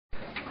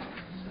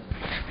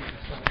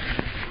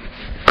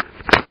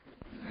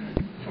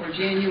for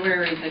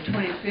January the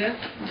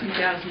 25th,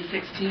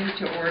 2016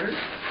 to order.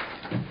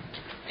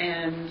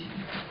 And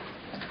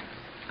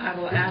I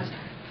will ask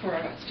for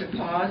us to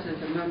pause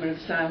as a moment of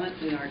silence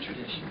in our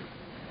tradition.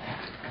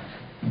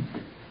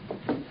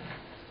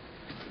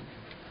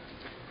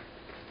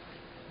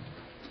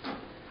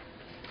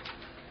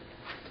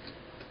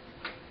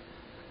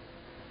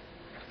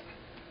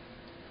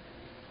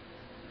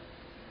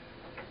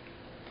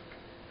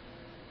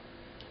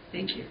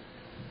 Thank you.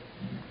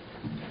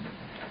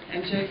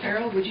 And Jay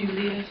Farrell, would you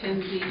lead us in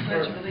the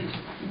Pledge of Allegiance?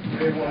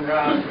 Everyone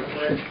rise for the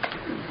pledge.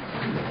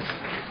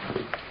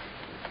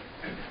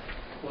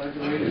 Pledge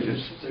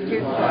allegiance to the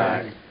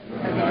flag of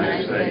the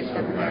United States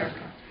of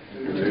America,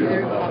 and to the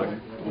republic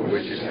for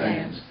which it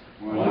stands,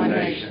 one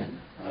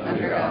nation,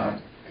 under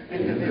God,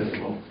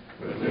 indivisible,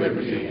 with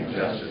liberty and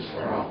justice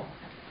for all.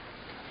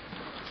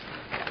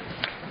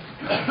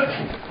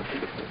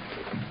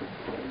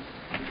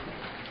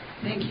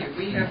 Thank you.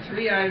 We have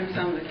 3 items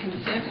on the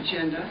consent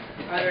agenda.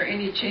 Are there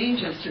any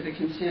changes to the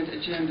consent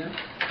agenda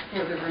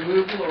for the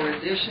removal or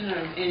addition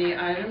of any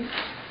items?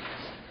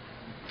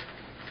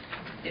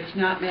 If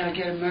not, may I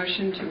get a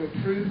motion to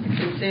approve the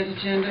consent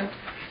agenda,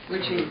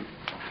 which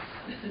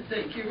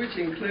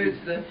includes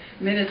the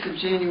minutes of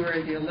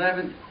January the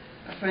 11th,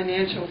 a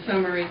financial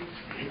summary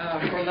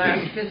for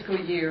last fiscal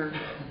year,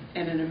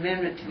 and an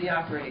amendment to the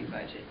operating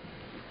budget.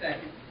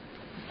 Second.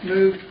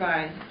 Moved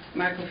by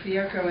Michael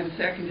Fiocco and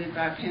seconded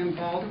by Pam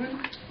Baldwin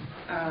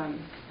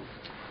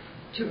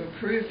to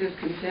approve this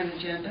consent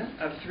agenda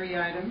of 3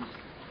 items.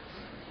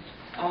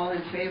 All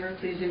in favor,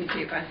 please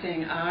indicate by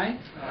saying aye.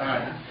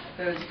 Aye.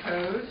 Those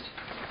opposed,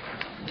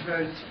 the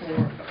vote is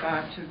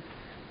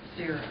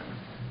 5-0.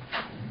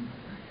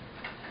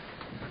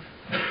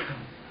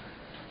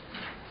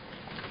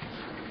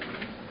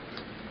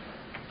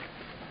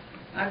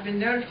 I've been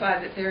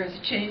notified that there is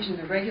a change in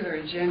the regular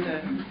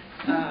agenda,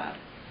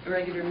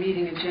 regular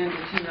meeting agenda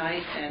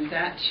tonight, and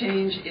that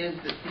change is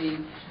that the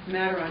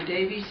matter on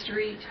Davie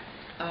Street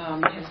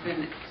has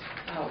been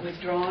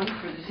withdrawn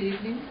for this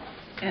evening,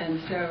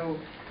 and so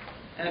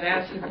I'd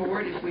ask the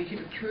board if we could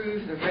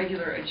approve the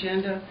regular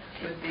agenda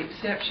with the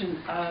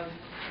exception of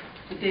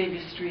the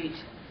Davie Street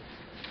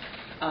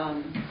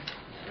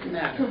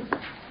matter.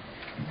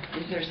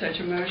 Is there such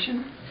a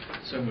motion?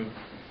 So moved.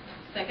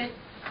 Second.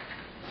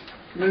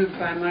 Moved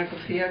by Michael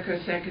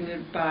Fiocco,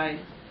 seconded by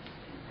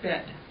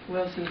Bet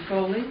Wilson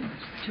Foley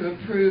to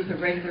approve the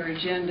regular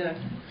agenda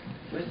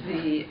with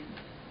the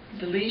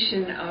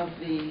deletion of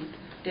the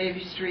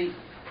Davie Street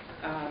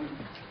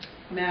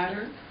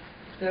matter.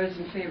 Those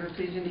in favor,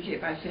 please indicate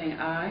by saying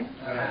aye.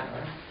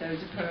 Aye. Those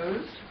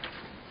opposed,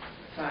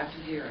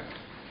 5-0.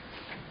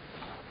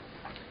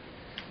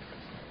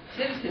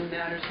 Citizen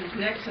matters is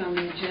next on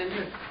the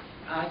agenda.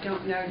 I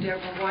don't know,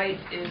 Deborah White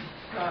is,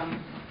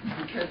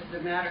 because the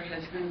matter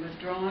has been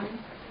withdrawn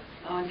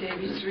on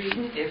Davie Street,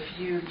 if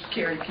you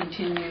care to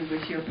continue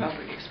with your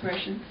public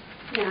expression.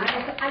 Yeah,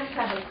 I just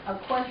have a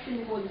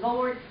question for the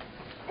board,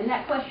 and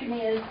that question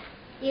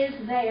is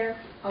there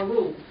a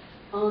rule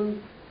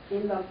in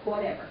the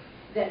whatever,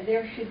 that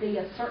there should be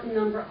a certain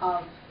number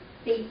of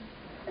feet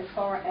as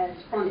far as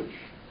frontage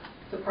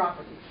to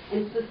property?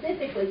 And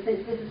specifically,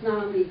 since this is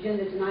not on the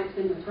agenda tonight, it's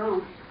been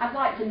withdrawn, I'd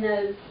like to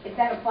know if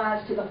that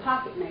applies to the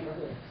pocket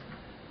neighborhoods,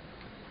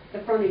 the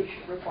frontage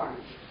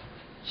requirements.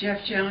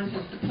 Jeff Jones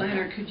is the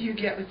planner. Could you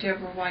get with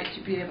Deborah White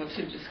to be able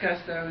to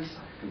discuss those?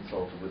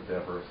 Consulted with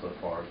Deborah so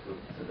far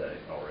today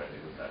already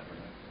with that.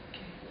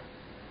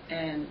 Okay.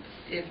 And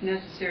if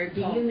necessary,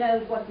 Do you know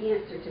what the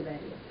answer to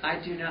that is? I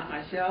do not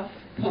myself.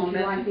 Paul Would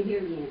you like to Method?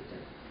 hear the answer?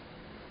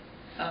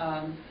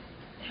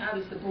 How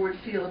does the board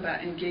feel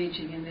about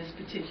engaging in this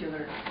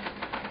particular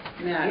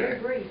I matter?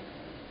 agree.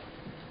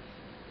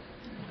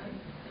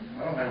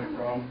 I don't have a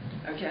problem.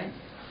 Okay.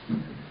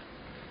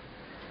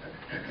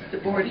 The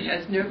board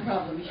has no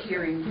problem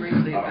hearing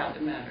briefly about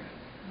the matter.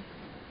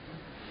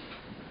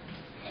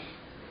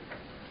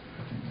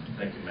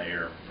 Thank you,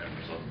 Mayor,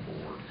 members of the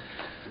board.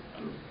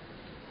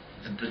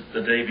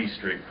 The Davie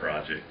Street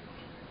project,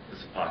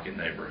 this pocket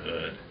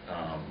neighborhood,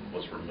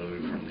 was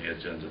removed from the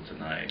agenda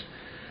tonight.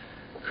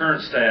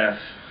 Current staff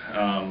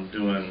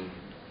doing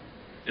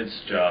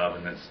its job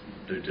and its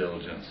due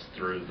diligence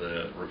through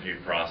the review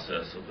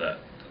process of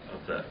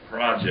that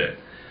project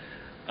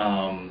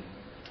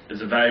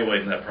is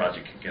evaluating that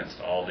project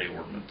against all the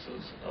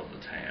ordinances of the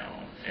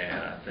town,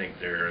 and I think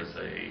there's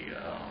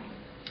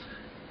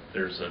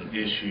an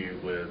issue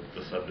with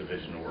the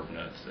subdivision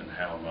ordinance and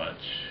how much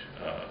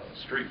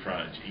street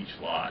frontage each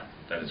lot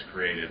that is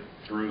created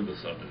through the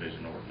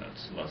subdivision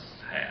ordinance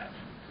must have.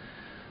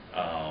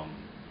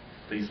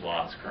 These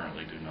lots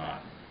currently do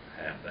not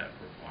have that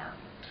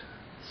requirement,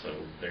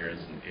 so there is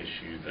an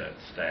issue that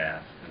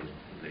staff and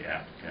the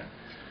applicant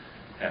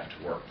have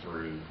to work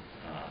through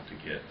to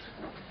get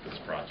this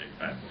project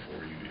back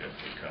before you, if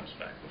it comes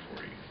back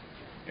before you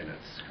in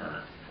its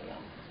current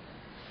form.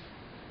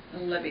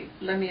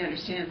 Let me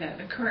understand that.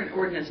 The current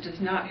ordinance does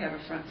not have a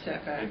front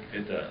setback.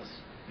 It does.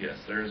 Yes,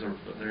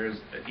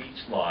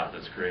 each lot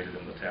that's created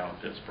in the town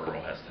of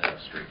Pittsboro has to have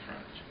street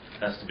frontage.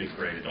 Has to be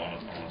created on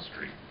a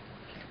street.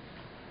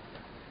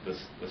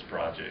 This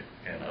project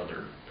and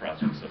other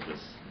projects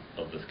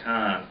of this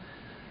kind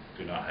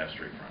do not have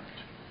street frontage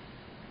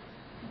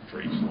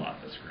for each lot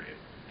that's created.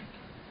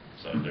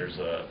 So there's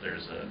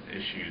an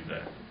issue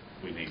that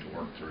we need to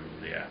work through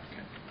with the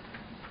applicant.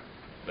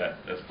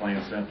 That's plain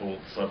and simple.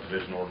 The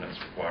subdivision ordinance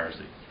requires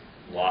that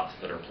lots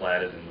that are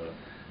platted in the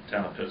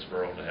town of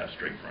Pittsboro to have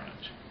street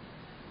frontage.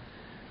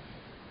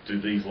 Do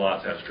these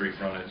lots have street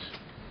frontage?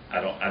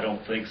 I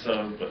don't think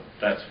so, but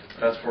that's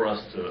for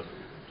us to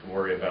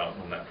worry about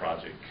when that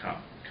project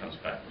comes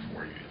back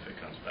before you, if it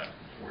comes back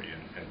before you in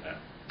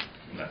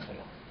that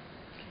form.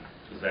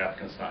 Because the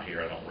applicant's not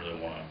here, I don't really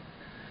want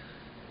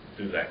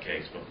to do that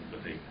case, but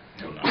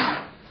he'll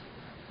not.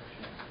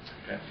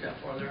 Okay. Jeff,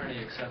 are there any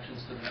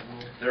exceptions to that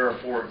rule? There are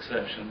 4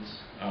 exceptions,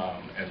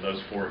 and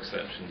those 4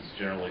 exceptions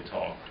generally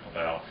talk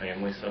about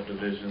family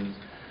subdivisions,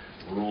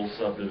 rural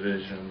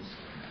subdivisions.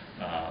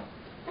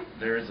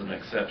 There is an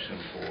exception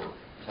for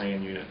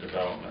plan unit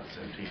developments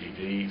and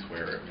PDDs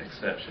where an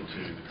exception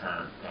to the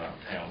current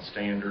town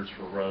standards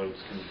for roads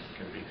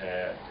can be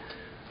had.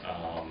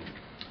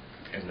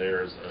 And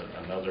there's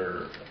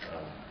another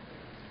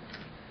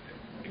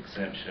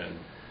exemption.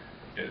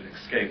 It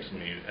escapes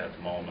me at the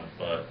moment,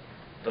 but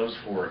those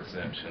 4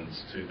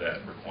 exemptions to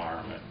that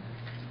requirement,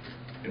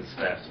 in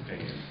staff's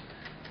opinion,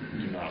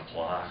 do not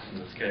apply in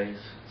this case.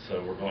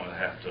 So we're going to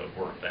have to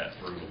work that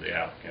through with the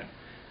applicant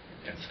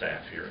and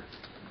staff here.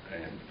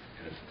 And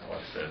if, like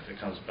I said, if it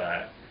comes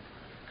back,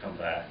 come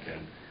back,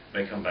 and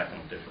may come back in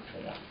a different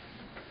form.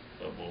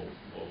 But we'll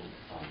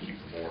keep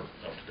the board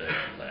up to date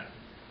on that.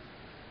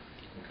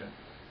 Okay.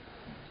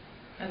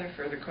 Are there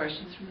further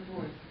questions from the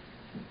board?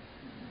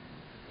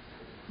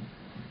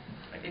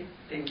 Okay,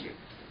 thank you.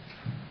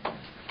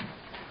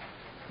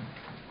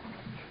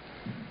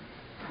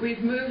 We've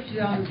moved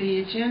on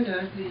the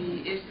agenda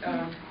the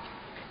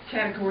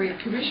category of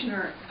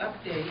commissioner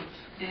updates,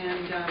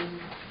 and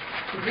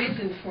the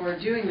reason for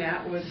doing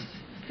that was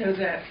so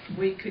that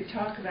we could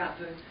talk about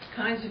the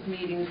kinds of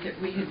meetings that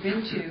we had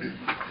been to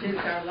since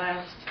our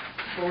last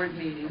board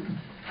meeting.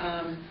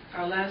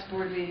 Our last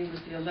board meeting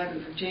was the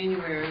 11th of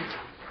January,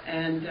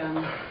 and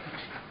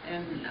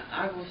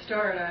I will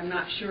start. I'm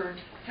not sure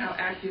how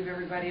active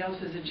everybody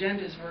else's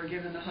agendas were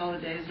given the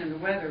holidays and the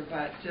weather,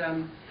 but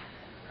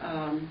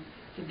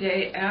the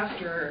day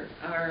after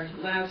our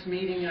last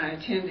meeting, I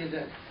attended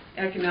an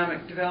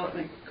Economic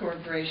Development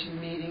Corporation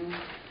meeting.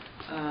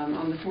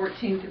 On the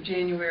 14th of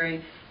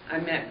January, I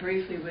met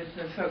briefly with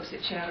the folks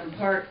at Chatham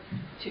Park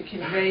to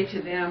convey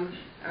to them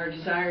our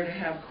desire to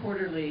have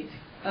quarterly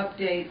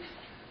updates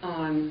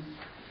on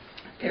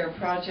their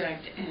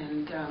project,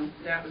 and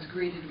that was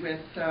greeted with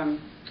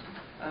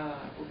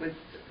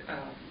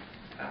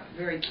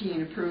very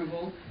keen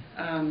approval.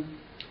 On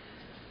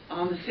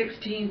the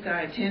 16th,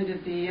 I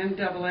attended the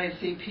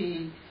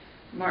NAACP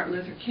Martin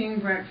Luther King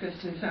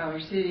breakfast in Fowler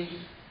City.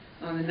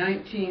 On the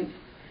 19th,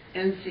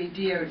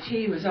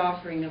 NCDOT was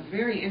offering a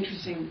very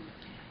interesting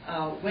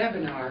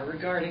webinar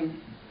regarding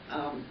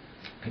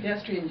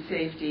pedestrian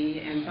safety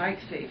and bike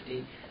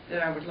safety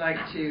that I would like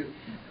to,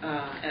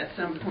 at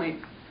some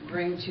point,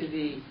 bring to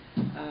the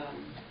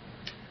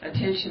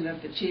attention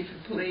of the Chief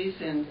of Police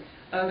and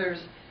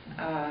others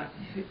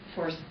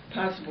for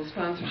possible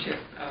sponsorship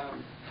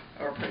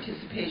or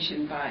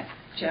participation by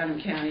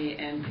Chatham County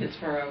and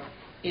Pittsboro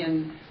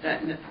in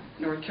that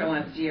North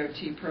Carolina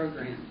DOT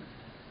program.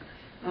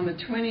 On the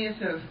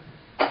 20th of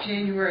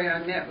January, I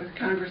met with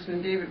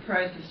Congressman David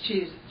Price as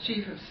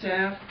Chief of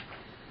Staff.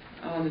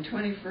 On the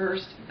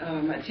 21st,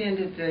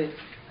 attended the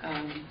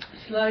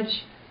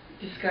sludge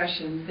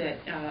discussion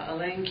that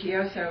Elaine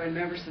Chioso and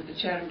members of the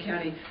Chatham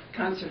County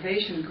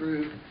Conservation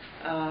Group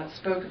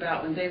spoke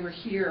about when they were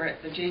here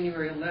at the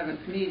January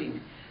 11th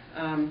meeting.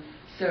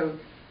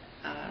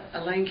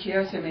 Elaine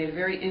Chioso made a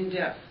very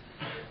in-depth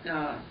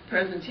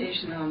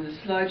presentation on the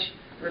sludge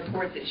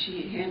report that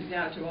she handed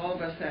out to all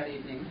of us that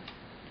evening,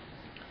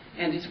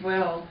 and as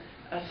well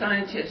a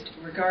scientist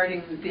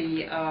regarding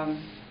the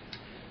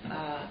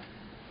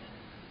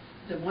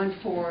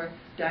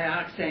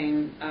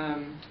 1,4-dioxane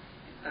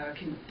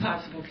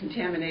possible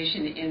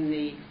contamination in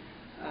the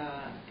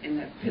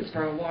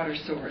Pittsboro water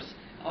source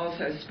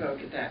also spoke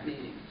at that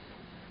meeting.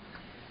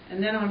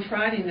 And then on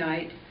Friday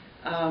night,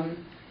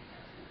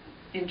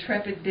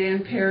 intrepid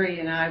Dan Perry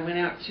and I went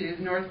out to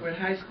Northwood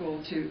High School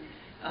to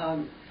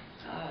the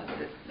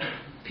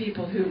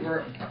people who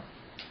were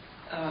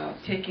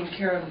taking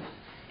care of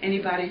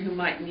anybody who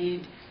might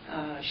need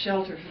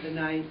shelter for the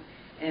night,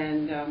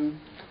 and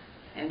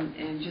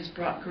just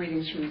brought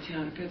greetings from the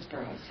town of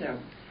Pittsboro. So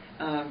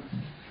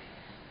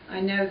I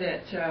know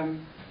that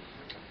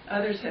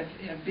others have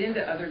been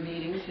to other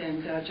meetings,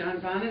 and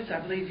John Bonas, I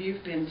believe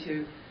you've been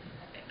to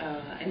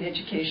an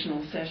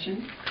educational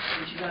session.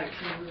 Would you like to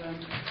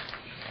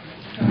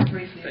talk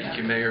briefly about Thank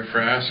you, Mayor, for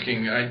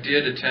asking. I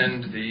did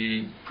attend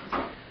the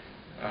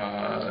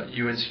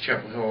UNC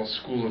Chapel Hill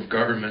School of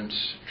Government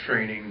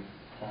training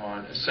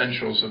on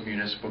essentials of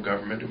municipal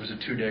government. It was a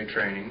 2-day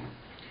training,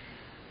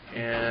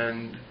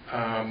 and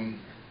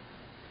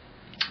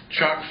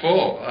chock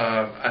full.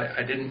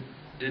 I didn't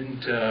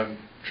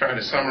try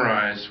to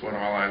summarize what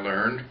all I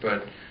learned,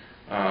 but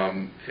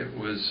it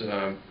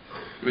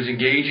was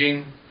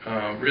engaging,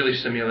 really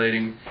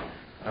stimulating.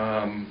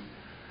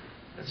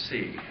 Let's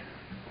see.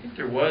 I think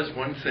there was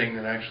one thing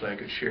that actually I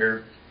could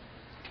share.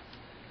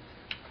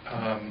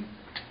 I'm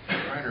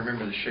trying to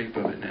remember the shape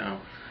of it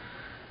now.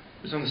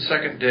 It was on the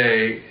second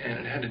day, and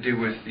it had to do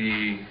with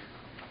the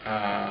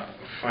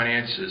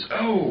finances.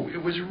 Oh,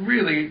 it was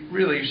really,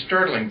 really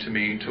startling to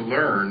me to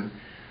learn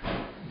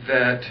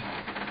that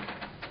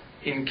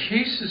in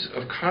cases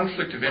of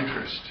conflict of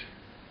interest,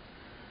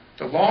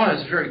 the law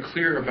is very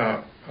clear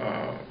about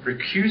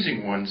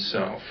recusing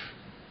oneself.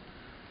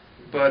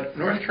 But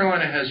North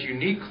Carolina has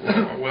unique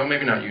law. Well,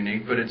 maybe not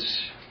unique, but it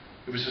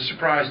was a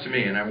surprise to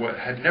me, and I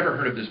had never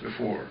heard of this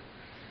before.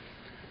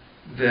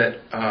 That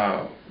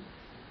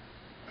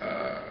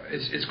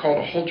it's called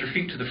a hold your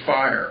feet to the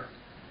fire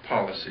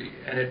policy,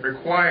 and it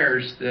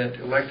requires that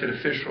elected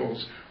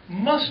officials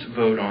must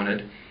vote on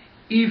it,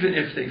 even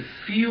if they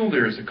feel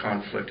there is a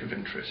conflict of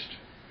interest.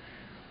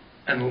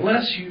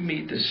 Unless you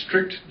meet the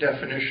strict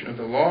definition of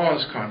the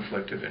law's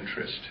conflict of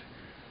interest,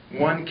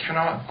 one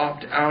cannot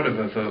opt out of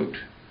a vote,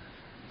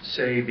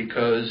 say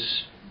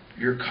because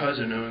your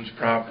cousin owns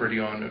property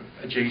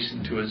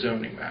adjacent to a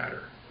zoning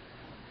matter.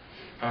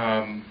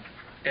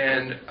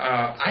 And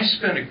I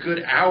spent a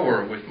good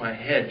hour with my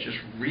head just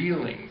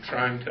reeling,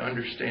 trying to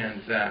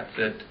understand that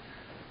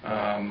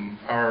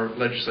our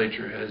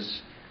legislature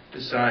has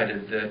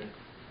decided that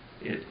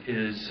it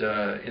is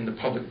in the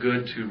public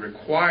good to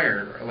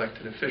require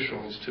elected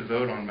officials to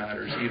vote on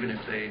matters, even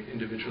if they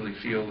individually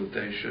feel that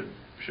they should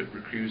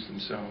recuse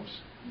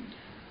themselves.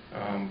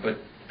 But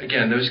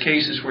again, those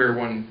cases where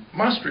one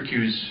must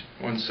recuse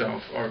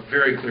oneself are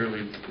very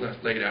clearly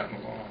laid out in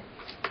the law.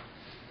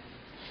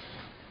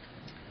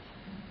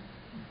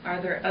 Are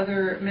there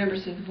other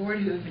members of the board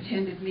who have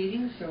attended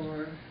meetings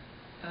or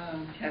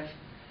have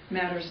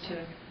matters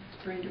to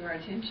bring to our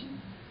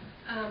attention?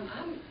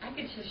 I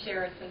could just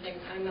share some things.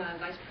 I'm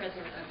Vice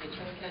President of the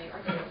Trumbull County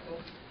Arts Council,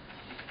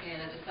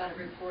 and I just thought I'd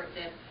report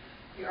that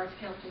the Arts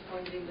Council is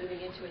going to be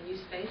moving into a new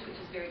space, which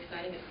is very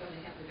exciting. It's going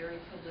to have a very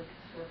public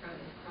storefront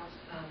across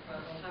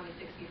from Highway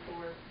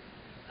 64,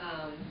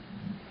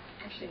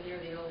 actually near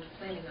the old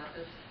planning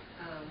office.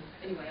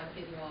 Anyway, I'll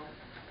give you all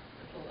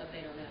a full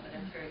update on that, but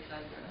that's very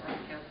exciting for the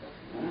Arts Council.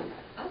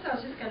 Also, I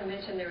was just going to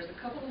mention there was a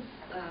couple of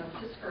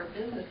Pittsburgh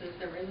businesses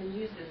that were in the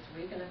news this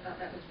week, and I thought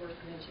that was worth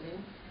mentioning.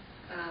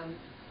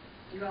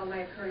 You all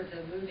may have heard of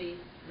the movie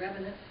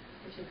Revenant,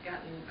 which has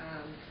gotten,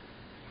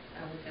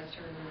 that's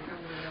turned in how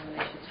many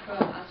nominations?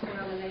 12 Oscar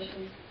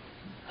nominations.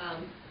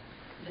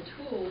 The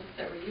tools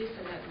that were used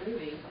in that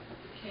movie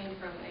came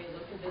from a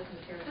local business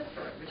here in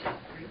Pittsburgh, which is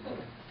pretty cool.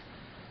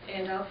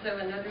 And also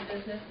another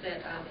business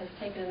that has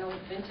taken an old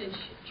vintage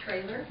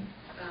trailer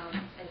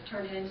and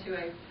turned it into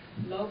a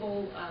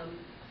mobile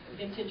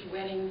vintage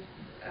wedding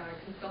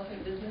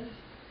consulting business.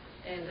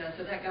 And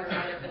so that got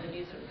right up in the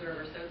News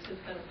Observer. So it's just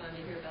kind of fun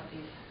to hear about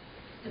these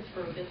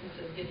Pittsburgh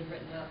businesses getting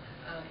written up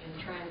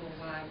in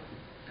triangle-wide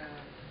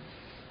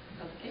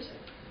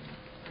publications.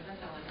 So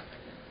that's all I got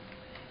right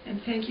now.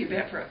 And thank you,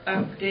 Beth, for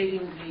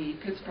updating the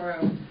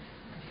Pittsburgh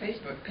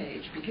Facebook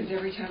page, because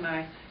every time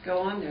I go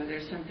on there,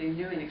 there's something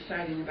new and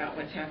exciting about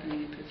what's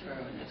happening in Pittsburgh,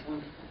 and it's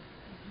wonderful.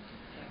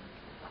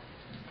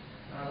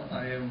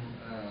 I am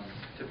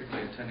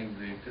typically attending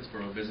the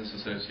Pittsburgh Business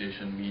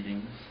Association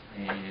meeting,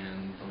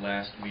 and the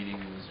last meeting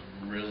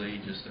was really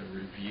just a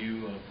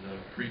review of the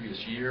previous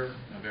year,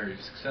 a very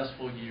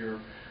successful year,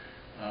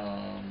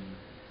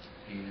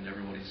 and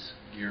everybody's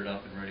geared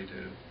up and ready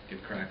to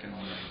get cracking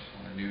on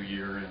a new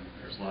year, and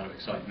there's a lot of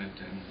excitement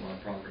and a lot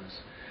of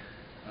progress.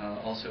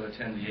 Also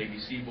attend the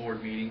ABC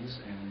board meetings,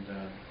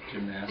 and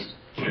Jim Nass,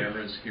 Chair,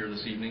 is here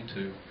this evening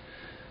to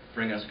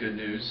bring us good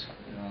news,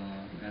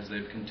 as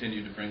they've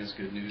continued to bring us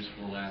good news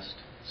for the last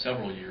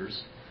several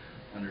years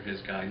under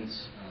his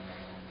guidance.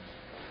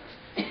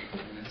 And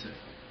that's it.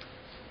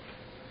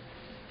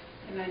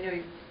 And I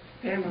know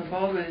Pamela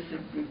Baldwin is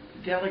the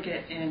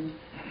delegate and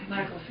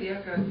Michael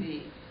Fiocco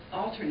the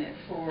alternate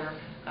for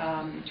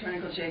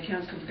Triangle J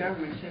Council of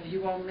Governments. Have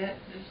you all met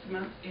this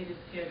month? It is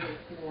scheduled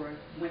for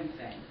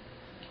Wednesday.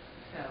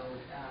 So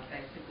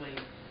basically,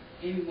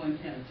 anyone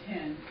can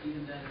attend,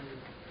 even though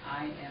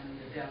I am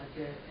the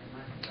delegate and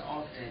Michael's the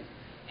alternate.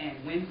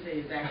 And Wednesday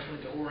is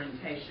actually the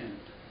orientation,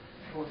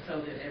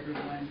 so that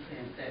everyone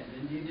can, that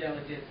the new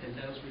delegates and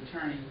those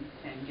returning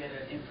can get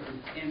an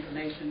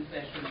information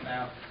session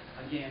about,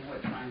 again,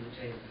 what Triangle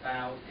J is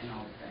about and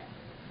all of that.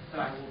 So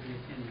I will be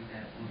attending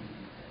that on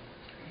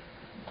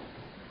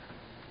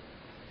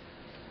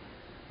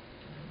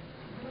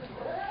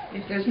Wednesday.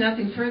 If there's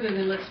nothing further,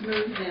 then let's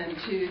move then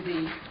to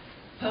the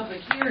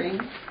public hearing.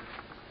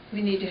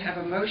 We need to have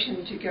a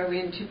motion to go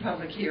into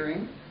public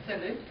hearing. So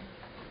moved.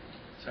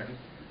 Second.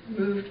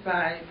 Moved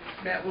by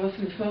Bette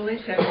Wilson Foley,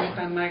 seconded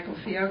by Michael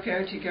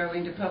Fiocco to go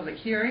into public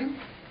hearing.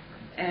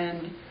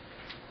 And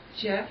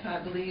Jeff, I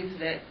believe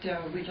that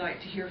we'd like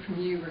to hear from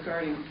you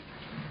regarding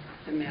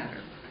the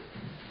matter.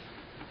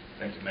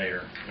 Thank you,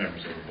 Mayor,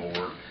 members of the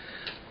board.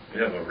 We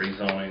have a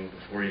rezoning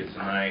before you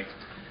tonight.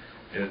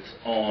 It's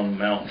on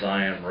Mount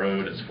Zion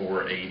Road. It's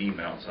 480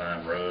 Mount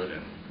Zion Road,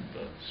 and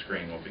the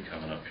screen will be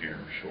coming up here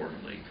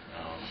shortly.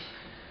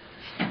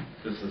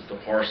 This is the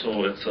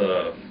parcel. It's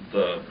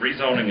the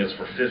rezoning is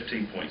for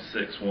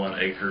 15.61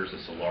 acres.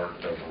 It's a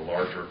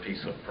larger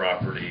piece of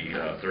property,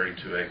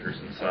 32 acres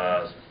in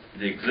size.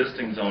 The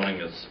existing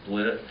zoning is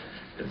split.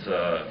 It's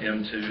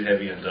M2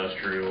 heavy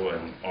industrial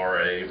and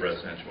RA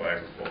residential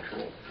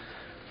agricultural.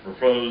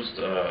 Proposed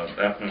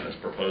applicant is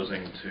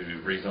proposing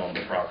to rezone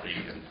the property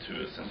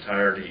into its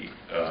entirety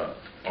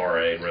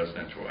RA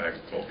residential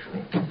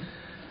agricultural.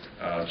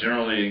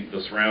 Generally,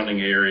 the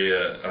surrounding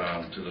area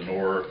to the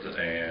north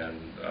and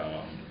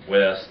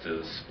west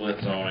is split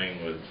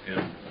zoning with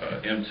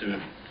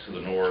M2 to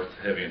the north,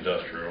 heavy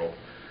industrial,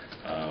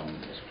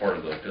 as part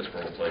of the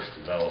Pittsboro Place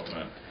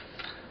development.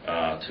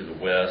 To the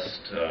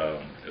west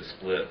is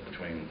split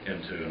between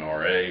M2 and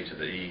RA. To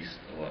the east,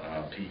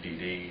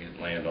 PDD,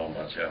 land owned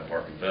by Chatham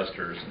Park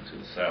investors, and to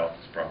the south,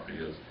 this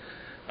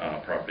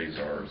properties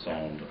are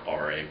zoned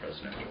RA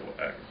residential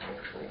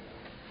agricultural.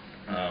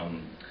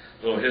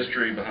 Little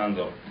history behind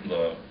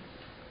the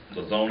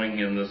zoning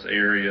in this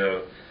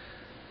area.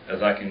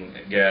 As I can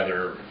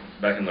gather,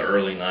 back in the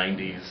early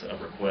 90s,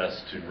 a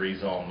request to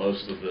rezone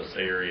most of this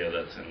area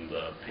that's in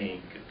the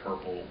pink and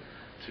purple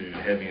to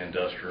heavy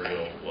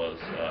industrial was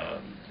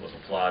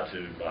applied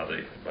to by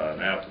an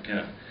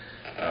applicant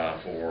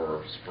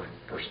for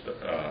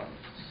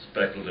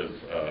speculative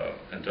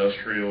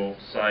industrial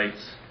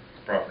sites.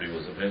 The property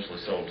was eventually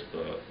sold to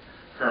the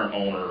current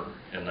owner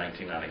in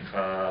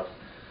 1995.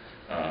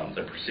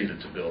 They proceeded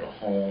to build a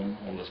home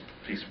on this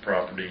piece of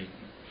property,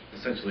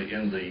 essentially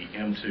in the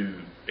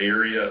M2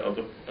 area of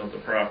the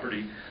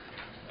property,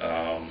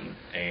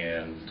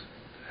 and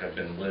has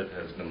been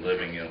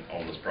living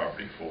on this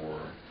property for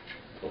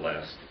the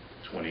last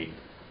 20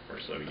 or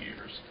so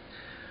years.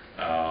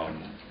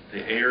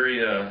 The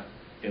area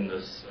in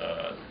this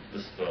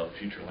is the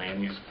future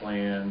land use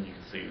plan. You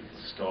can see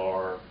the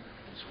star.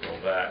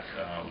 Scroll back.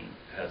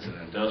 Has an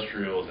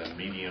industrial, then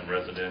medium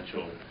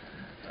residential.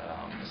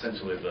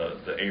 Essentially,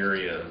 the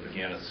area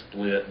again is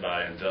split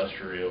by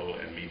industrial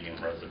and medium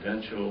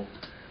residential.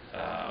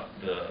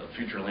 The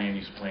future land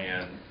use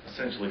plan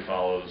essentially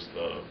follows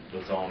the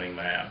zoning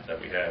map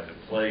that we have in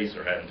place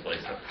or had in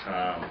place at the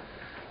time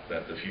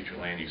that the future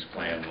land use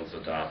plan was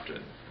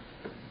adopted.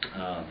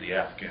 The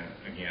applicant,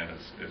 again,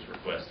 is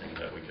requesting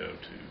that we go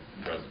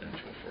to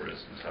residential for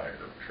its entire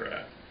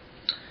tract.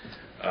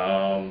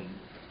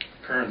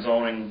 Current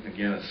zoning,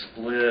 again, is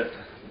split.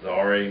 The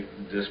RA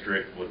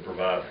district would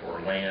provide for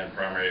land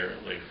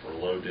primarily for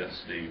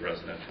low-density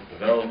residential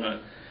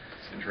development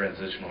in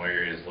transitional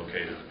areas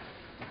located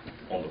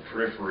on the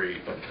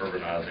periphery of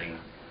urbanizing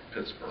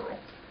Pittsboro.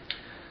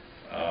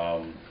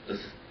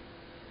 This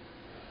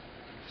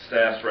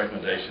staff's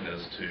recommendation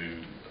is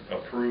to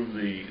approve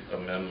the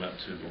amendment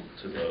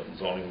to the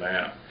zoning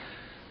map.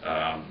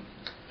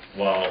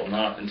 While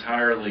not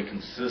entirely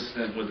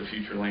consistent with the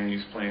future land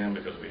use plan,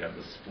 because we have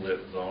the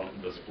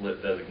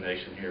split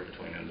designation here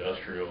between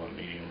industrial and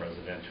medium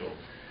residential,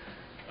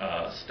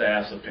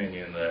 staff's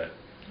opinion that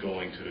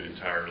going to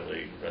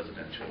entirely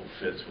residential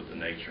fits with the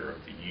nature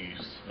of the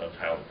use of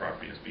how the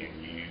property is being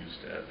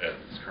used at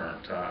this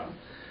current time.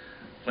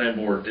 Plan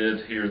Board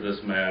did hear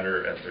this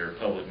matter at their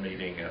public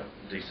meeting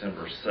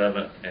December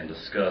 7th and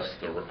discussed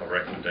the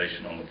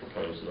recommendation on the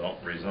proposed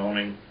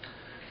rezoning.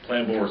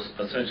 Plan Board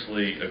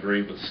essentially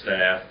agreed with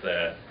staff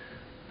that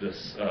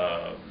this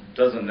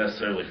doesn't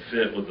necessarily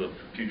fit with the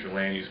future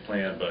land use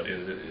plan, but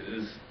it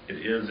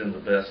is in the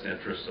best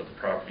interest of the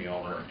property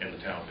owner in the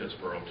town of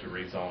Pittsboro to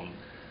rezone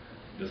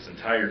this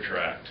entire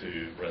tract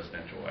to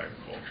residential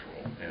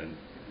agricultural, and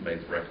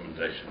made the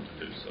recommendation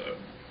to do so.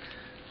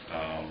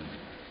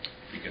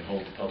 You can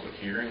hold the public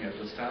hearing at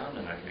this time,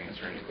 and I can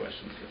answer any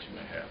questions that you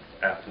may have.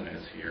 Applicant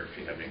is here if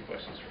you have any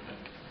questions for him.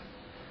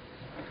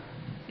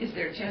 Is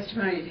there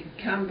testimony to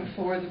come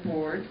before the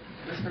board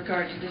with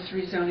regard to this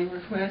rezoning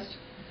request?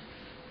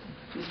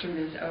 Mr. and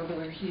Ms.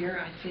 Ogle are here,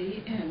 I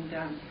see, and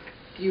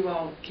do you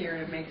all care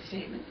to make a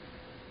statement?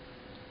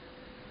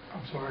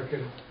 I'm sorry,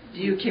 do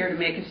you care to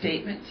make a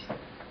statement?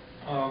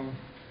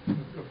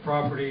 The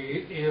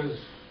property is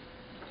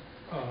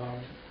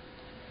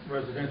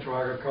residential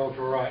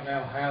agricultural right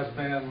now, has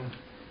been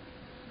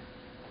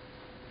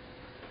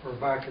for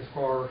back as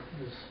far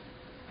as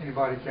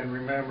anybody can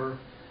remember.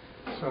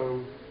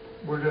 So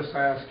we're just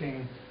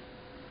asking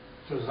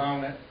to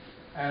zone it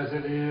as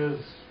it is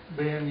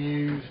being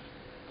used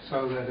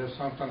so that if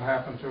something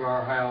happened to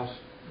our house,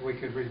 we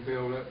could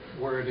rebuild it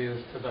where it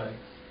is today.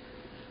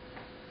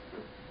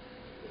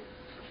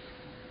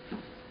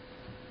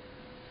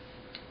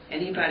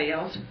 Anybody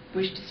else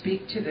wish to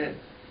speak to the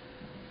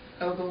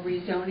Ogle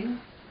rezoning?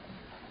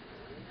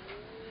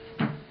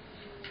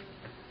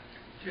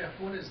 Jeff,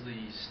 what is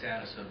the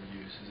status of the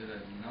use? Is it a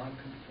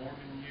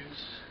non-conforming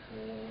use,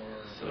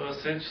 or? So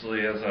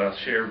essentially, as I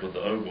shared with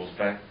the Ogles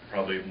back,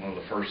 probably one of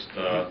the first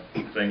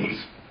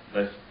things,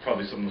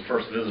 probably some of the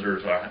first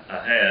visitors I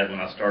had when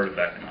I started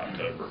back in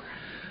October,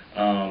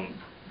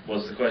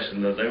 was the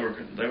question that they were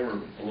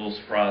a little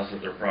surprised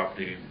that their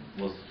property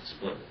was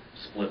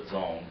split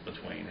zone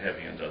between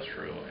heavy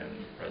industrial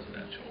and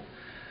residential.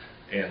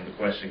 And the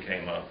question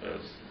came up,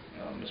 as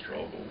Mr.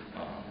 Ogle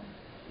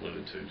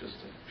alluded to just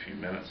a few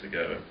moments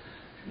ago,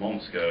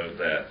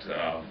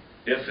 that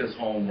if his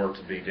home were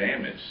to be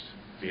damaged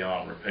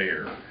beyond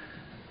repair,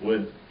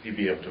 would he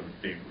be able to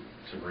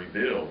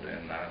rebuild?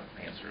 And I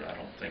answered, I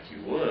don't think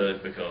you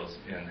would, because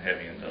in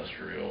heavy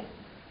industrial,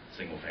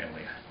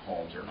 single-family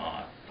homes are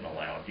not an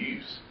allowed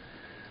use.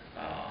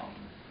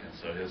 And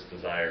so his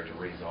desire to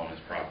rezone his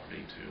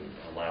property to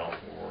allow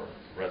for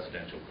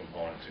residential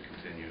component to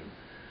continue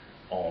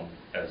on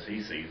as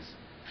he sees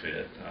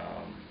fit,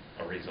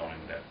 a rezoning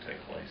would have to take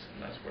place,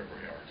 and that's where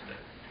we are today.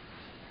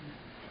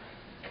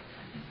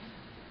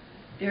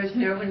 There's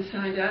no one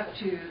signed up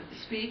to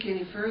speak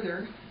any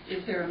further.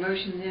 Is there a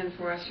motion then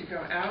for us to go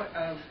out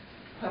of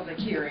public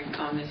hearing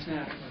on this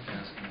matter?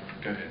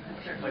 Go ahead.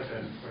 I'd like to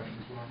ask a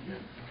question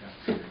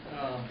as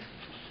well.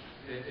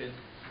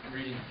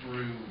 Reading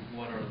through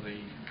what are the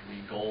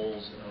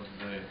goals of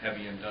the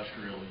heavy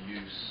industrial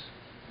use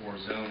for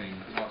zoning,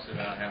 it talks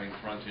about having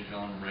frontage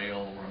on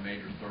rail or a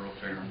major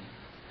thoroughfare.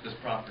 This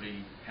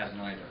property has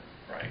neither.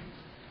 Right.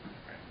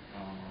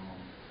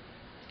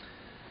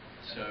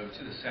 So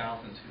to the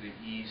south and to the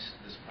east,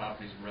 this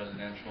property is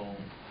residential.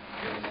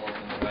 To the north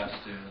and the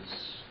west is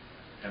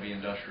heavy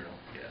industrial.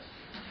 Yes.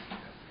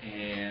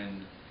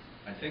 And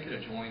I think it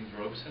adjoins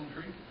Robeson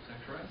Creek. Is that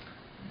correct?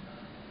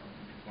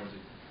 Or is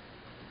it?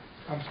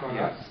 I'm sorry.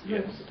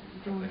 Yes.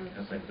 I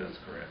think that's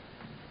correct.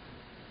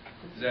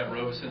 Is that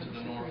Robeson to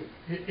the north?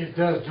 It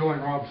does join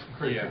Robinson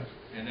Creek. Yeah.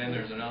 And then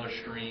there's another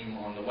stream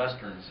on the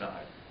western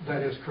side.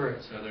 That is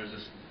correct. So there's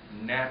these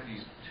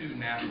two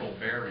natural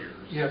barriers.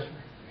 Yes, sir.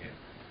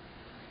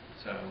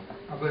 So.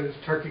 I believe it's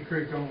Turkey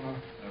Creek on the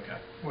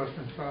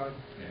western side.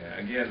 Yeah,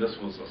 again, this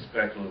was a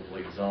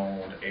speculatively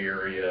zoned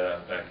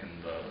area back in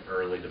the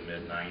early to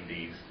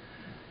mid-90s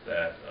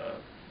that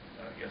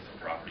I guess a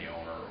property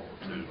owner or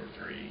two or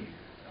three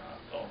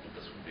thought that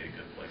this would be a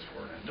good place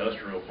for an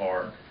industrial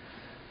park.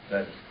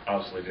 That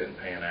obviously didn't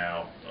pan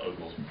out. The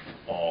Ogles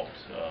bought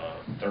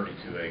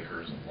 32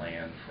 acres of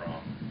land from.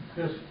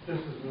 This is a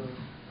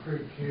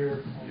creek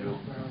here on this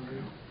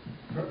boundary.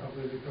 I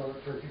believe they call it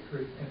Turkey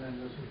Creek, and then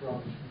this is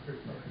Robinson Creek.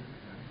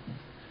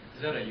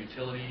 Is that a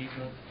utility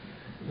easement?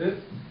 This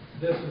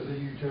is a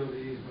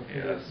utility easement.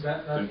 Yes.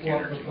 That's Duke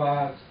what Energy.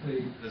 provides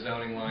The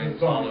zoning line the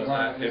follows zoning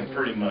line. that? It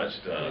pretty much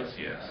does,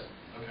 yes.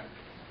 Okay.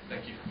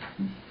 Thank you.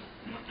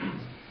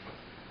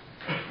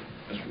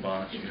 Mr.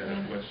 Bonnet, you had a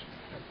question?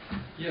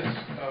 Yes.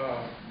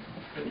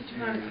 Mr.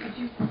 Bonnet, could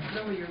you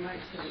lower your mic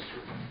so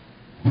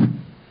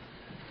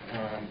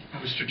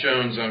Mr.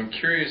 Jones, I'm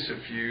curious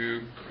if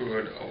you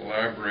could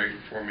elaborate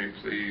for me,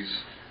 please,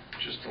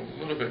 just a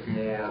little bit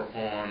more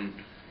on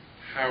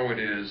how it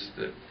is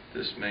that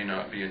this may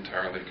not be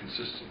entirely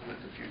consistent with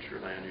the future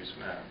land use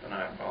map, and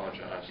I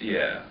apologize.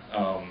 Yeah.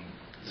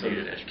 So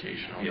needed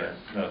education on that.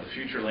 No, the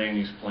future land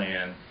use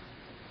plan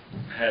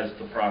has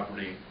the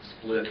property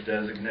split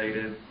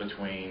designated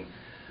between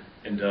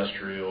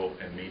industrial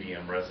and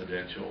medium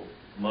residential,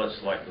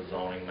 much like the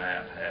zoning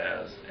map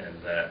has,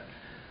 and that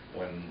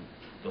when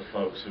the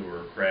folks who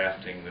were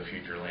crafting the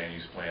future land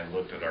use plan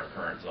looked at our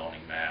current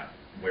zoning map,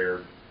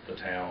 where the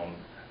town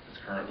is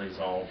currently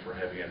zoned for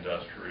heavy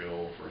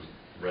industrial, for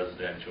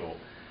residential,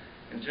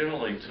 and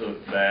generally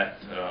took that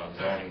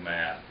zoning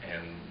map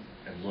and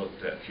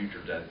looked at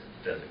future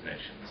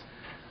designations.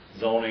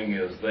 Zoning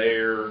is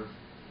there.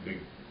 It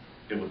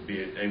would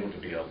be able to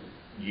be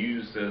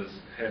used as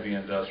heavy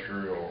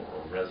industrial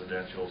or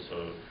residential,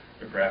 so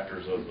the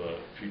crafters of the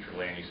future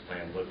land use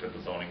plan looked at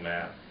the zoning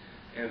map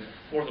and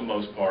for the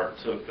most part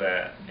took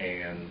that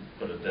and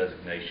put a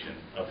designation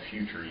of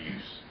future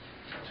use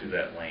to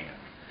that land.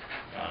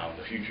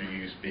 The future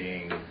use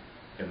being,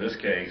 in this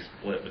case,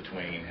 split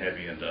between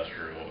heavy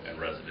industrial and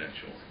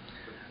residential.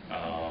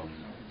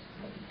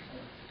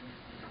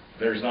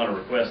 There's not a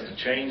request to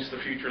change the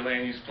future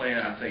land use plan.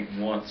 I think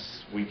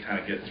once we kind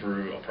of get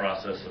through a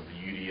process of the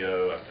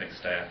UDO, I think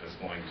staff is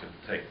going to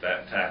take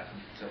that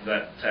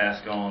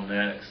task on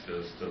next,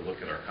 is to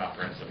look at our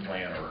comprehensive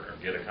plan or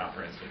get a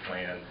comprehensive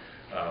plan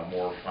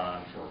more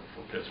refined for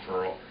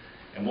Pittsboro.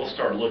 And we'll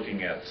start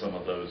looking at some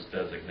of those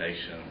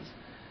designations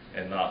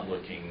and not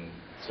looking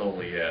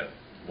solely at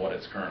what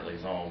it's currently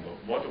zoned, but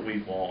what do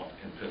we want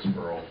in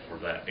Pittsboro for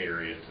that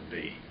area to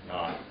be?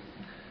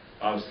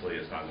 Obviously,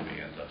 it's not going to be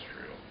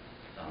industrial.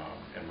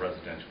 And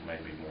residential may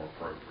be more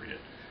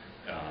appropriate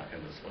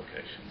in this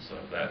location. So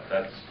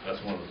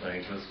that's one of the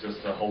things. It's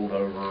just a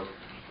holdover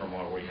from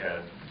where we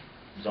had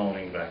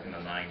zoning back in the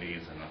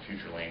 90s and a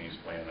future land use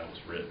plan that was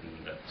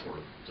written that sort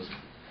of just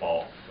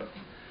followed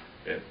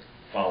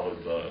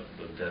the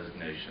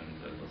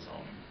designations and the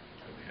zoning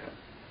that we had.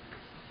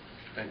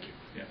 Thank you.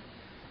 Yeah.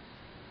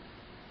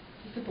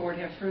 Does the board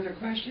have further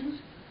questions?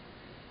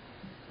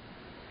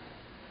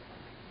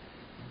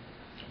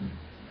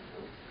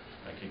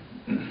 Thank you.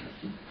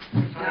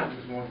 I have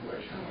just one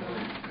question.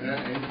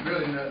 And it's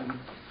really nothing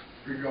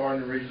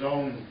regarding the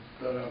rezoning,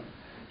 but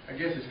I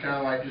guess it's kind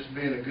of like just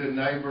being a good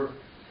neighbor.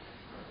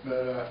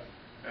 But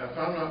if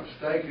I'm not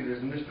mistaken,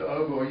 is Mr.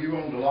 Ogle, are you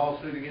on the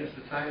lawsuit against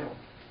the town?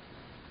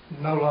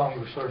 No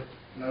longer, sir.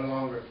 No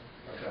longer?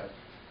 Okay.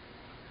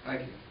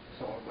 Thank you. That's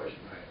the only question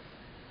I have.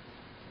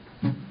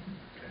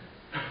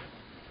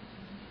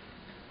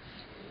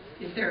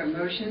 Is there a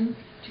motion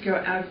to go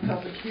out of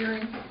public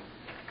hearing?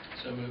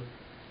 So moved.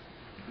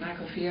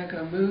 Michael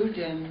Fiocco moved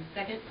and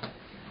Second?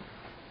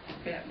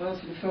 Pat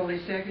Wilson Foley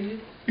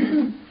seconded.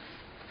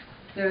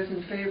 Those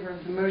in favor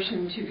of the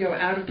motion to go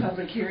out of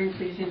public hearing,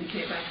 please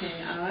indicate by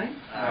saying aye.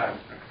 Aye.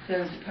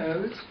 Those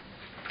opposed,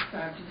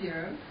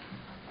 5-0.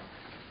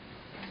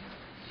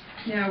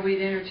 Now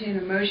we'd entertain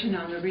a motion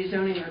on the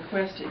rezoning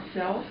request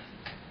itself.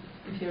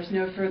 If there's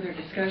no further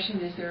discussion,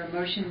 is there a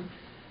motion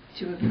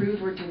to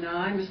approve or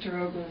deny Mr.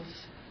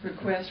 Ogle's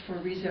request for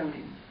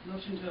rezoning?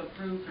 Motion to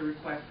approve the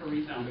request for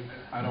rezoning.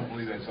 I don't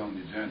believe that's on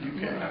the agenda,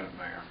 Madam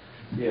Mayor.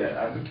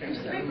 Yeah, We can't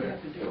say We that.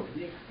 have to do it.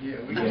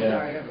 Yeah, we Yeah.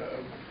 can't have a...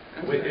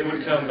 It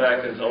would come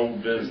back as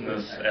old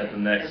business at the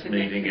next At the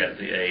meeting next at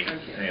the 8th,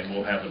 Okay. and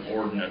we'll have an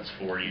ordinance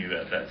for you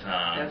at that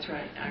time. That's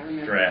right, I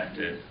remember.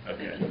 Drafted.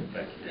 Okay, Thank you.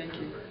 thank you. Thank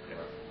you.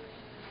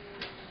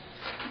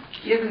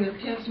 Given the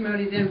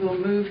testimony, then we'll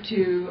move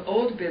to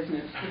old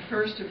business, the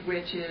first of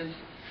which is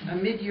a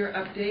mid-year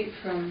update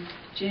from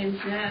James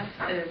Nass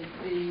as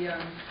the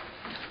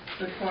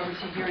look forward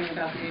to hearing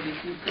about the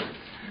ABC group.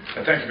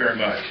 Thank you very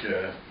much,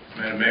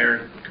 Madam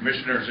Mayor,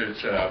 Commissioners.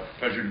 It's a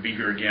pleasure to be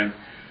here again.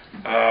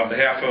 On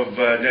behalf of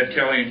Ned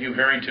Kelly and Hugh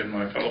Harrington,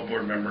 my fellow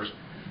board members,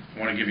 I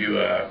want to give you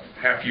a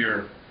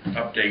half-year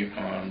update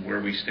on where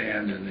we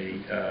stand in the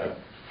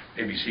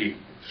ABC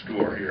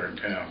score here in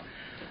town.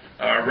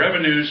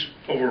 Revenues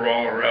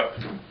overall are up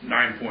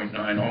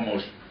 9.9,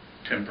 almost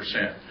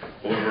 10%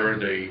 over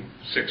the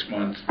 6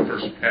 months,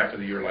 first half of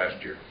the year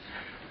last year.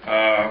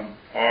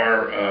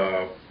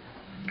 Our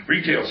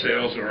retail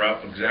sales are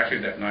up exactly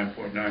that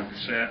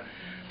 9.9%.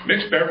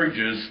 Mixed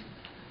beverages,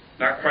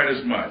 not quite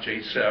as much,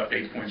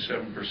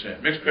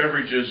 8.7%. Mixed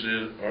beverages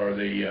is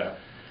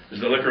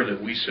the liquor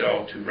that we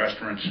sell to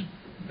restaurants,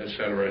 et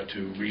cetera,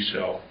 to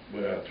resell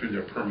through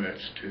their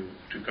permits to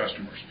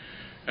customers.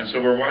 And so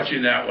we're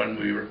watching that one.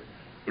 We would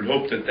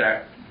hope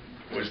that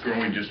was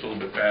growing just a little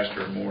bit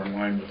faster and more in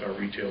line with our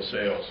retail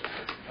sales.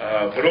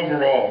 But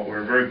overall,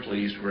 we're very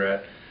pleased. We're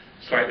at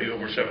slightly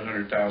over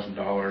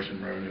 $700,000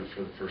 in revenue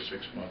for the first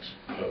 6 months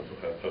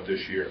of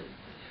this year.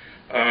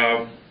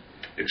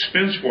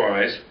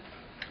 Expense-wise,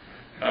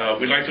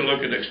 we like to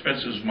look at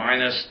expenses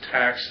minus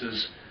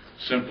taxes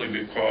simply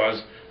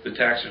because the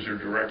taxes are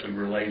directly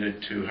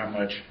related to how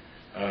much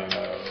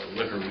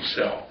liquor we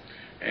sell.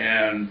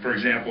 And for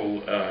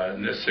example,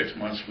 in this 6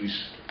 months, we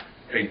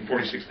paid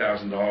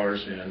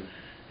 $46,000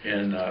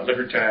 in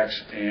liquor tax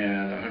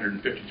and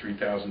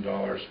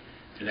 $153,000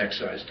 in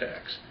excise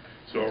tax.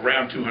 So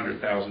around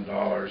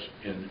 $200,000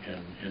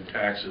 in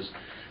taxes.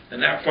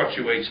 And that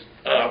fluctuates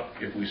up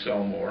if we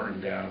sell more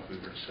and down if we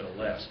were to sell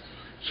less.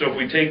 So if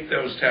we take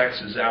those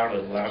taxes out,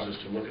 it allows us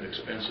to look at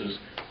expenses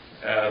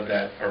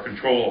that are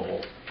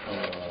controllable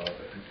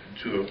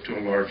to a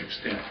large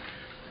extent.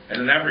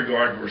 And in that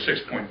regard, we're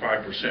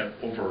 6.5%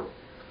 over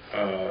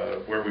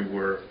where we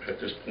were at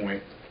this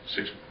point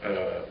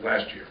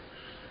last year.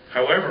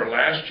 However,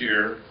 last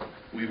year,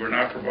 we were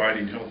not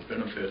providing health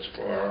benefits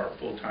for our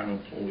full-time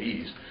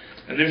employees.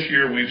 And this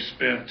year, we've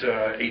spent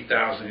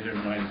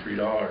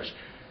 $8,893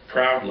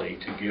 proudly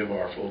to give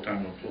our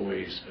full-time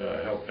employees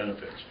health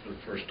benefits for the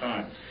first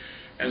time.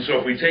 And so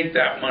if we take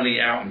that money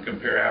out and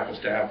compare apples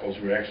to apples,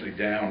 we're actually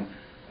down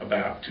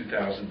about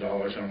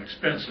 $2,000 on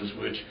expenses,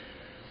 which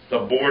the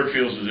board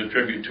feels is a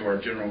tribute to our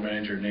general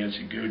manager,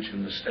 Nancy Gooch,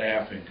 and the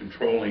staff in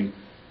controlling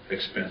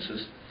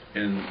expenses,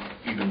 and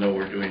even though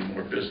we're doing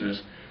more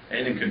business,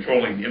 and in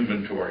controlling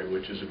inventory,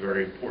 which is a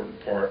very important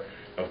part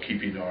of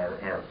keeping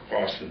our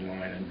costs in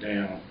line and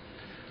down.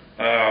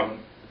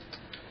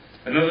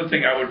 Another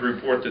thing I would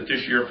report that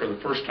this year, for the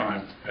first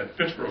time at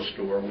Pittsboro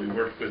store, we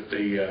worked with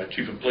the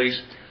chief of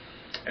police,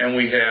 and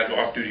we had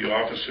off-duty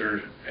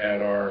officers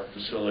at our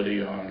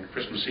facility on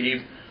Christmas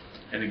Eve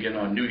and again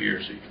on New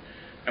Year's Eve.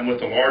 And with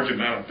the large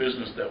amount of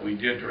business that we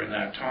did during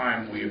that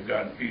time, we have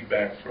gotten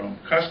feedback from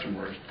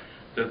customers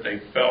that they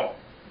felt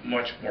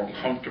much more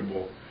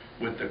comfortable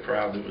with the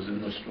crowd that was in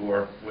the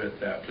store with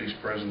that police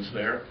presence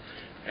there.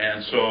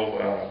 And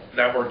so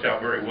that worked out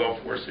very well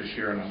for us this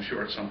year, and I'm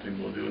sure it's something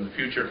we'll do in the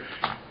future.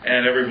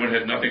 And everyone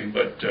had nothing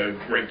but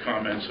great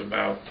comments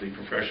about the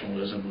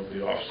professionalism of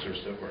the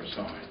officers that were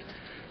assigned,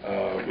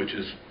 which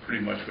is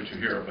pretty much what you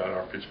hear about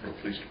our Pittsboro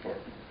Police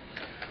Department.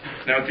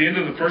 Now, at the end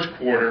of the first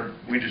quarter,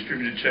 we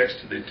distributed checks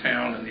to the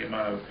town in the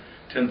amount of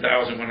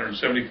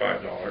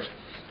 $10,175.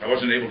 I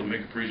wasn't able to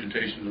make a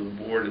presentation to the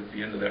board at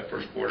the end of that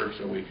first quarter,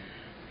 so we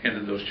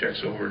handed those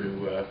checks over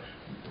to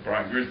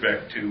Brian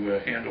Grisbeck to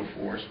handle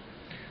for us.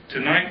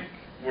 Tonight,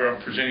 we're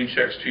presenting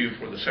checks to you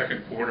for the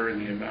second quarter in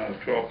the amount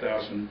of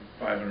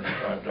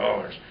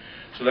 $12,505.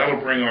 So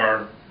that'll bring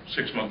our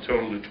 6-month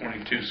total to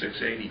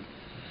 $22,680.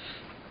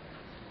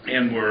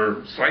 And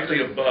we're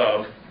slightly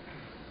above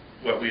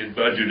what we had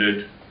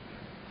budgeted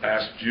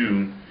last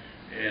June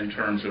in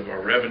terms of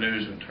our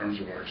revenues, in terms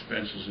of our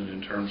expenses, and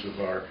in terms of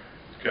our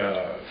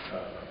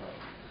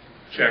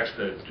checks,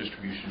 the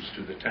distributions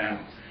to the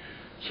town.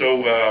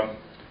 So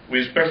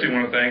we especially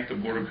want to thank the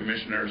Board of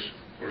Commissioners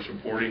for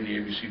supporting the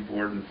ABC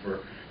Board and for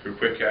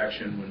quick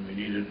action when we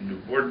needed a new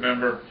board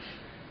member,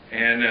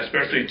 and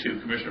especially to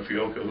Commissioner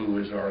Fiocca, who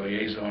is our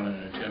liaison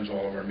and attends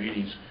all of our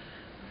meetings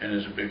and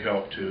is a big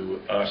help to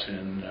us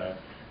in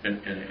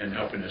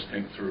helping us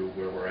think through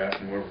where we're at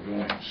and where we're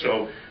going.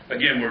 So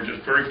again, we're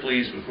just very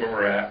pleased with where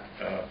we're at.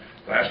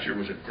 Last year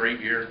was a great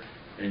year,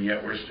 and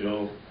yet we're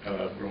still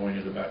growing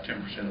at about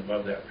 10%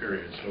 above that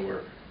period. So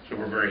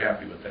we're very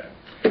happy with that.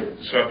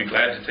 So I'd be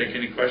glad to take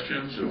any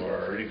questions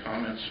or any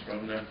comments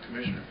from the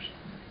commissioners.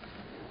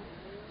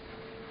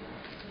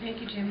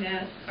 Thank you, Jim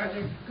Ness. Are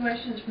there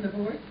questions from the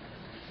board?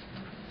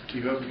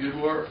 Keep up the good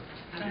work.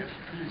 I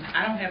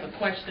don't have a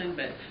question,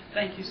 but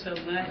thank you so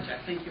much. I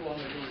think you all are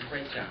doing a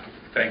great job.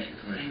 Thank you,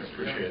 Commissioner.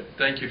 Appreciate it.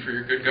 Thank you for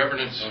your good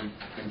governance.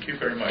 Thank you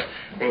very much.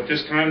 Well, at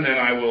this time, then,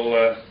 I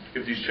will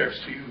give these checks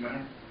to you,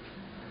 Mayor.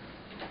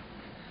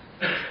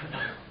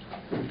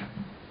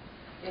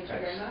 Thank you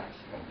very much.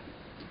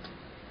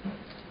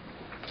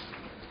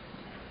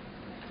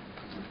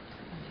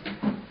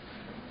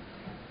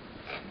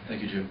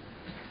 Thank you, Jim.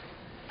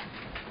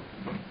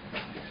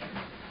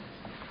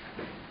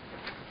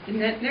 The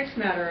next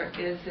matter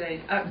is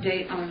an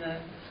update on the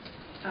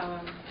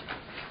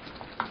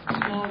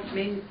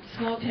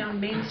Small Town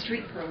Main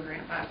Street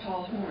program by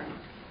Paul Horn.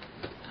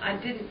 I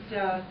didn't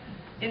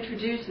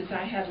introduce, as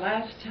I had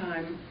last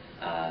time,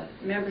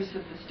 members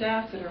of the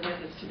staff that are with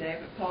us today,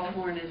 but Paul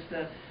Horn is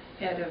the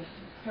head of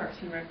Parks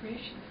and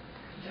Recreation.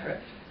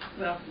 Correct.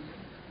 Welcome.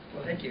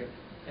 Well, thank you.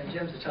 And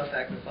Jim's a tough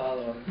act to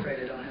follow. I'm afraid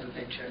I don't have a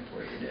big check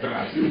for you today.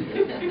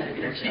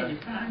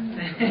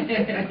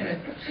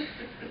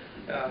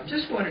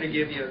 Just wanted to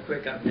give you a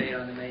quick update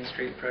on the Main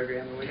Street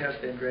program. We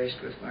have been graced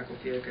with Michael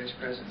Fiocca's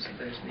presence at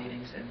those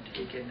meetings, and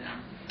he can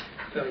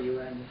fill you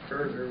in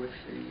further with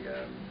the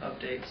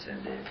updates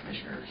and the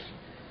commissioners'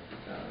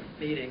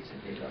 meetings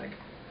if you'd like.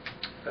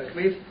 But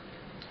we've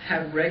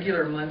had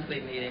regular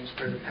monthly meetings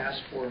for the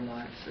past 4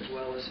 months, as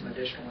well as some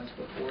additional ones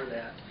before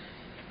that.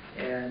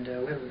 And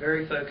we have a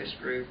very focused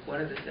group. One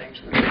of the things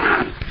we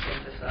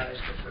emphasized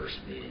the first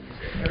meeting is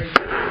that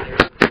everybody is there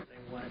because they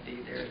want to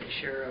be there. They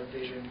share a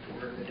vision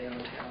for the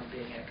downtown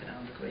being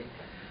economically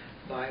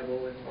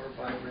viable and more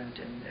vibrant.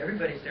 And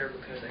everybody's there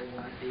because they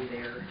want to be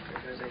there,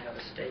 because they have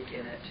a stake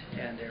in it,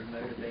 and they're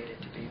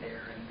motivated to be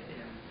there and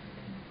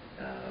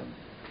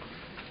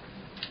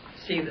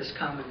see this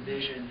common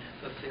vision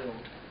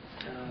fulfilled.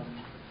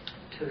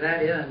 To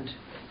that end,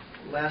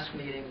 last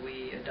meeting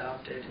we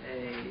adopted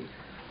a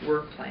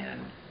work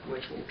plan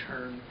which will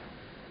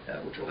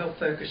help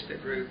focus the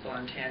group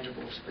on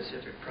tangible,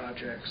 specific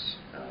projects.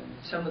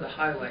 Some of the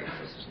highlights,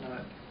 this is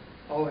not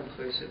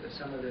all-inclusive, but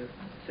some of the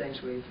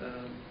things we've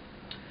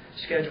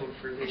scheduled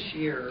for this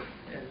year,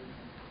 and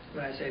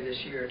when I say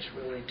this year, it's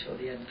really till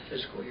the end of the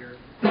fiscal year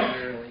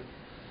primarily.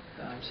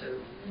 So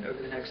over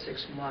the next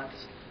 6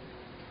 months,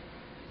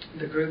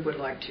 the group would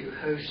like to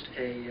host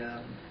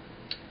a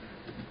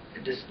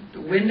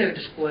window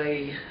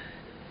display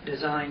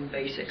design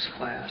basics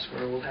class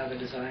where we'll have a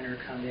designer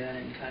come in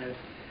and kind of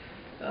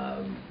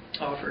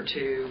offer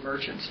to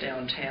merchants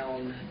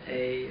downtown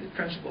a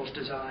principles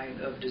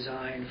of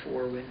design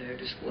for window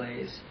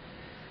displays.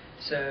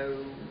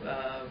 So,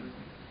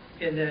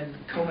 and then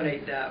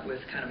culminate that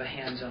with kind of a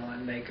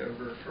hands-on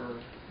makeover for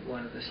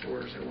one of the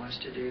stores that wants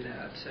to do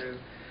that. So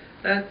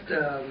that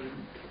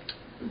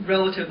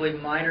relatively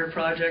minor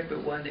project,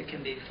 but one that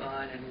can be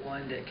fun and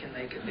one that can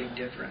make a big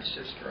difference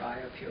just for eye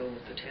appeal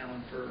with the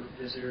town, for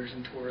visitors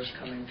and tourists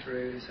coming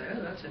through to say,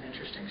 oh, that's an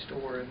interesting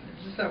store. And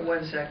just that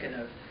 1 second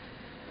of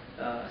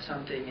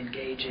something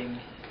engaging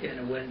in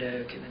a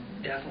window can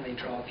definitely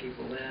draw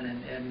people in.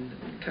 And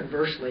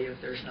conversely, if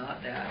there's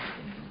not that,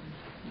 you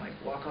might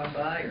walk on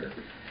by or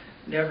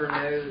never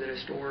know that a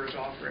store is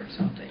offering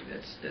something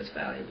that's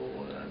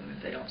valuable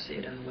if they don't see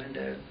it in the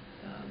window.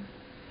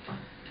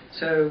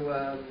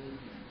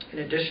 In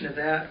addition to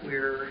that,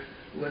 we're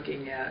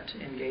looking at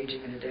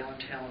engaging in a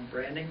downtown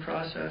branding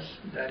process.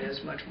 That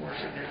is much more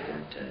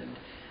significant, and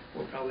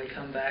we'll probably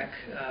come back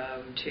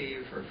to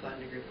you for a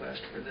funding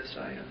request for this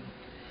item.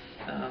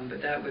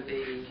 But that would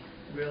be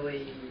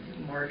really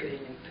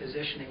marketing and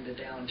positioning the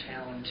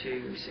downtown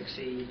to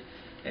succeed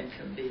and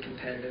be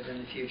competitive in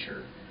the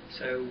future.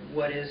 So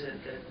what is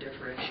it that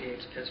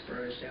differentiates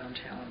Pittsburgh's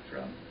downtown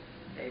from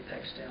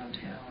Apex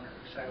downtown or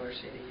Siler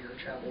City or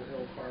Chapel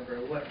Hill Harbor?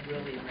 What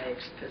really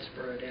makes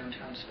Pittsburgh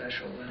downtown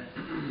special and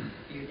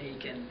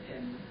unique and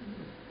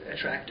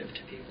attractive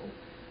to people?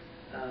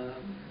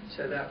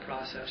 So that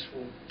process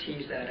will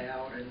tease that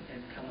out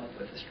and come up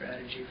with a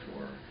strategy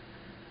for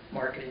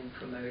marketing,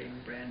 promoting,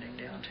 branding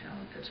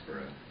downtown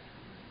Pittsburgh.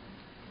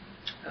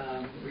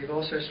 We've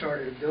also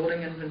started a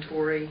building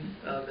inventory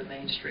of the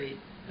Main Street,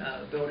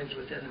 buildings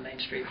within the Main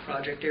Street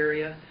project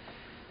area.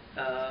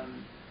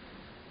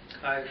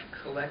 I've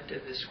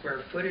collected the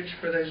square footage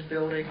for those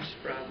buildings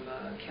from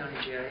County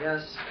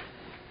GIS.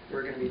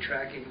 We're going to be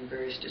tracking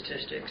various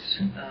statistics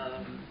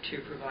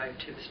to provide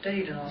to the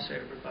state and also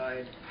to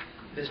provide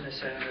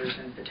business owners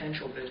and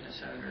potential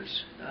business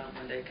owners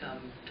when they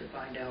come to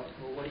find out,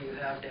 well, what do you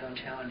have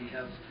downtown? Do you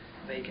have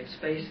vacant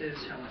spaces?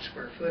 How much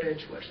square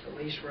footage? What's the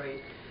lease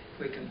rate?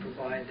 We can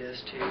provide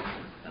this to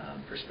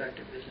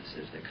prospective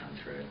businesses that come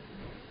through.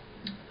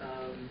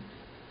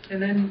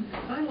 And then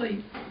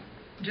finally,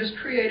 just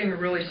creating a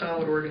really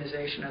solid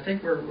organization. I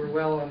think we're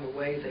well on the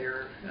way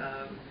there.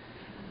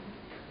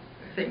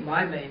 I think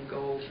my main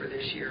goal for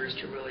this year is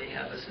to really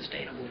have a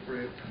sustainable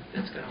group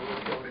that's going to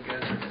work well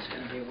together, that's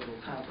going to be able to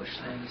accomplish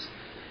things.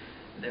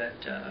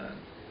 That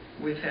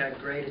we've had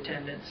great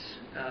attendance,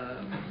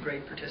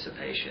 great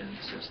participation,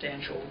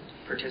 substantial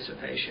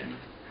participation,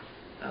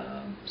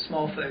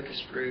 small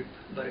focused group,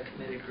 but a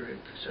committed group.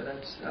 So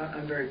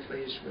I'm very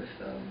pleased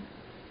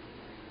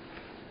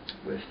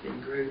with the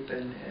group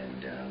and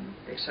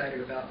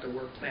excited about the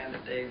work plan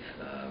that they've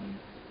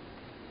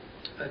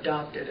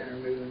adopted and are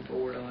moving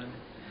forward on.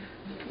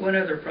 One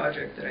other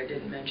project that I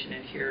didn't mention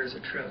in here is a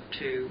trip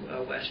to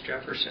West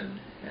Jefferson,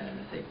 and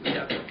I think we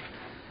have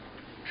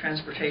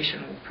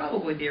transportation will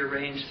probably be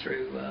arranged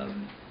through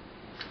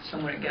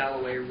someone at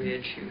Galloway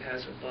Ridge who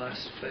has a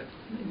bus, but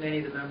many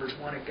of the members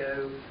want to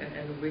go,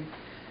 and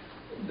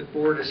the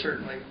board is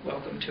certainly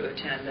welcome to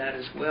attend that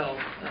as well.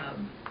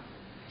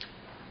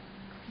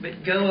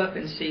 But go up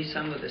and see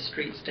some of the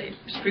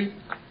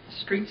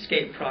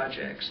streetscape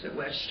projects that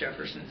West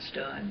Jefferson's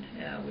done,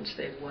 which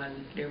they've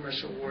won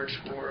numerous awards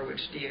for,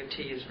 which DOT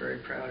is very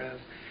proud of.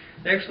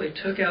 They actually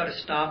took out a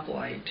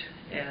stoplight,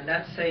 and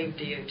that saved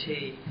DOT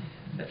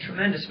a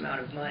tremendous amount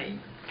of money,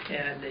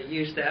 and they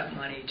used that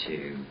money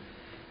to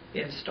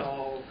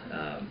install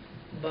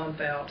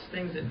bump outs,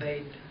 things that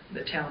made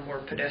the town more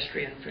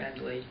pedestrian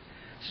friendly,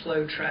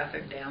 slowed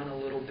traffic down a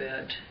little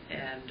bit,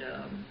 and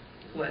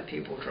let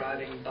people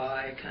driving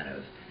by kind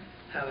of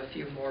have a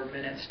few more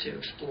minutes to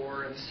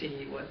explore and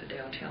see what the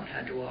downtown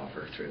had to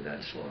offer through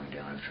that slowing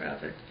down of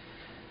traffic.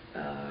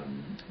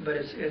 But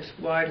it's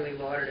widely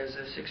lauded as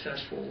a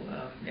successful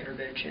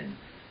intervention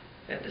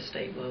at the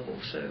state level.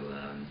 So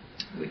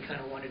we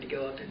kind of wanted to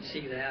go up and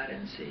see that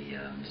and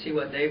see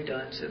what they've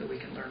done so that we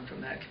can learn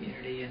from that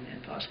community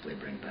and possibly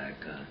bring back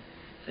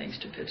things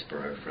to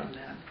Pittsburgh from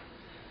that.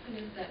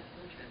 When is that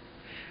trip?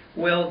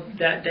 Well,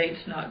 that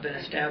date's not been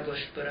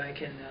established, but I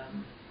can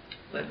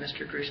let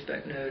Mr.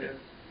 Gruesbeck know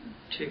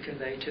to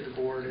convey to the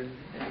board, and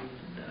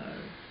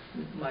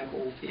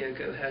Michael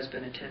Fiocco has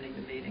been attending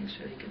the meeting,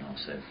 so he can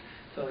also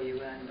fill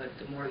you in, but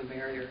the more the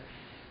merrier.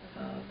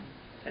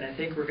 And I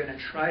think we're going to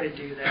try to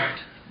do that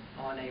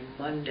on a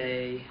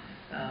Monday,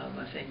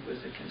 I think was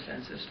the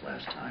consensus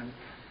last time.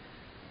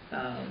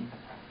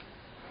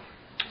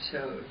 So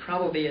it would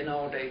probably be an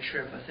all-day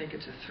trip. I think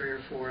it's a 3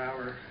 or 4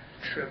 hour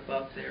trip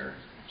up there.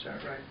 Is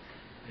that right?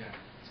 Yeah,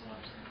 it's a lot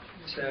of time.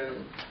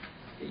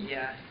 So,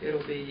 yeah,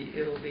 it'll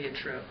be a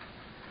trip,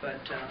 but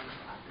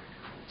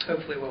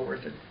hopefully well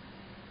worth it.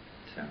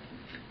 So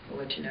we'll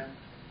let you know.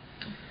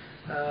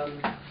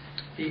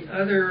 The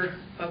other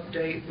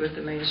update with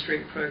the Main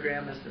Street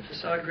program is the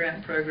facade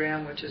grant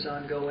program, which is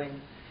ongoing,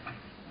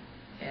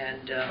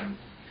 and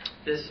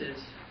this is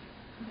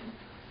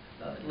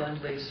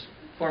Lundley's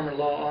former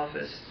law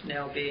office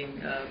now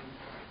being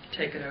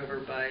taken over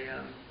by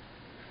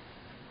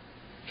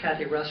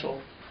Kathy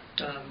Russell,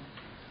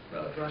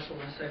 Russell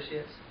and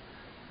Associates.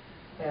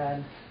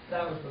 And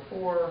that was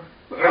before,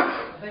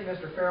 I think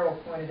Mr. Farrell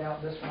pointed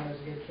out this one as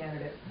a good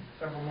candidate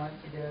several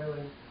months ago,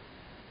 and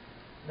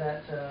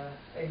that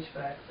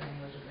HVAC thing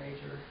was a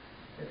major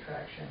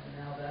attraction,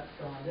 and now that's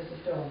gone. This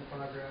is still in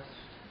progress,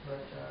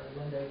 but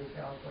Linda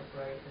decals look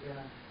great. They're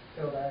going to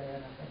fill that in,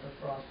 I think, with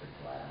frosted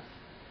glass,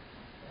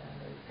 and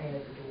they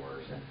painted the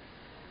doors and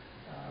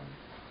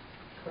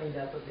cleaned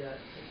up a bit,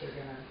 but they're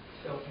going to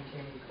still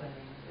continue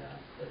cleaning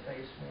the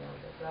face more.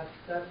 But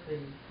that's the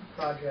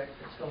project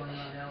that's going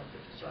on now with the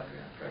facade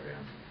grant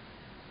program.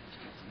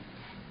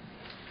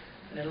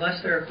 And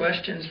unless there are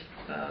questions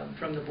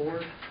from the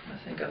board, I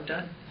think I'm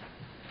done.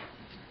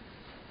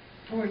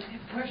 Board,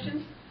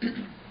 questions? No,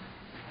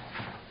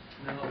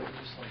 I would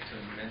just like to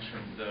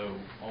mention, though,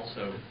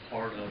 also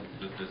part of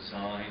the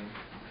design,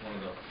 one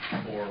of the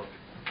 4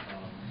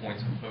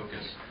 points of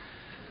focus.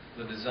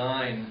 The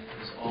design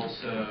is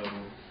also,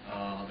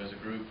 there's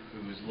a group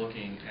who is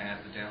looking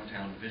at the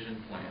downtown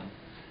vision plan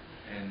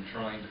and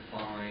trying to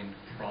find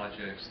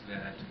projects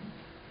that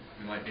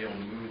we might be able to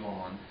move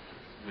on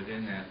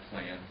within that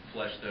plan,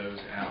 flesh those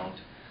out.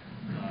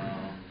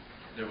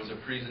 There was a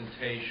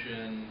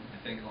presentation,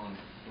 I think, on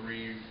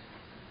 3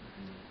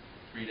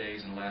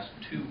 days in the last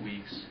 2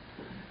 weeks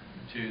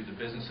to the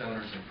business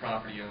owners and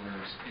property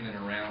owners in and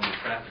around the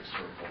traffic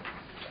circle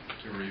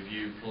to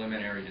review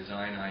preliminary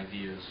design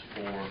ideas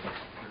for the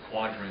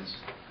quadrants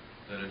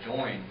that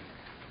adjoin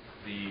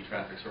the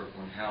traffic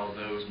circle and how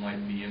those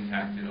might be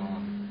impacted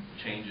on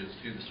change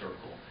to the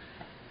circle.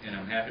 And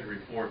I'm happy to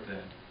report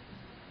that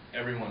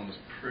everyone was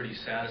pretty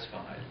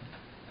satisfied,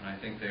 and I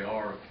think they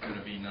are going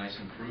to be nice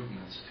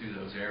improvements to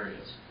those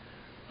areas.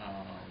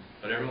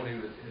 But everyone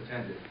who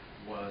attended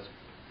was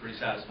pretty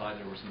satisfied.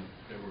 There were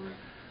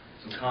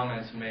some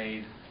comments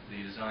made.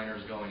 The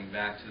designers going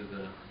back to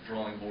the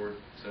drawing board,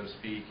 so to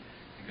speak,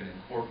 you can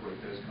incorporate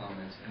those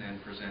comments and then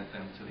present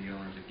them to the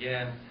owners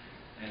again.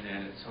 And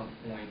then at some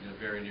point in the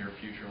very near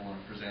future, I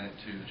want to present it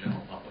to the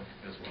general public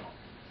as well.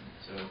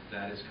 So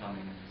that is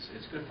coming.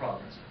 It's good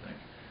progress, I think.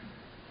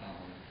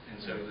 And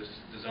so this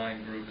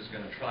design group is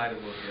going to try to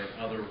look at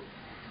other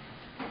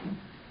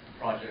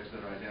projects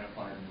that are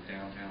identified in the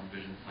downtown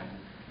vision plan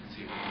and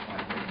see if we can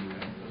find a way to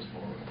move those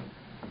forward.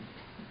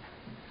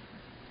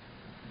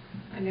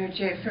 I know,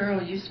 Jay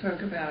Farrell, you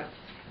spoke about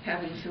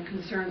having some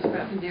concerns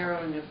about the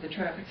narrowing of the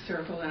traffic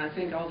circle, and I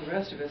think all the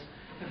rest of us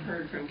have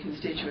heard from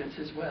constituents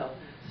as well.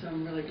 So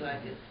I'm really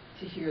glad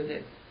to hear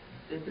that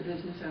the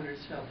business owners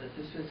felt that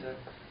this was a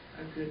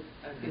good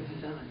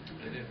design.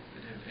 It did.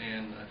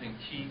 And I think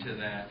key to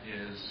that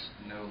is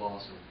no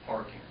loss of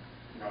parking.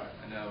 Right.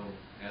 I know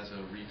as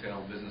a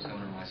retail business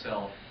owner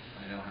myself,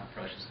 I know how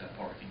precious that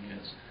parking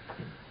is.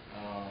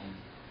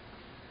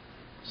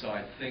 So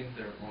I think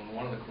there, on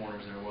one of the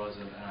corners there was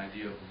an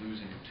idea of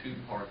losing 2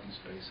 parking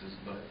spaces,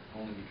 but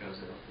only because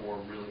there are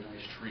 4 really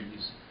nice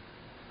trees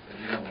that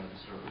you don't want to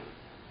disturb.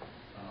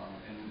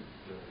 And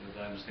as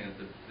I understand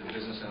it, the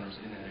business owners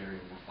in that area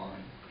were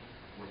fine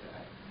with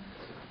that.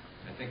 So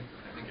I think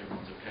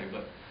everyone's okay,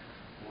 but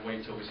we'll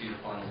wait until we see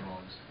the final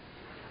drawings.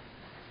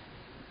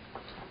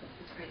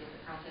 It's great that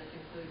the process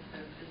includes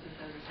the business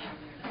owners down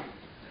there.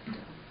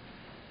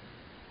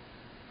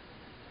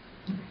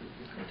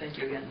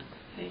 Thank you again.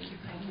 Thank you.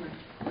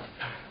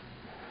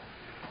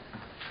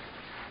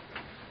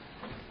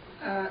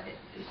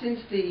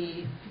 Since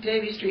the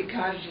Davie Street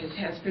cottages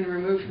has been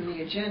removed from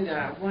the agenda,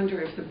 I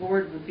wonder if the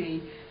board would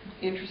be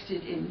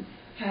interested in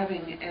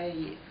having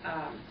a,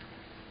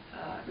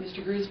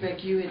 Mr.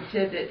 Grusbeck, you had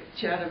said that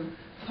Chatham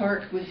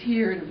Park was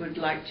here and would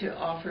like to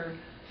offer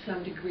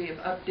some degree of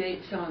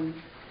updates on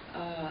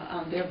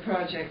their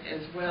project,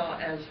 as well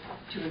as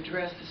to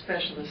address the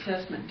special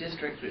assessment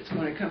district that's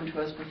going to come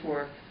to us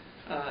before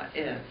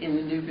in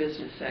the new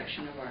business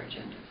section of our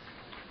agenda.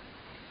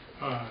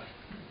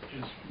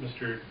 As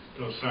Mr.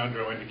 Dos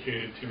Sandro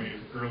indicated to me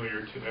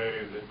earlier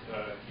today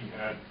that he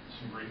had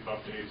some brief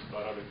updates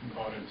about other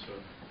components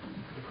of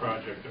the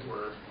project that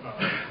were,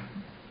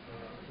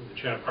 the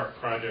Chatham Park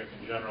project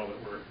in general,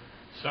 that were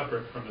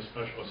separate from the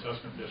special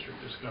assessment district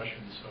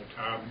discussion. So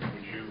Tom,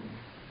 would you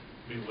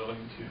be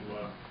willing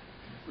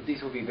to...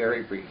 These will be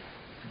very brief.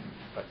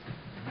 But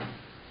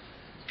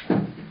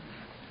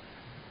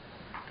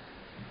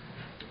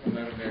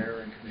Madam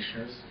Mayor and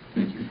Commissioners,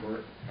 thank you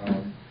for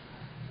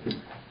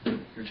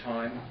your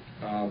time.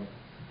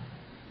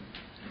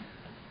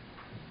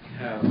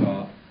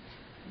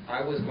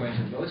 I was going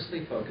to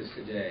mostly focus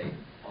today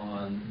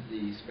on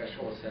the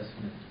special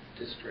assessment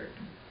district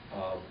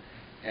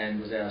and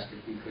was asked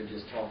if we could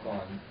just talk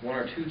on 1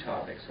 or 2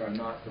 topics. So I'm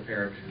not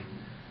prepared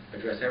to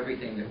address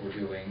everything that we're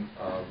doing.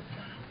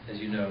 As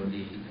you know,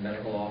 the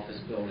medical office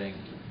building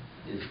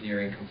is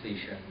nearing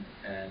completion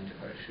and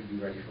should be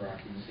ready for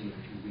occupancy in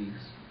a few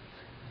weeks,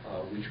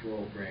 which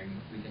will bring,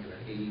 we think,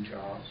 about 80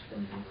 jobs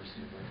from the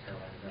University of North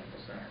Carolina Medical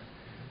Center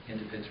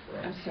into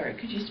Pittsburgh. I'm sorry,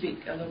 could you speak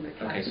a little bit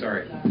louder? Okay,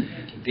 sorry.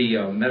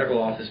 The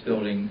medical office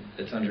building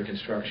that's under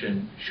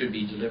construction should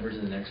be delivered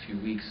in the next few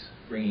weeks,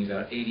 bringing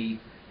about 80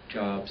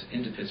 jobs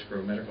into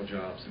Pittsburgh, medical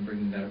jobs, and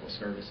bringing medical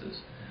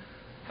services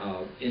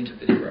into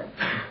Pittsburgh.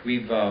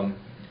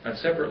 I've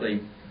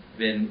separately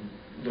been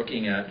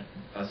looking at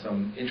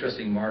some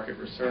interesting market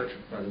research,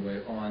 by the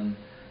way, on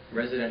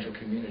residential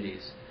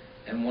communities.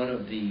 And one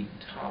of the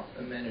top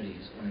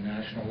amenities on a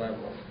national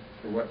level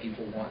for what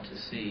people want to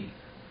see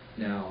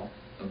now,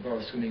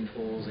 above swimming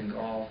pools and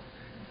golf,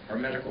 are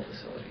medical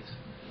facilities.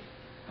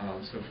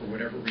 So for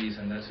whatever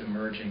reason, that's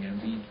emerging, and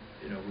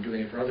we're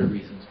doing it for other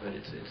reasons, but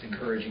it's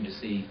encouraging to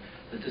see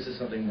that this is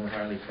something more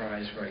highly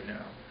prized right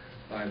now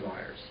by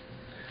buyers.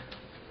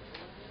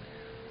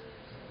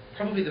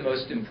 Probably the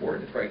most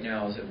important right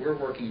now is that we're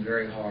working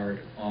very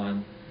hard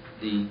on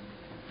the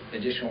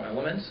additional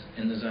elements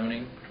in the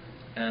zoning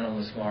and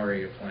on the small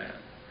area plan.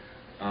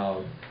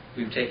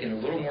 We've taken a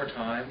little more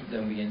time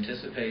than we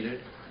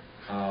anticipated.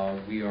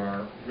 We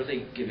are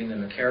really giving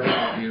them a careful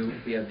review.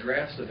 We have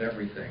drafts of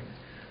everything,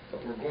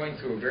 but we're going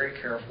through a very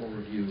careful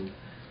review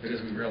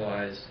because we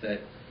realize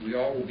that we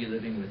all will be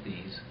living with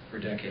these for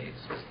decades.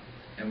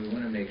 And we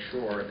want to make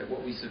sure that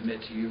what we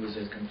submit to you is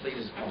as complete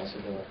as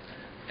possible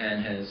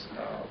and has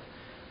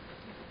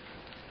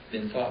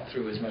been thought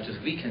through as much as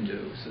we can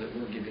do so that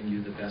we're giving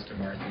you the best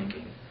of our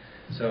thinking.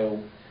 So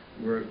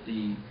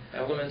the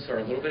elements are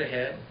a little bit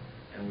ahead,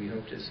 and we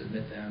hope to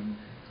submit them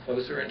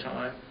closer in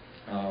time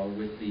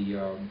with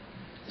the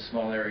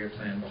small area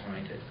plan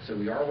behind it. So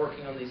we are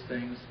working on these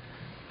things.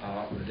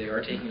 They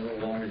are taking a little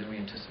longer than we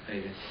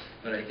anticipated,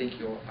 but I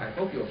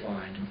hope you'll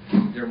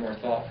find they're more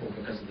thoughtful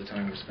because of the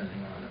time we're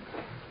spending on them.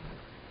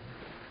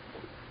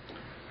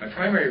 My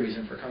primary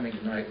reason for coming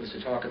tonight was to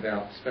talk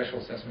about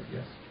special assessment.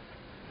 Yes.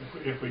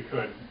 If we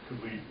could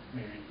we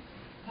maybe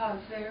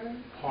Pause there.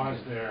 pause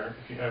there?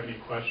 If you have any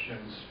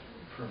questions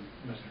from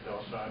Mr.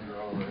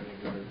 D'Alessandro or any of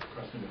the other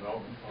Preston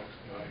Development folks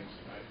in the audience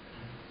tonight.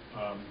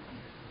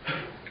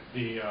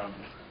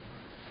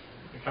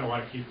 I kind of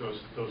want to keep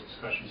those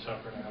discussions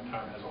separate. I know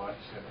Tom has a lot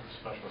to say about the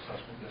special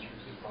assessment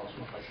districts as well,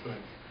 so if I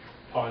could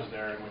pause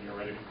there, and when you're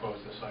ready to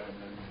close this item,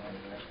 then move on to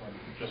the next one.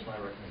 Just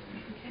my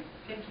recommendation. Okay,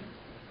 thank you.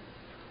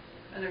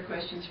 Other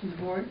questions from the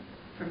board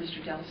for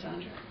Mr.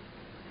 D'Alessandro?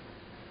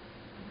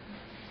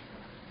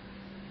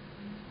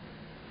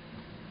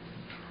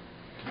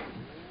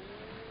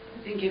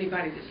 I think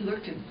anybody that's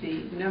looked at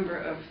the number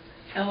of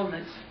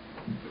elements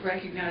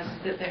recognizes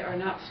that they are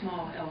not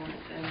small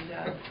elements,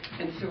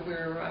 and so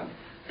we're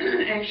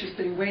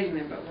anxiously awaiting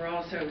them, but we're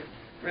also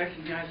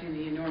recognizing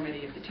the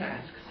enormity of the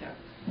task. So,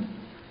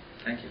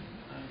 Thank you.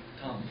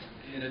 Tom,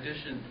 in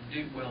addition, do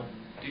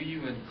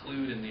you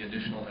include in the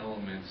additional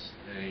elements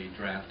a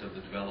draft of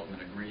the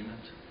development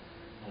agreement,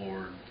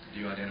 or do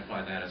you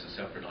identify that as a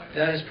separate item?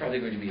 That is probably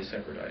going to be a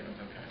separate item.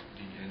 Okay.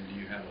 Do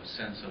you have a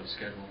sense of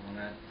schedule on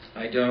that?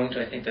 I don't.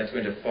 I think that's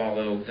going to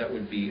follow. That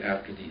would be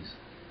after these.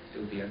 It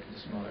would be after the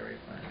small area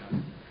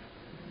plan.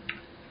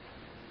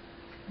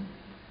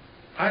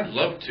 I'd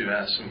love to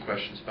ask some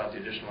questions about the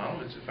additional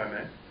elements, if I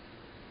may.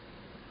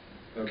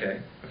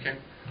 Okay. Okay.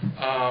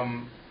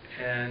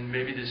 And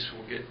maybe this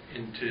will get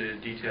into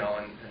detail,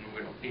 and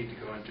we don't need to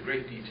go into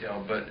great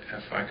detail, but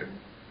if I could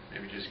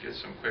maybe just get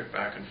some quick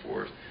back and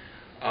forth.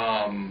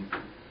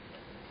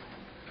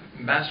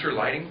 Master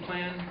lighting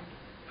plan,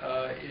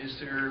 is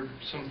there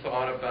some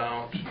thought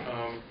about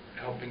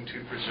helping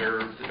to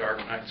preserve the dark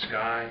night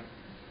sky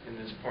in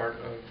this part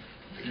of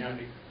the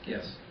county?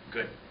 Yes.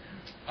 Good.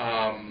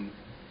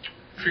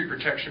 Tree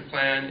protection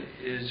plan,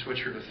 is what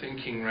you're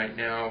thinking right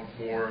now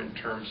more in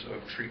terms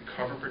of tree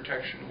cover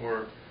protection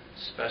or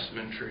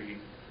specimen tree,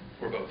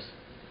 or both?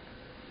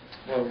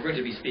 Well, we're going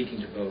to be speaking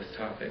to both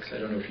topics. I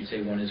don't know if you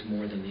say one is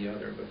more than the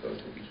other, but both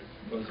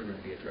are going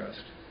to be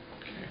addressed.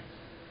 Okay.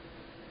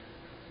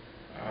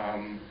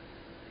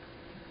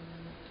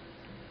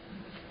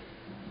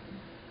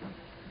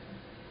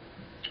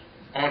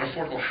 On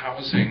affordable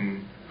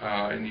housing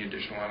in the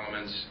additional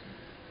elements,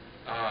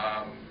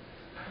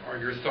 are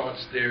your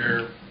thoughts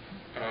there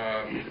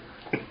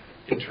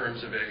in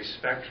terms of a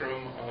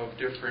spectrum of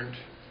different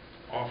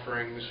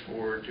offerings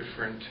for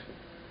different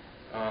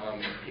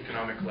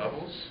economic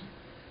levels?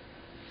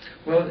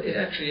 Well, it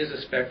actually is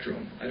a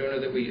spectrum. I don't know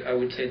that I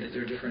would say that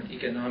there are different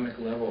economic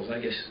levels. I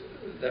guess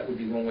that would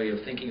be one way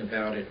of thinking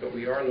about it, but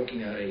we are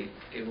looking at a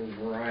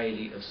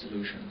variety of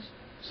solutions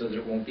so that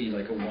it won't be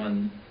like a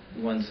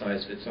one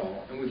size fits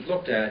all. And we've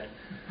looked at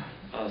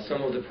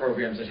some of the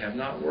programs that have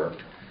not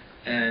worked,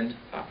 and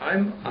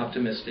I'm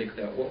optimistic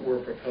that what we're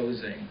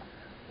proposing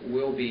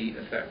will be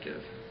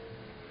effective.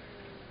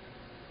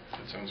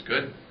 That sounds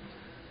good.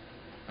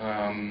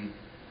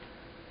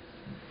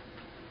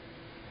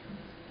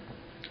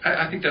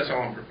 I think that's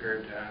all I'm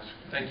prepared to ask.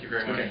 Thank you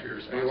very much for your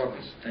response. You're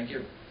welcome. Thank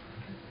you.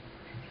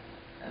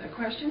 Other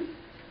questions?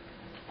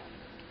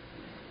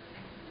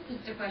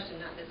 Just a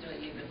question, not necessarily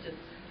you, but just,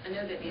 I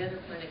know that the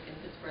other clinic in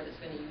Pittsburgh that's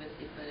been a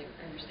UNC clinic,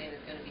 I understand is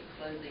going to be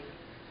closing.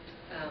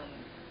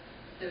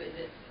 So is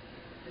it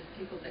the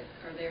people that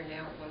are there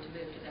now are going to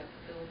move to that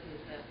facility?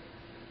 Is that?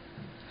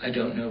 I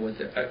don't know what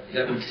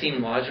that would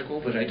seem logical,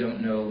 but I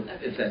don't know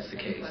if that's the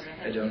case.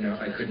 I don't know.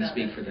 I couldn't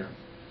speak for them.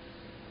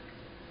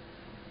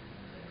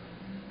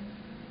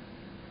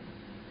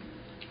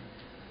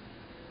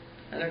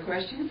 Other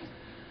questions?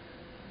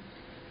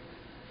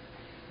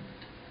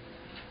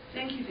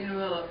 Thank you. Then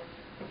we'll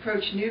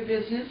approach new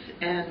business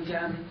and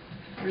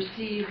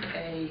receive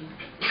a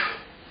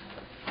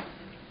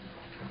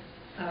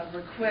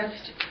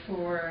request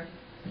for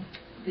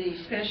the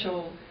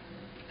special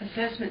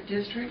assessment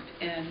district.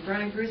 And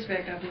Brian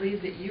Grusbeck, I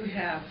believe that you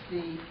have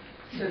the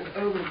sort of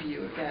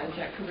overview of that. Is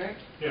that correct?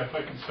 Yeah, if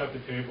I can set the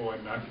table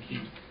and not to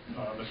keep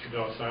Mr.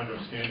 D'Alessandro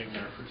standing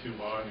there for too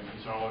long, and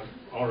he's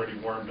already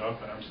warmed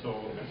up, and I'm still a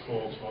little bit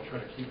cold, so I'll try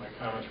to keep my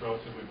comments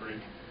relatively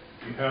brief.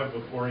 You have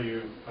before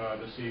you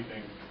this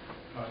evening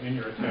in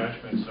your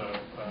attachments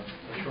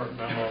a short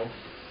memo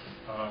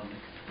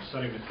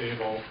setting the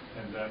table,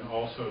 and then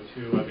also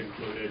too I've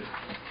included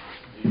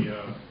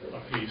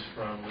a piece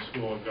from the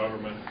School of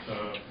Government,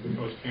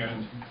 Coast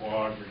Cannon's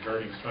blog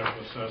regarding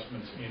special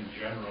assessments in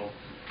general.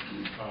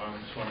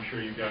 So I'm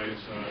sure you guys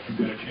have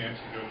had a chance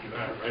to go through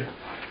that, right?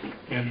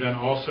 And then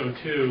also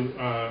too,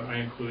 I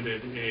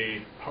included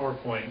a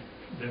PowerPoint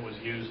that was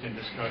used in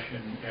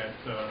discussion at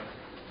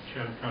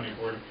Chatham County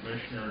Board of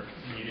Commissioner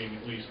meeting,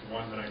 at least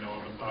one that I know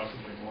of, and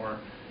possibly more,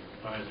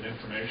 as an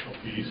informational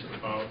piece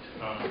about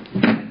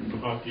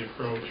the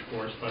approach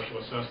for special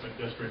assessment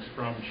districts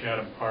from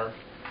Chatham Park.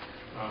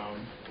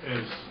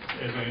 As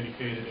I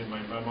indicated in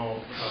my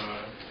memo,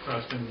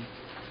 Preston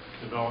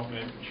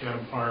Development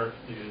Chatham Park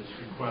is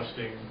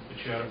requesting the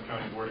Chatham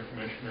County Board of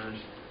Commissioners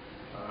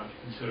to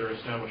consider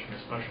establishing a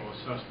special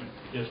assessment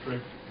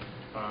district.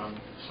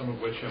 some of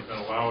which have been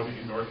allowed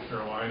in North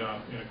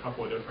Carolina in a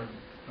couple of different,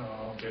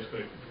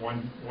 basically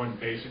one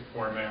basic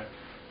format.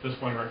 This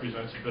one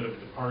represents a bit of a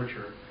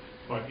departure,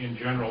 but in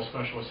general,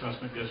 special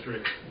assessment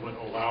districts would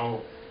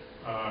allow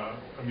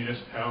a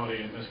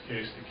municipality, in this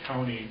case the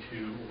county,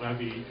 to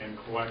levy and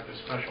collect a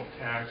special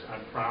tax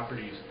on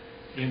properties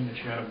in the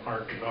Chatham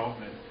Park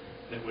development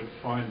that would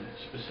fund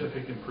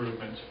specific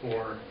improvements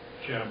for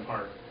Chatham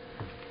Park.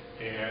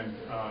 And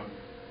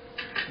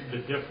the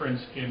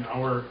difference in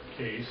our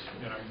case,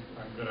 and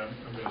I'm going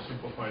to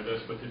simplify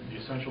this, but the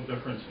essential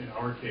difference in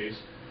our case,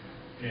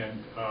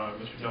 and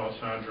Mr.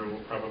 D'Alessandro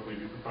will probably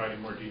be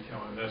providing more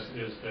detail on this,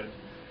 is that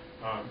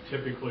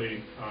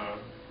typically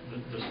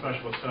the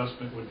special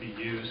assessment would be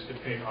used to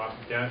pay off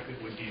debt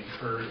that would be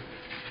incurred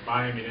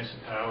by a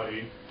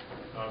municipality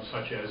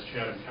such as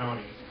Chatham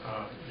County.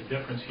 The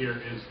difference here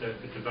is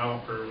that the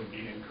developer would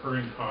be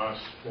incurring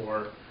costs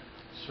for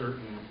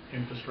certain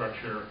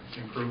infrastructure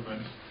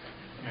improvements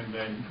and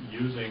then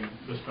using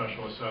the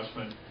special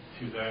assessment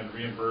to then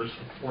reimburse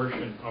a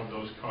portion of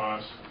those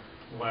costs,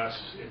 less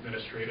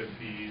administrative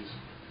fees,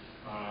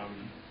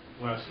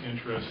 less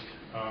interest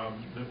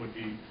that would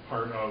be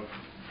part of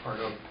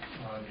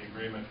the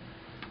agreement,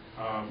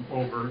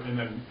 and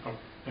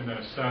then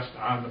assessed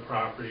on the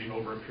property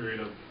over a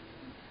period of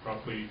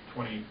roughly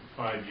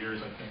 25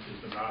 years, I think,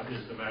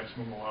 is the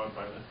maximum allowed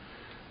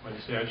by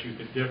the statute.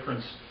 The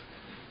difference,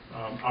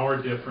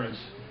 our difference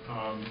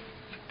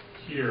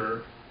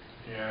here,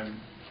 and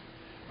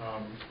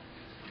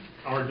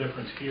our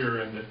difference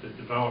here, in that the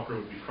developer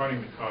would be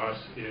fronting the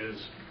cost,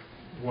 is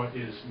what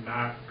is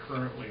not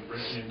currently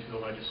written into the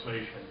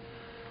legislation.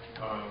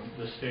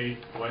 The state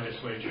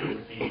legislature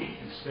would need to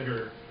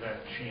consider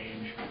that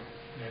change,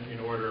 and in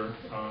order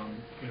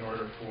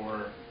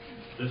for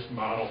this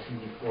model to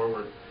move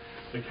forward.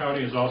 The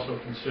county is also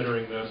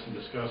considering this and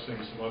discussing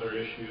some other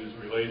issues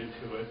related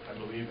to it, I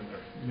believe, in their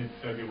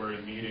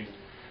mid-February meeting.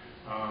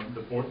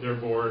 Their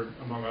board,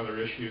 among other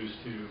issues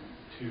to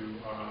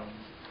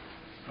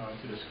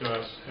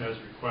discuss, has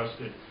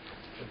requested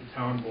that the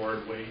town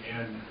board weigh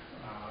in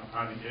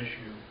on the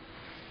issue.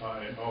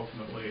 And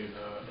ultimately,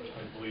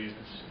 I believe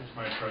it's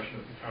my impression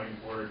that the county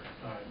board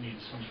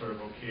needs some sort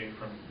of okay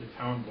from the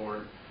town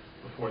board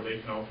before they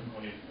can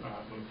ultimately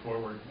move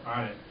forward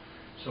on it.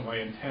 So my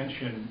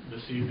intention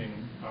this evening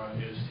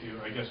is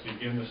to, I guess,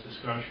 begin this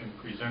discussion,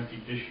 present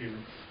the issue,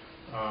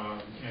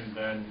 and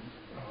then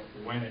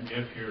when and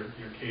if you're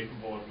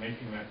capable of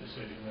making that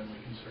decision, then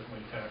we can certainly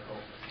tackle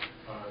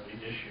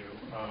the issue.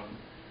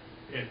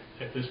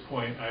 At this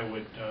point, I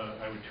would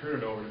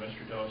turn it over to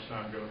Mr.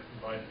 D'Alessandro to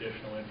provide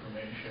additional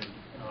information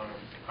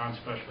on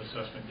special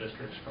assessment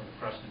districts from the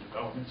Preston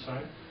development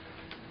side.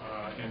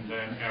 And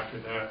then after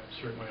that,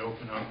 certainly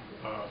open up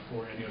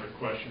for any other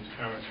questions,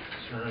 comments, or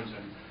concerns,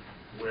 and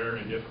where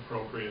and if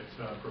appropriate,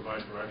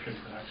 provide direction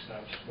for next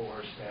steps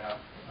for staff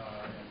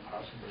and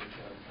possibly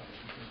Chatham County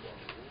as well.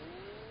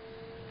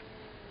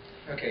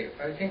 Okay,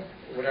 I think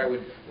what I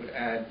would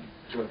add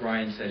to what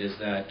Brian said is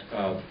that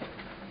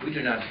we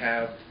do not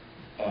have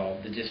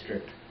the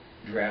district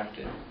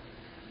drafted.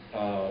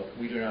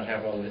 We do not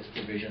have all of its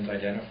provisions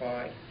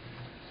identified.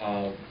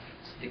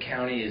 The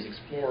county is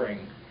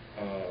exploring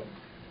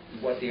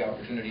what the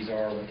opportunities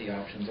are, what the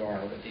options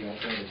are, what the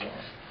alternatives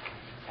are.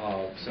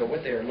 So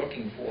what they are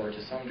looking for,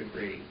 to some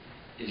degree,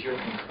 is your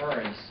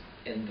concurrence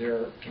in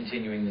their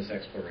continuing this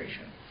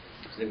exploration.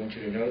 So they want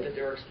you to know that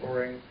they're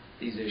exploring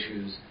these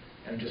issues,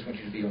 and just want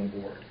you to be on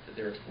board that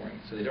they're exploring.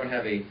 So they don't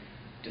have a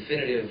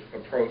definitive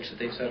approach that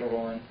they've settled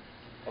on.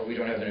 We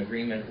don't have an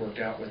agreement worked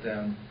out with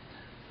them,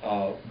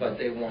 but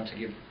they want to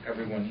give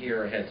everyone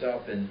here a heads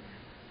up and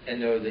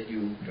know that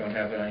you don't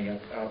have any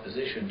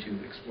opposition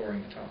to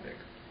exploring the topic.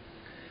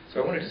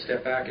 So I wanted to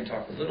step back and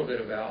talk a little bit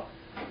about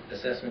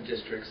assessment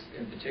districts,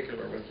 in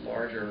particular with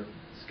larger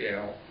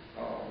scale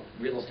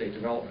real estate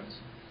developments.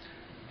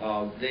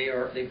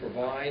 They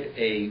provide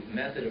a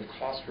method of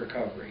cost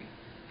recovery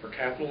for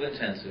capital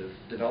intensive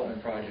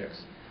development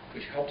projects,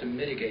 which help to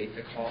mitigate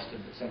the cost of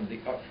some of the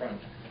upfront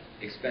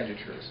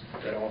expenditures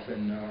that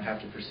often have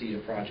to precede a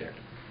project.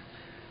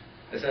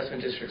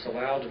 Assessment districts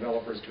allow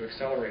developers to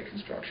accelerate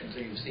construction. So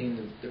you've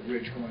seen the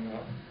bridge going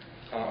up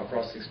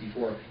across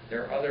 64.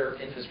 There are other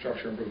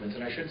infrastructure improvements,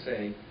 and I should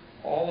say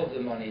all of the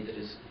money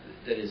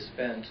that is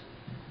spent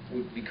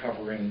would be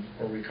covering,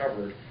 or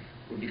recovered,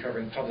 would be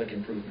covering public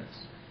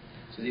improvements.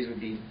 So these would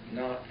be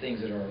not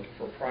things that are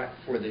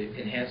for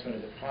the enhancement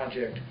of the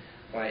project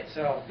by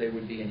itself. They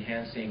would be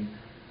enhancing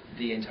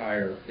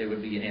they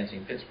would be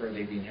enhancing Pittsburgh,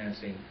 they'd be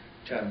enhancing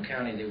Chatham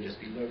County, they would just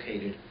be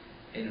located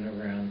in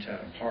and around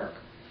Chatham Park.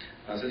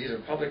 So this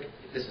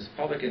is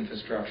public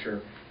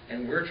infrastructure,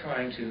 and we're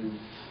trying to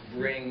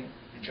bring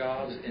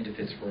jobs into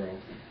Pittsburgh.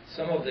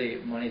 Some of the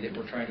money that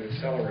we're trying to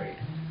accelerate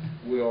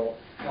will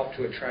help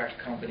to attract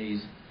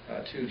companies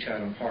to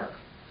Chatham Park.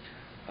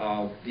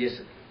 The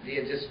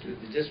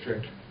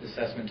district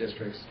assessment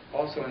districts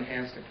also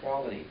enhance the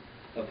quality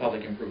of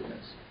public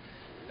improvements.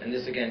 And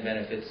this again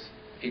benefits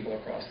people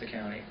across the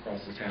county,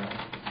 across the town.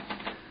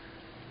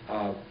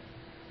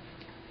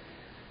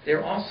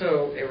 They're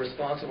also a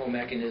responsible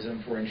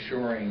mechanism for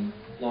ensuring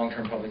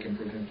long-term public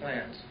improvement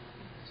plans.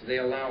 So they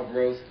allow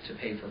growth to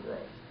pay for growth.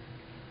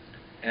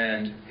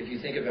 And if you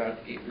think about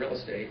real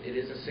estate, it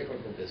is a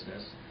cyclical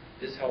business.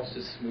 This helps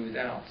to smooth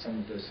out some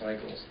of those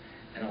cycles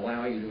and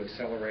allow you to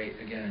accelerate,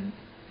 again,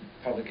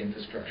 public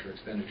infrastructure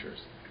expenditures.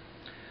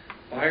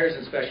 Buyers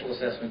in special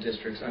assessment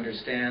districts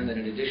understand that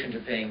in addition to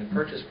paying the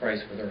purchase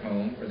price for their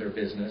home or their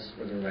business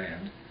or their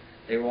land,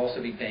 they will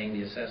also be paying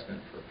the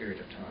assessment for a period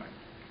of time.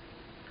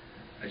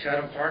 A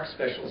Chatham Park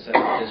Special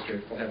Assessment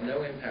District will have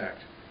no impact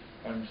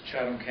on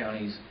Chatham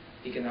County's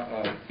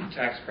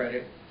tax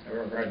credit,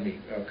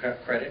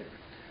 credit,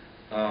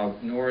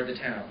 nor the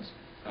town's,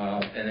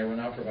 and they will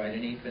not provide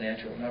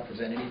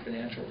present any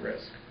financial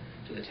risk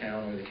to the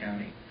town or the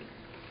county.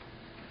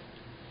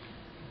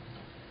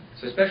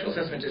 So special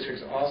assessment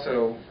districts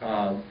also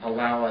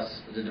allow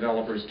us, the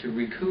developers, to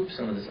recoup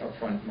some of this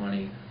upfront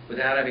money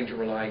without having to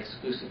rely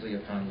exclusively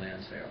upon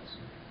land sales.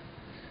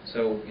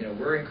 So,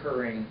 we're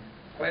incurring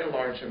quite a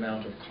large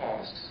amount of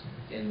costs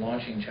in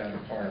launching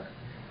Chatham Park.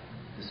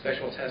 The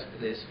special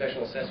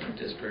assessment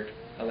district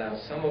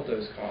allows some of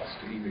those costs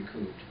to be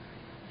recouped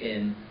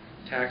in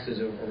taxes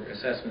or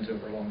assessments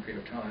over a long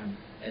period of time,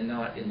 and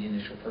not in the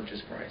initial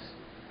purchase price.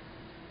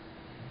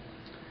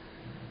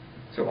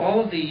 So all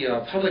of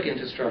the public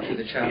infrastructure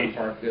that Chatham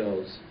Park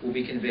builds will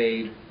be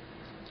conveyed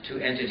to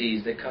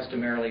entities that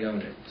customarily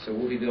own it. So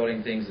we'll be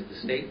building things that the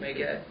state may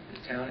get,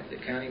 the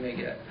county may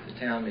get, the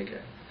town may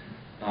get.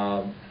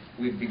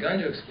 We've begun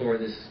to explore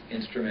this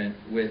instrument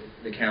with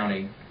the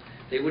county.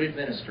 They would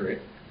administer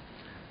it.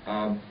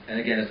 And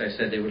again, as I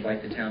said, they would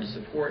like the town to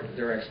support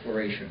their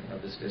exploration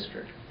of this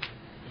district.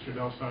 Mr.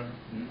 Delstein,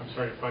 I'm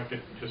sorry if I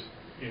could just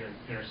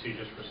intercede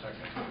just for a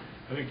second.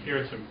 I think here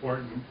it's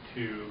important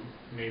to,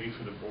 maybe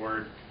for the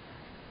board,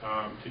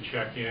 to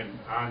check in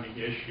on the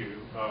issue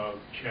of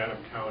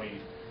Chatham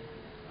County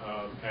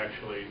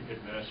actually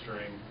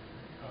administering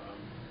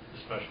the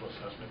special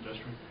assessment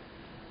district.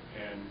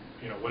 And,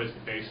 what is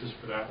the basis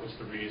for that? What's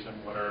the reason?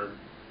 What are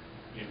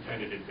the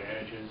intended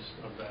advantages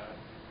of that?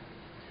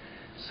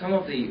 Some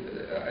of the,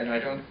 and I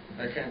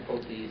can't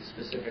quote the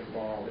specific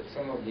law, but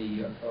some of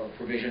the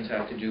provisions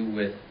have to do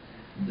with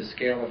the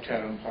scale of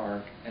Chatham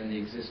Park and the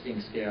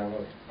existing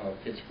scale of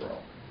Pittsboro.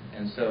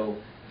 And so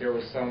there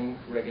were some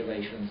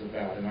regulations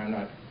about, and I'm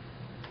not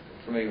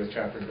familiar with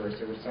chapter and verse,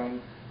 there were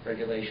some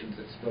regulations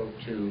that spoke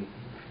to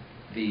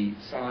the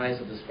size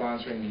of the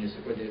sponsoring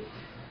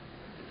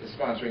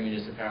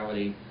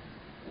municipality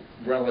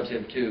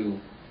relative to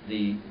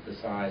the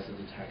size of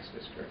the tax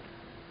district.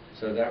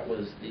 So that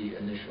was the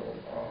initial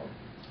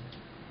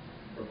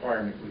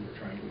requirement we were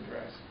trying to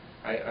address.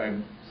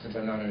 Since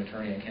I'm not an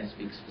attorney, I can't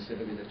speak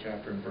specifically to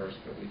chapter and verse,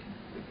 but we can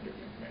get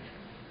the information.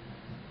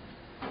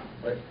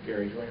 But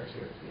Gary, join us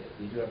here.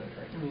 We do have an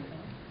attorney.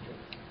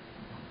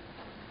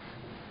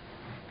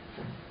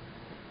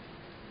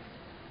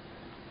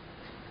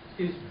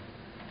 Excuse me.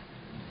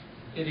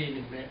 Good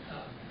evening,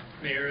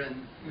 Mayor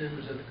and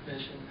members of the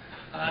Commission.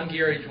 I'm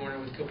Gary Joyner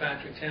with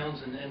Kilpatrick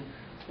Townsend, and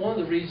one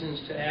of the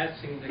reasons to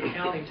asking the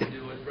county to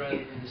do it rather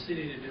than the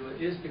city to do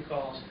it is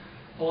because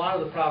a lot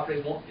of the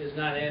property is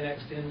not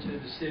annexed into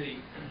the city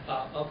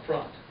up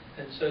front.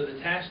 And so the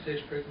tax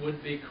district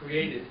would be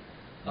created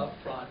up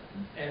front,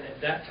 and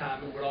at that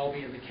time it would all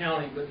be in the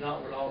county, but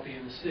not would all be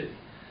in the city.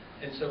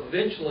 And so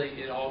eventually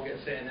it all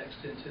gets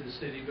annexed into the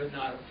city, but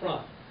not up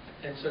front.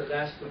 And so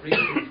that's the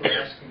reason for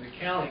asking the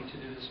county to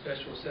do the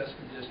special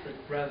assessment district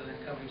rather than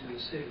coming to the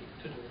city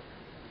to do it.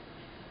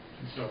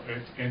 And so,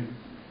 and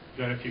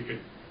then if you could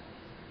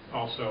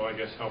also, I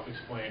guess, help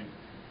explain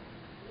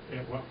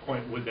at what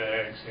point would that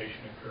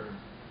annexation occur?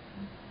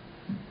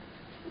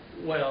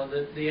 Well,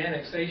 the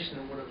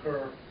annexation would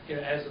occur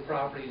as the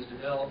property is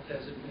developed,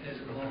 as it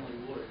normally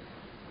would,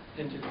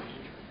 into the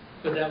future.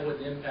 But that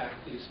wouldn't impact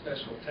the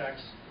special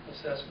tax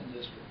assessment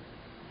district.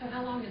 So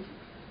how long is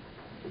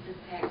this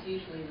tax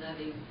usually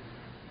levied?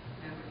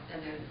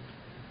 And then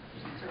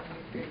a certain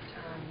period of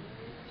time?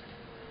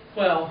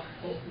 Well,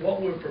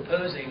 what we're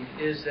proposing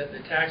is that the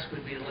tax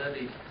would be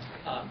levied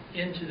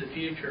into the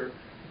future,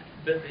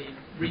 but the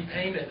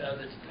repayment of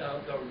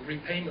the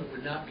repayment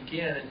would not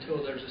begin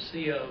until there's a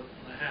CO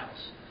on the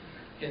house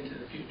into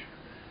the future.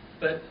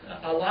 But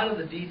a lot of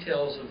the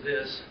details of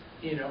this,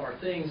 are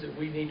things that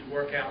we need to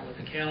work out with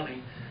the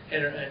county,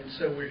 and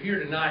so we're here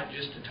tonight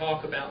just to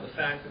talk about the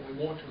fact that we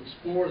want to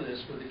explore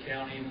this with the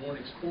county and want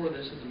to explore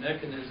this as a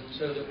mechanism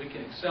so that we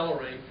can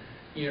accelerate,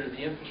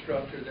 the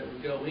infrastructure that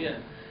would go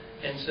in.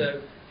 And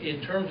so,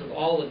 in terms of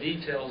all the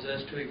details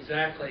as to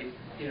exactly,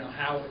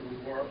 how it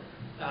would work,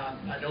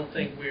 I don't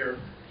think we're,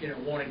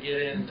 want to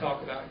get in and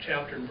talk about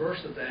chapter and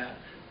verse of that.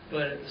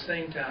 But at the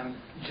same time,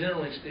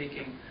 generally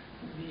speaking,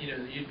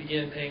 you'd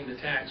begin paying the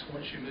tax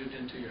once you moved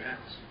into your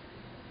house.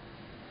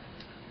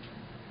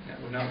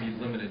 That would not be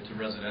limited to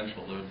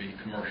residential; it would be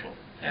commercial.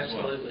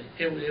 Absolutely,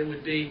 it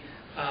would be.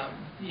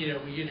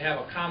 You'd have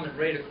a common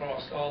rate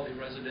across all the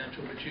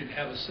residential, but you'd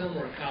have a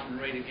similar common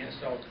rate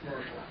against all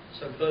commercial.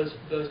 So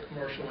both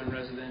commercial and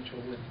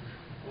residential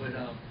would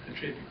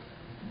contribute.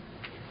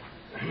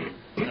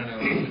 I don't know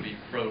if it would be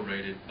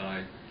prorated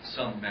by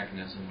some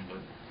mechanism, but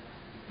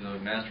the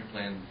master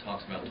plan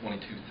talks about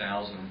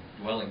 22,000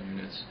 dwelling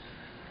units.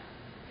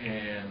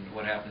 And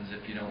what happens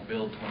if you don't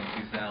build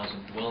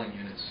 22,000 dwelling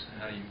units?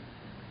 How do you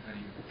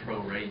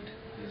prorate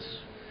this?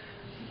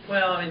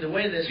 Well, I mean, the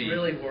way this fee?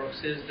 really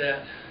works is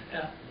that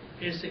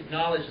it's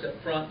acknowledged up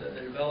front that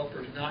the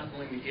developer is not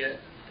going to get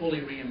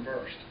fully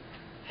reimbursed.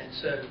 And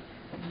so,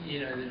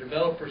 the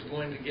developer is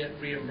going to get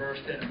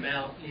reimbursed an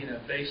amount,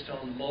 based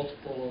on the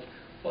multiple of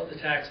what the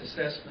tax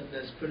assessment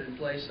that's put in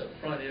place up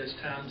front is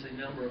times the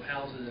number of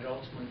houses that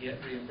ultimately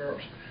get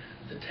reimbursed.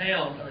 The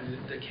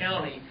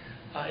county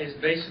is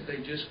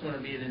basically just going to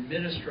be an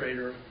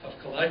administrator of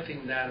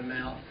collecting that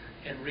amount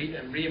and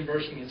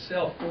reimbursing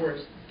itself for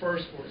its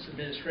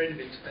administrative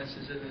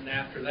expenses, and then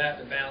after that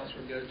the balance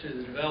would go to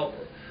the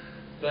developer.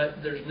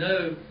 But there's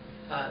no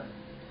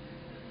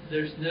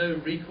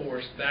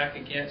recourse back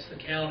against the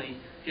county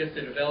if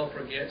the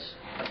developer gets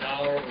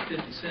 $1 or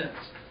 50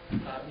 cents.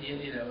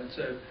 And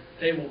so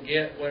they will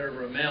get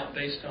whatever amount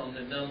based on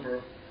the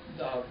number,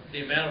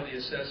 the amount of the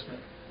assessment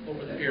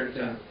over the period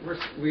of time.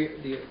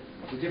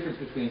 The difference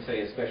between,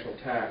 say, a special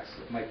tax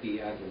that might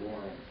be ad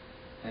valorem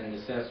and an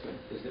assessment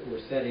is that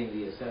we're setting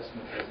the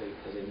assessment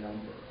as a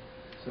number.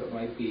 So it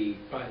might be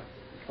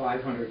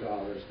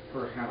 $500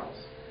 per house.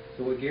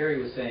 So what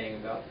Gary was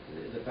saying about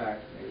the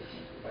fact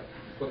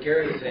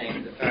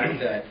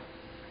that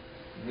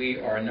we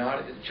are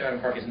not, Chatham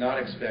Park is not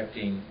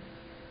expecting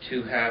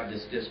to have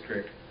this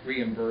district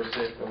reimburse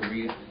it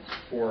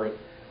for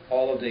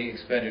all of the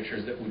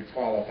expenditures that would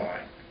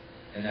qualify.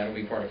 And that'll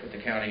be part of what the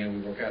county and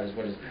we work out is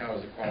how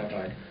is it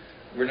qualified.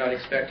 We're not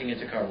expecting it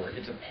to cover it.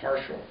 It's a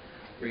partial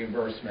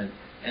reimbursement.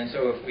 And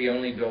so if we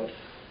only built,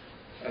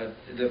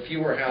 the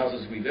fewer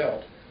houses we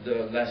built,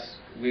 the less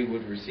we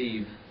would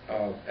receive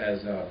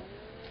in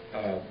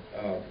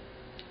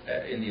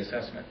the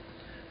assessment.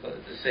 But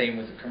the same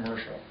with the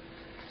commercial.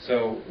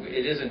 So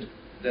it isn't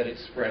that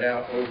it's spread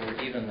out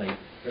over evenly,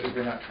 because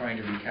we're not trying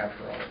to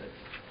recapture all of it.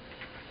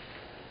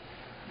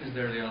 Is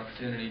there the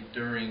opportunity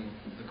during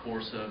the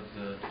course of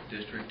the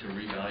district to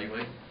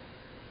reevaluate?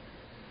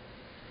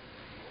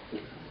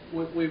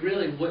 We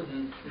really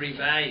wouldn't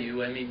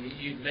revalue. I mean,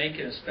 you'd make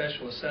it a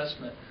special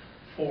assessment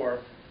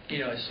for,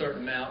 a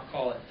certain amount,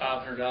 call it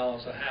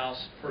 $500 a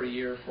house per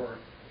year for,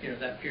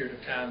 that period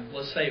of time.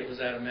 Let's say it was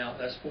that amount,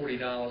 that's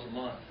 $40 a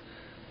month.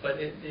 But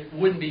it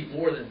wouldn't be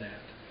more than that.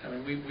 I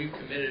mean, we've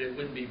committed it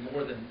wouldn't be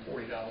more than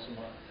 $40 a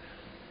month.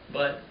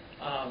 But,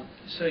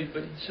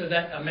 so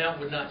that amount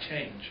would not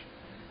change.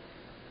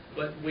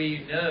 But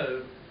we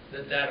know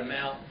that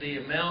amount, the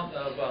amount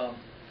of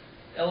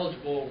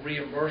eligible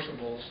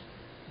reimbursables,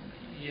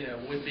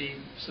 would be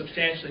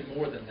substantially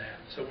more than that.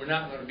 So we're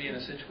not going to be in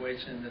a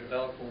situation the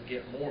developer will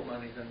get more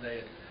money than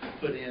they had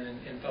put in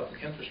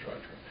public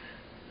infrastructure.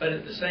 But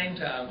at the same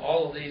time,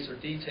 all of these are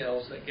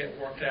details that get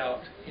worked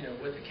out,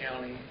 with the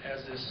county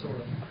as this sort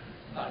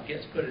of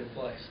gets put in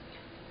place.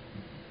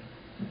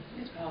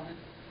 Ms. Baldwin.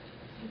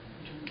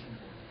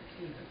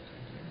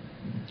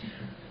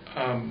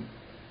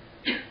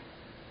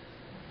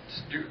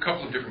 A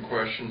couple of different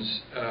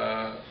questions.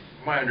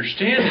 My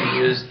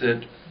understanding is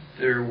that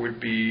there would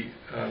be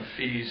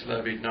fees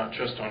levied not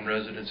just on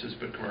residences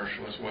but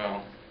commercial as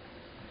well.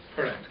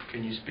 Correct.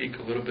 Can you speak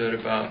a little bit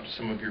about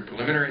some of your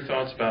preliminary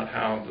thoughts about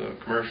how the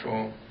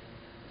commercial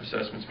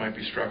assessments might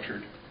be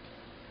structured?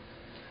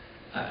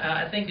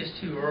 I think it's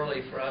too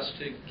early for us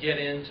to get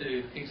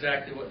into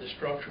exactly what the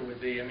structure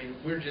would be. I mean,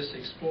 we're just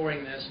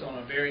exploring this on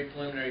a very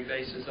preliminary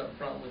basis up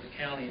front with the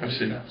county. I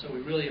see. So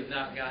we really have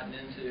not gotten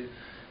into,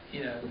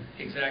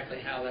 exactly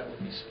how that would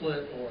be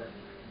split or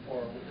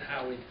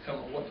how we come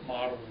up, what the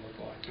model would look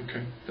like.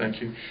 Okay,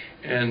 thank you.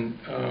 And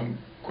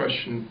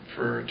question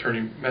for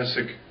Attorney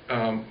Messick.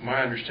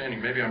 My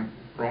understanding, maybe I'm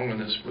wrong on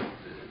this, but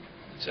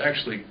it's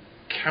actually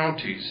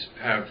counties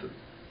have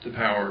the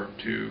power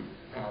to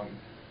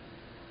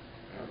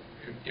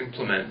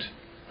implement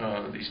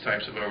these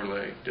types of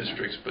overlay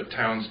districts, but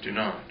towns do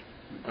not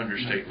under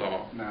state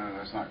law. No,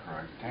 that's not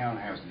correct. The town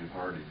has the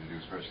authority to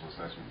do special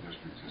assessment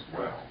districts as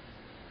well.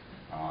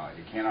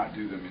 It cannot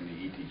do them in the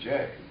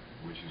ETJ,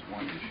 which is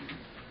one issue.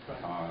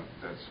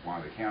 That's why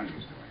the county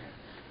is doing it,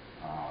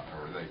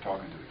 or are they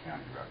talking to the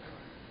county about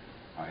doing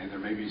it? And there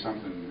may be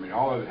something,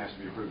 all of it has to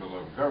be approved by the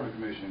local government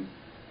commission,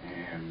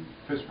 and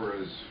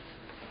Pittsburgh's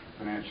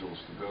financial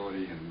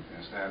stability and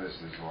status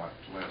is a lot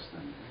less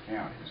than the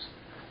county's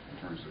in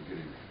terms of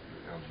getting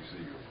the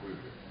LGC to approve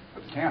it.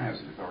 But the town has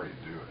the authority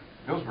to do it.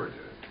 Hillsborough did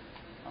it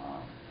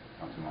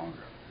not too long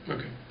ago.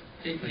 Okay.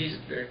 He's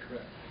very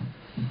correct.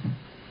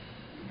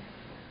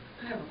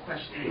 I have a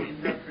question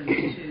in reference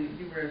to,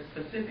 you were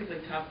specifically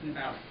talking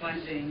about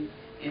funding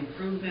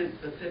improvements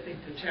specific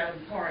to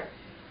Chatham Park,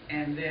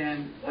 and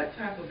then what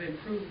type of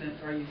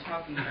improvements are you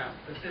talking about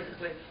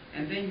specifically?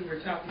 And then you were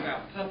talking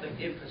about public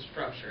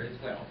infrastructure as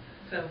well.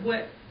 So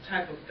what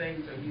type of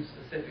things are you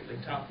specifically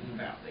talking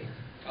about there?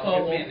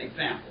 Give me an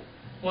example.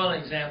 One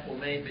example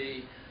may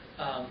be,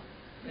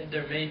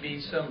 there may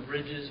be some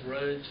bridges,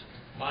 roads.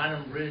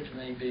 Bynum Bridge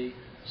may be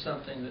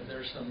something that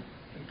there's some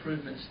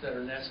improvements that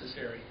are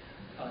necessary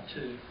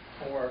too,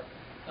 or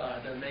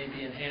there may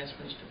be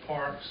enhancements to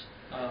parks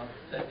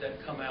that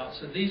come out.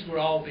 So these would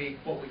all be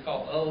what we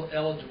call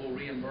eligible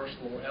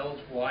reimbursable or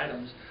eligible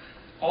items.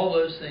 All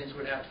those things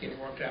would have to get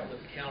worked out with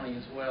the county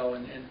as well,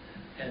 and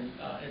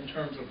in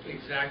terms of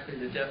exactly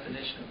the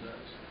definition of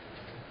those.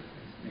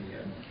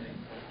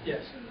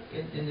 Yes.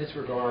 In this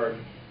regard,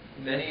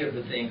 many of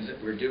the things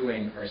that we're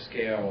doing are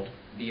scaled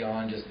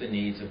beyond just the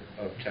needs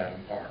of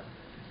Chatham Park.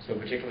 So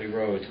particularly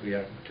roads, we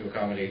have to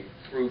accommodate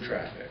through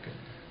traffic.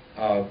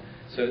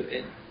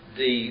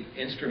 The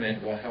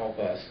instrument will help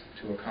us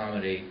to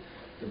accommodate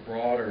the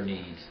broader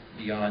needs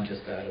beyond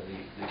just that of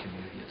the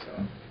community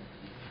itself.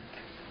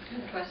 I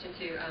have a question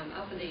too.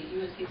 Off of the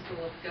UNC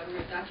School of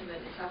Government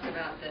document, it talks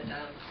about that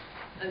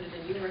under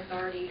the newer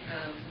authority,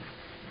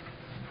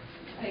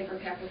 to pay for a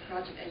capital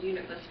project, a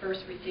unit must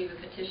first receive a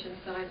petition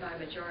signed by a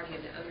majority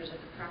of the owners of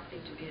the property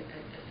to be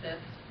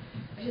assessed.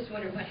 I just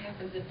wonder what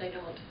happens if they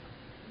don't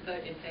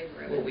vote in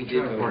favor of it. Well, we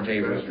did vote in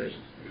favor of it.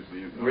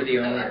 We're the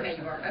owner. Oh, okay,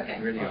 you are. Okay.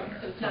 We're the owner.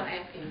 So it's not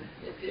asking.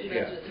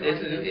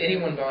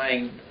 Anyone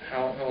buying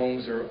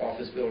homes or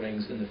office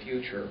buildings in the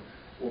future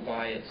will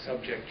buy it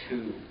subject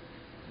to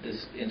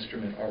this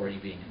instrument already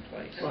being in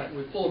place. Right,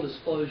 with full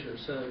disclosure.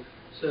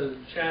 So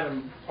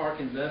Chatham Park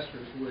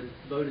investors would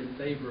vote in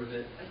favor of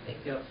it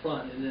up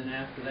front, and then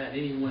after that,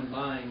 anyone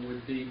buying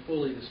would be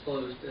fully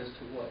disclosed as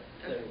to what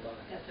they would buy.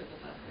 That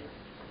simplifies things.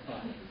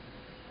 Right.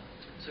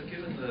 So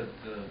given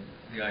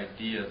the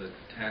idea that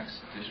the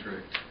tax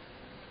district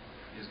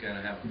is going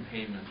to have a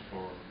payment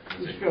for...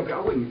 Mr.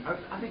 Philby,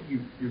 I think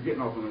you're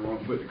getting off on the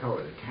wrong foot to call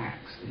it a tax.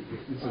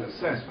 It's an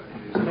assessment.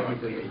 It is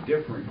technically a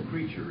different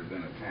creature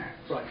than a tax.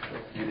 Right.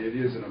 And it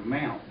is an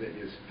amount that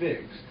is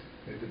fixed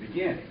at the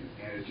beginning,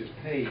 and it's just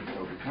paid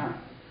over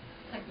time.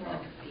 Like more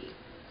like a fee.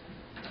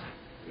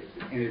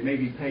 And it may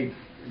be paid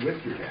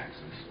with your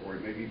taxes, or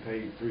it may be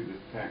paid through the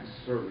tax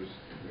service,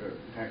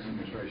 tax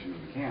administration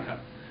of the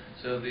county.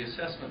 So the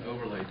assessment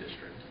overlay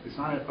district... It's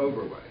not an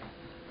overlay.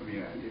 I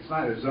mean, it's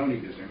not a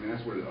zoning district. I mean,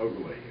 that's what an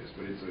overlay is,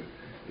 but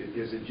it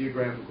is a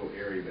geographical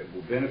area that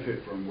will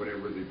benefit from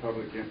whatever the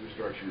public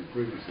infrastructure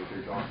improvements that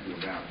they're talking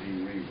about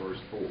being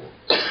reimbursed for.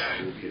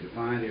 It will be a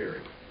defined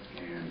area,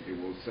 and it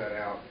will set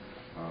out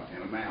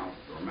an amount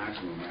or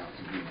maximum amount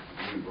to be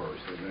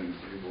reimbursed, and then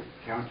it will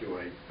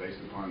calculate based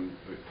upon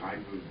the type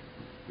of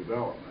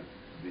development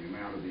the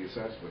amount of the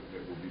assessment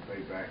that will be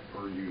paid back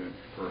per unit,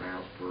 per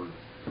house, per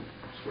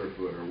square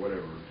foot, or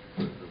whatever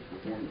the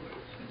formula is.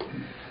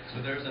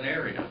 So there's an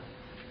area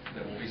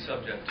that will be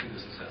subject to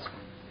this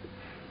assessment.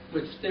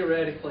 Which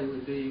theoretically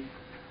would be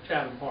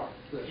Chatham Park.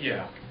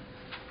 Yeah,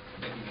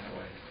 thinking that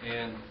way.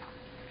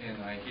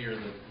 And I hear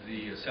that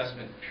the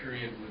assessment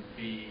period would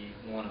be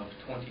one of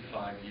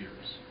 25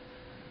 years.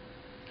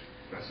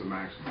 That's the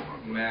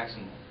maximum.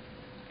 Maximum.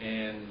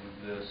 And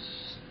the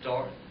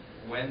start,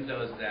 when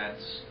does that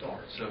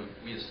start? So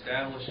we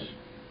establish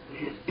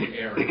the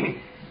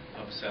area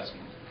of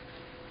assessment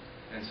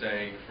and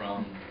say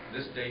from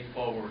this date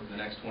forward, the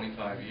next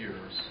 25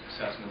 years,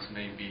 assessments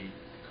may be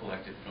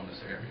collected from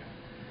this area.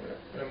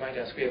 But I might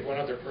ask, we have one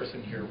other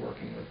person here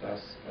working with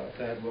us,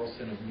 Thad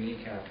Wilson of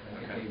Unicap.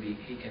 Okay. Maybe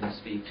he can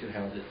speak to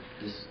how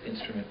this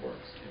instrument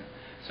works.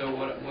 Yeah. So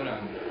what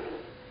I'm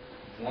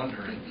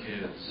wondering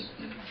is,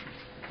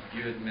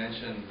 you had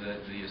mentioned that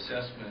the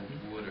assessment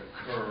would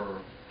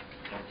occur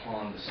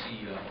upon the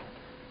CO.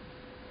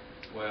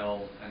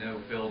 Well, I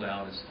know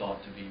build-out is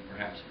thought to be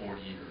perhaps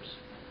 40 years.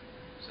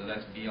 So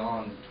that's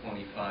beyond the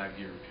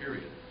 25-year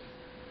period.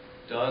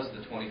 Does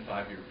the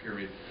 25-year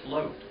period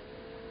float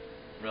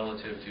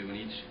relative to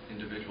each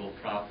individual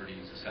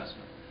property's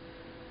assessment?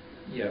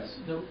 Yes.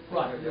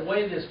 Right. The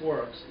way this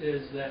works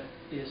is that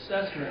the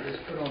assessment is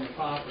put on the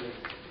property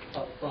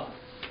up front.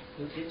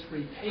 Its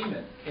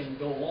repayment can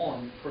go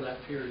on for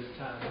that period of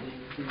time.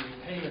 The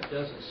repayment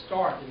doesn't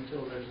start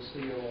until there's a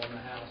CO on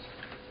the house.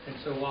 And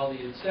so while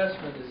the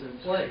assessment is in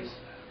place,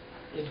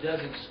 it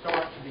doesn't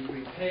start to be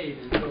repaid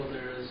until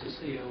there is a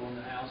CO on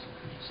the house.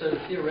 So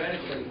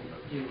theoretically,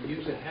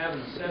 you could have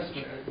an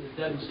assessment that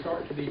doesn't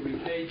start to be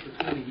repaid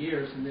for 20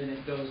 years, and then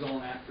it goes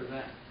on after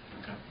that.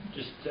 Okay.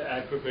 Just to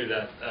add quickly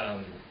that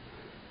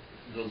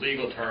the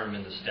legal term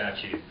in the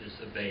statute is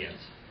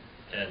abeyance,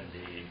 and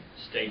the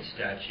state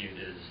statute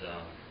is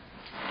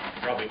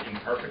probably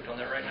imperfect on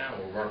that right now.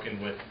 We're working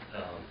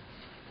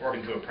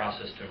through a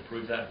process to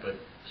improve that, but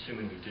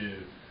assuming we do,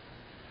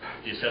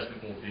 the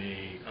assessment will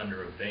be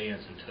under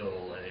abeyance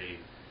until a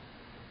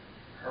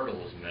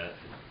hurdle is met.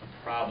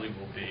 Probably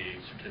will be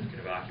certificate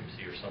of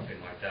occupancy or something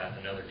like that,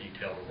 another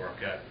detail to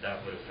work out.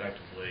 That would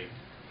effectively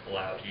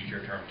allow, to use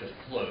your term, to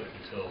float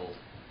until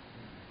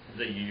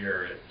the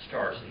year it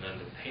starts, and then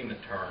the payment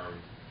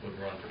term would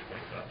run for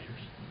 25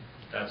 years.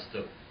 That's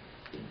the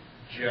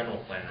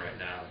general plan right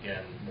now.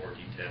 Again, more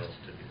details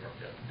to be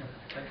worked out.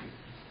 Thank you.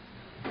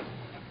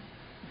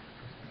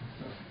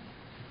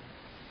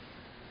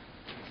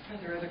 Are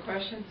there other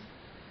questions?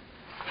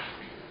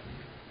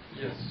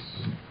 Yes.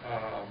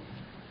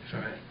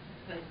 Sorry.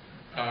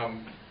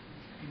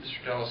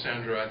 Mr.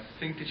 D'Alessandro, I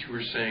think that you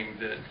were saying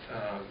that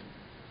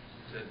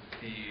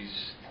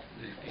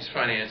these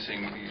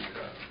financing,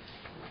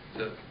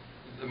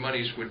 the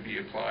monies would be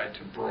applied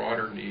to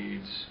broader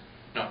needs,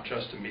 not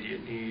just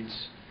immediate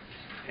needs.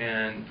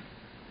 And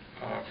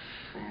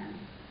from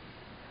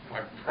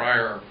my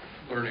prior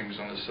learnings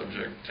on the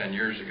subject 10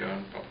 years ago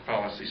in public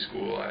policy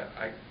school,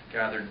 I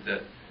gathered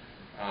that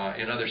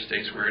in other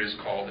states where it is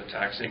called a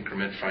tax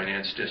increment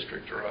finance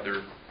district or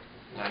other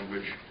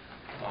language,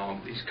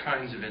 these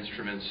kinds of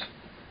instruments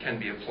can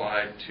be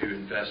applied to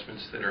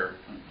investments that are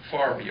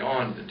far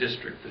beyond the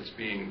district that's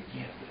being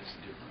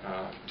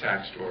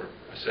taxed or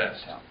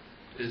assessed.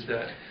 Is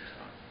that?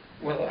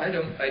 Well, I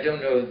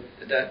don't know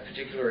that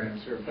particular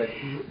answer, but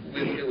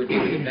it would be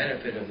to the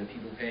benefit of the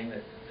people paying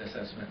the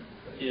assessment.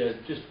 Yeah,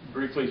 just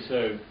briefly,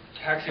 so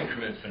tax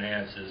increment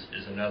finance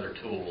is another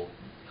tool,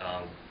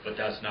 but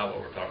that's not what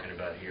we're talking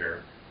about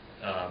here.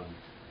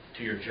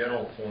 To your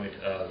general point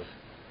of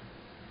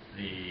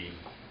the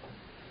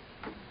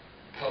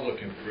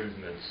public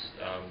improvements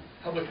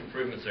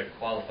that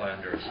qualify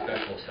under a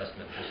special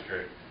assessment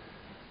district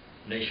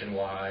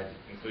nationwide,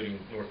 including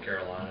North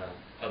Carolina,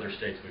 other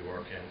states we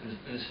work in, and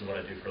this is what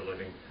I do for a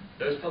living,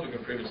 those public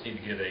improvements need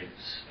to give a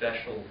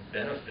special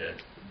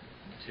benefit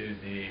to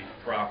the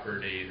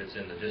property that's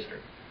in the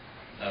district.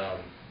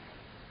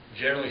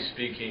 Generally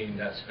speaking,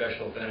 that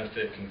special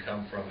benefit can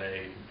come from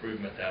an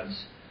improvement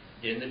that's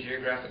in the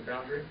geographic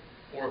boundary,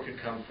 or it could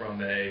come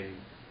from a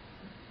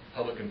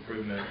public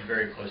improvement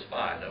very close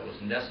by that was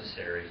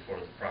necessary for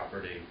the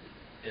property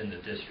in the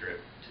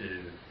district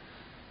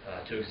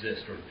to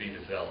exist or to be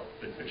developed.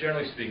 But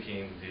generally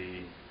speaking,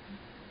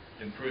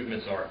 the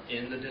improvements are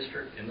in the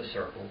district, in the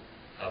circle,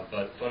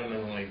 but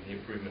fundamentally the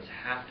improvements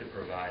have to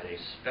provide a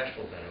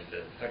special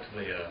benefit,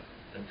 effectively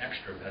an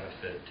extra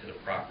benefit to the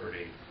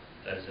property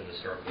that is in the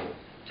circle.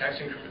 Tax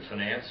increment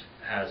finance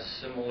has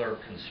similar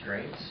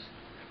constraints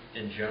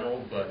in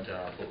general, but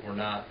we're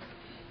not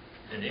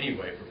in any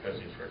way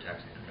proposing for a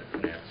tax increment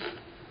finance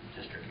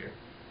district here.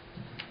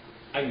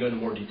 I can go into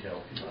more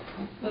detail.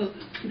 Well,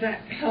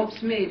 that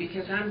helps me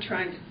because I'm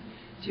trying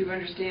to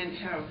understand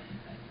how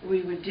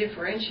we would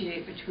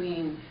differentiate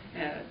between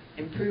an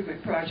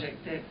improvement project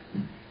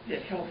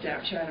that helped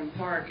out Chatham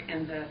Park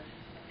and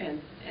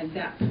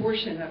that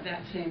portion of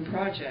that same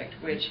project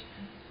which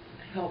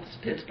helps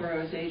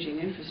Pittsboro's aging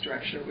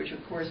infrastructure, which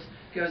of course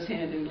goes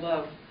hand in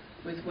glove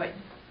with what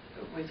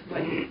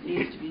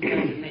needs to be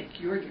done to make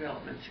your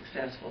development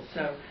successful.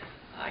 So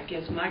I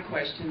guess my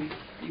question,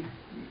 you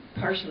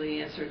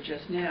partially answered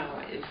just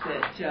now, is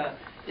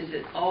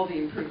that all the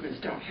improvements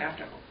don't have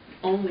to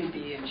only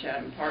be in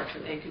Chatham Park,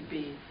 but they could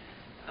be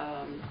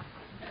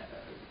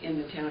in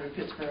the town of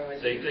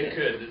Pittsboro. They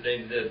could.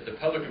 The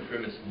public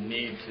improvements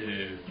need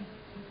to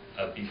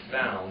be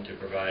found to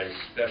provide a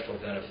special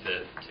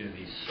benefit to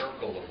the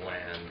circle of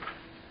land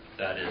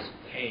that is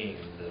paying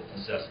the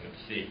assessment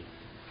fee.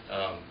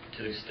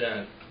 To the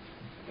extent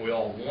we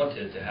all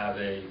wanted to have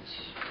a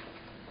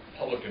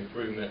public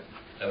improvement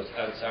that was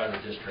outside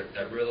of the district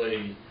that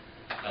really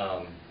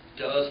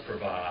does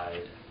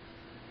provide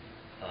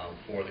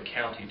for the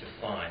county to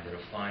find in a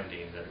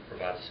finding that it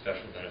provides a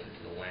special benefit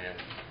to the land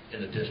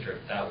in the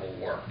district, that will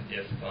work.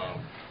 If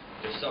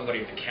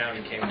somebody at the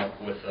county came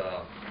up with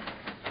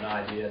an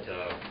idea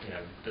to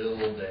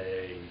build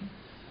a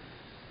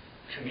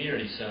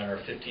community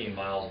center 15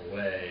 miles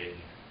away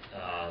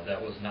that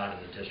was not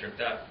in the district,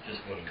 that just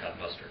wouldn't cut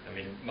mustard. I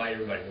mean, might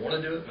everybody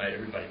want to do it?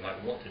 Everybody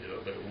might want to do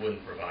it, but it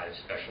wouldn't provide a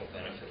special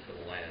benefit for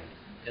the land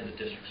in the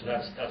district. So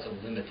that's a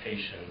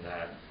limitation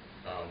that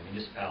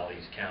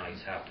municipalities,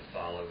 counties have to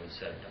follow in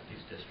setting up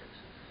these districts.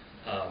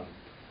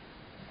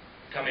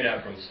 Coming at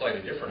it from a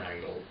slightly different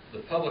angle,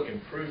 the public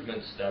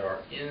improvements that are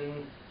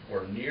in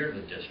or near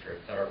the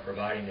district that are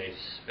providing a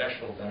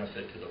special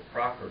benefit to the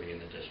property in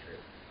the district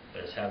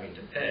that is having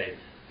to pay,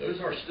 those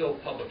are still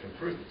public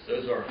improvements.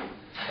 Those are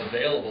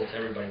available to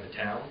everybody in the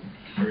town,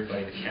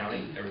 everybody in the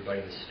county, everybody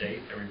in the state,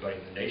 everybody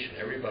in the nation.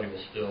 Everybody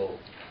will still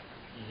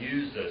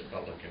use those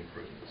public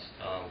improvements.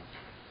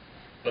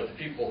 But the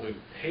people who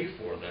pay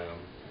for them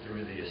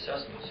through the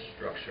assessment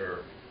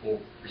structure will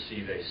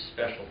receive a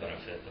special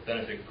benefit, a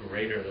benefit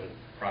greater than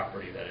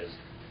property that is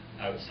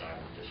outside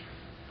of the district.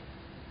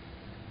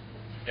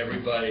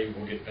 Everybody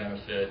will get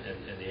benefit,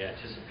 and the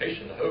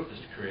anticipation, the hope is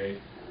to create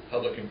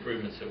public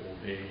improvements that will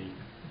be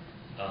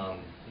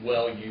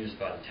well used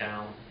by the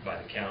town,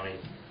 by the county,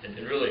 and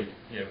really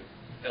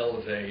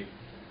elevate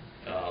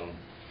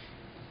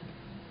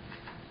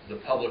the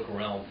public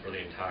realm for the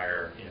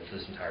entire, for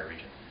this entire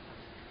region.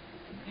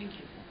 Thank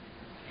you.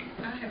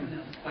 I have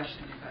another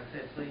question, if I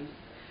could, please.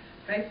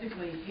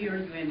 Basically, here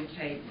you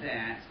indicate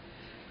that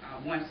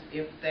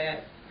if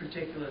that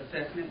particular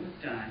assessment was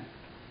done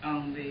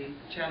on the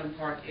Chatham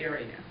Park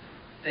area,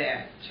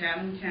 that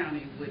Chatham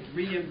County would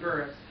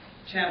reimburse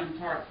Chatham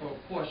Park for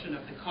a portion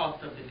of the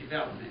cost of the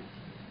development.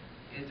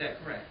 Is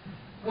that correct?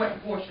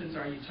 What portions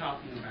are you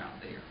talking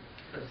about there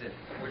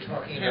specifically? We're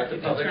talking about the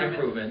public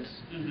improvements.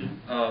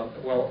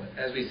 Mm-hmm. Well,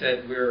 as we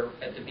said, we're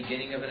at the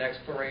beginning of an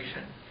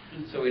exploration,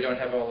 so we don't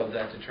have all of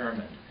that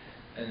determined.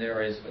 And there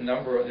are a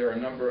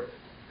number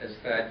as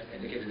Thad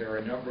indicated, there are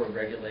a number of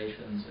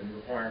regulations and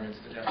requirements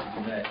that have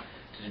to be met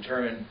to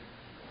determine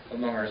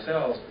among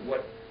ourselves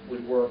what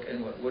would work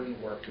and what wouldn't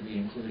work to be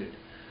included.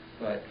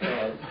 But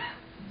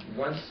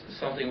once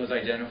something was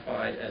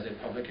identified as a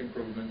public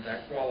improvement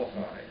that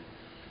qualified,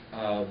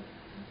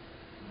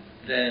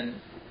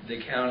 then the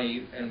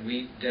county and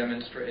we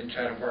and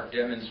Chatham Park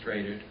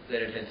demonstrated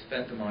that it had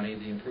spent the money,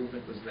 the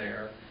improvement was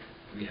there,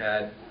 we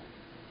had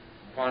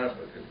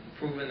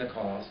proven the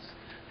costs,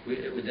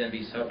 it would then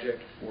be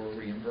subject for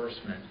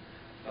reimbursement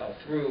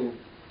through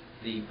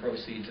the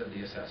proceeds of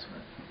the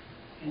assessment.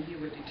 And you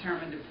would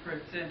determine the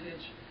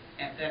percentage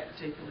at that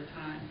particular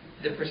time?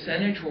 The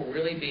percentage will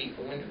really be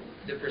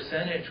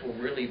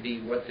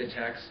what the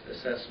tax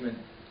assessment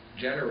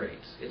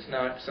generates. It's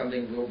not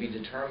something we'll be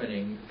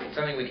determining. It's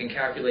something we can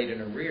calculate in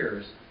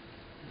arrears,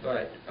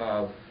 but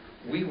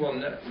we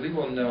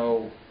will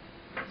know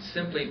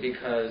simply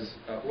because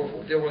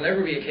there will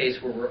never be a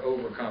case where we're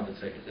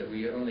overcompensated, that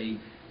we only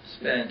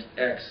spent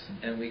X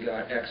and we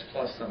got X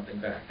plus something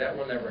back. That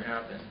will never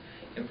happen.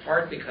 In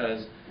part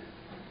because,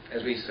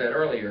 as we said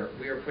earlier,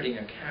 we are putting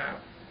a cap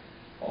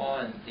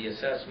on the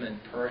assessment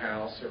per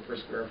house or per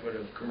square foot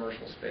of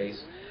commercial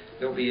space.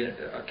 There will be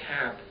a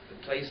cap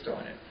placed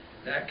on it.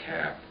 That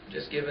cap,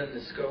 just given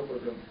the scope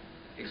of the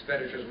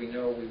expenditures we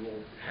know we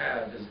will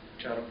have as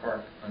Chatham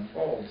Park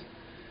unfolds,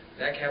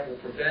 that cap will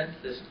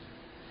prevent this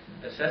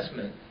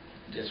assessment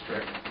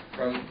district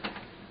from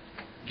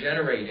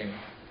generating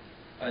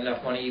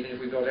enough money. Even if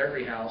we built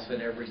every house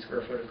and every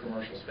square foot of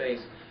commercial space,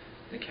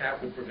 the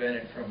cap would prevent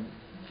it from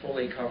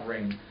fully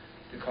covering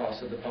the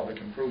cost of the public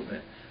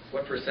improvement.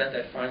 What percent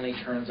that finally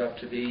turns up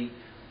to be,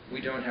 we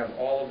don't have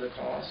all of the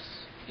costs,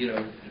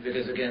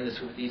 because again,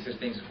 these are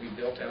things that we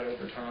built out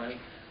over time.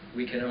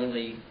 We can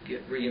only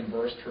get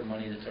reimbursed for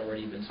money that's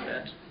already been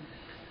spent.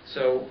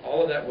 So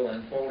all of that will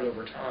unfold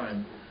over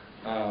time.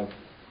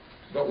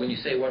 But when you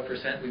say what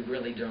percent, we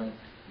really don't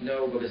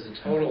know, because the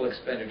total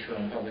expenditure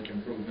on public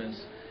improvements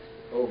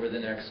over the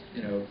next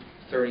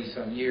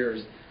 30-some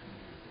years,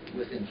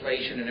 with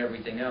inflation and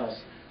everything else,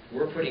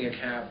 we're putting a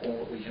cap on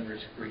what we can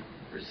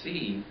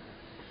receive.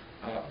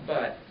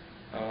 But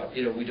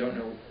we don't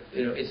know.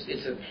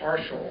 It's a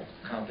partial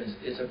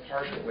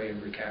way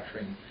of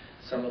recapturing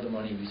some of the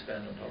money we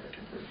spend on public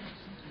improvements.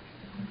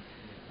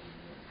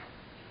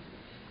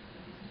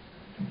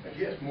 I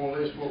guess more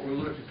or less what we're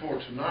looking for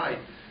tonight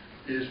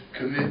is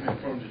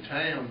commitment from the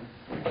town,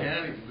 the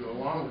county to go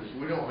along with this.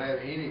 We don't have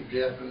any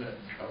definite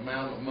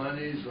amount of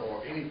monies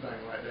or anything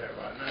like that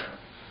right now.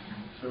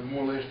 So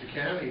more or less the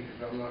county,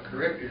 if I'm not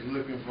correct, is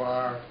looking for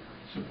our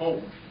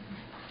support.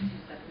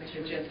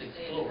 Just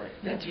explore it.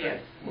 That's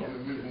right.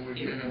 When we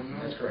get more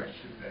numbers, That's correct.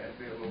 should that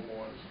be a little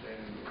more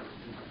understanding?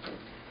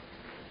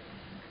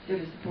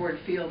 Does the board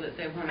feel that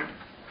they want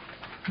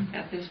to,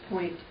 at this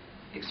point,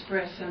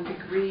 express some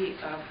degree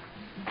of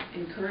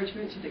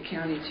encouragement to the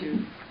county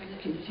to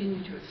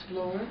continue to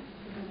explore?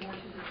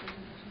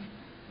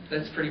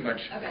 That's pretty much,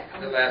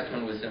 the last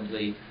one was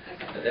simply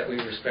that we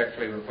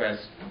respectfully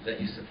request that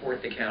you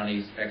support the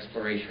county's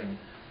exploration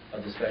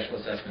of the special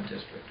assessment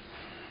district.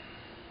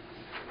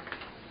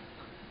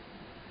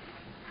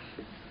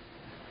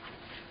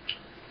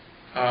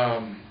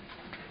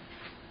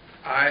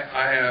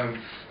 I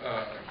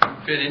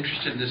have been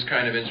interested in this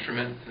kind of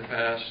instrument in the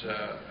past.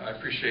 I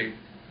appreciate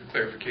the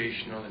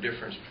clarification on the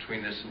difference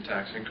between this and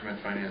tax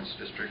increment finance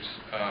districts,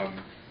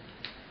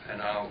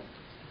 and I'll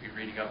be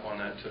reading up on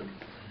that to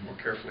more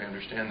carefully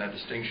understand that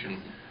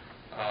distinction.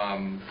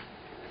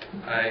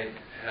 I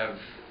have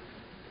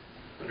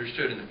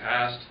understood in the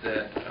past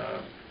that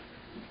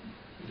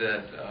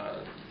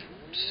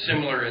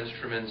similar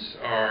instruments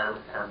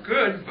are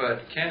good,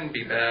 but can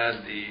be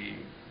bad.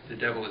 The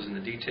devil is in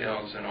the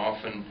details, and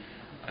often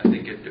I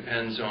think it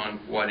depends on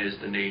what is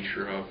the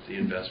nature of the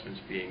investments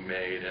being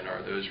made, and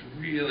are those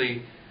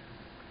really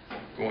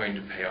going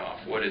to pay off?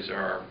 What is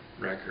our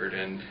record?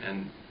 And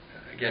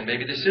again,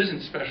 maybe this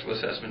isn't special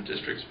assessment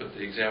districts, but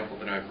the examples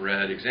that I've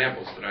read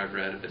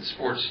have been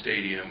sports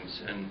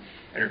stadiums and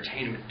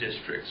entertainment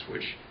districts,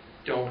 which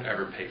don't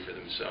ever pay for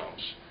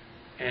themselves.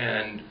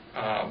 And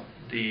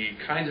the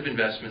kinds of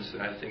investments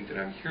that I think that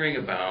I'm hearing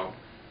about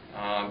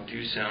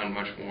do sound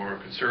much more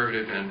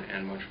conservative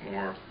and much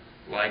more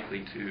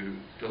likely to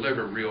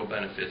deliver real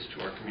benefits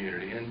to our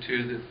community and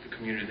to the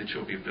community that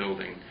you'll be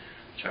building,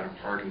 Chatham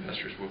Park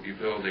investors will be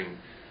building.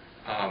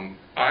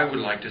 I would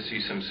like to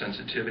see some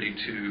sensitivity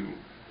to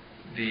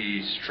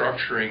the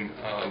structuring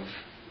of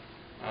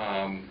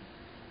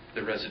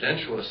the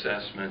residential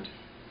assessment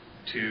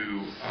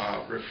to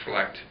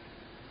reflect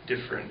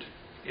different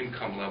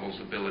income levels'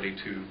 ability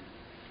to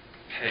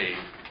pay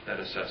that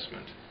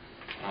assessment.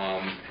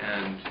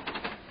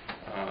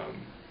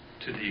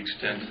 To the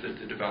extent that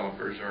the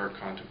developers are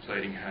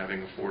contemplating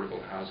having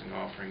affordable housing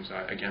offerings,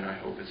 I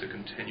hope it's a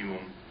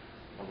continuum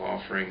of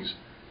offerings.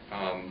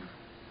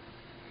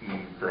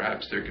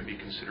 Perhaps there could be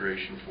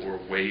consideration for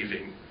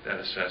waiving that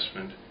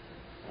assessment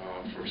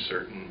for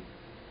certain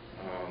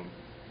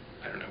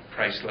I don't know,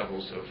 price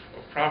levels of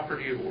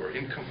property or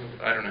income.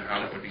 I don't know how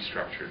that would be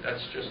structured.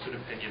 That's just an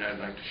opinion I'd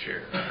like to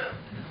share.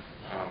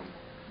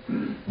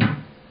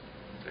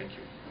 Thank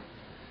you.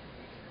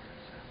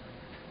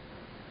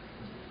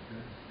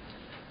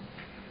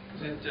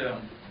 Is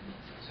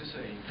this a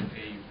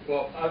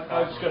Well,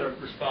 I was going to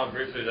respond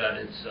briefly to that.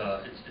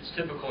 It's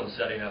typical in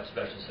setting up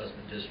special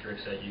assessment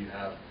districts that you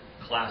have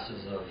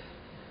classes of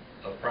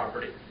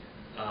property.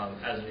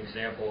 As an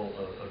example,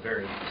 a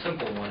very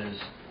simple one is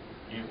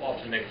you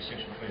often make a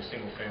distinction between a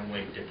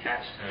single-family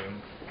detached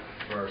home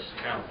versus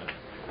townhome,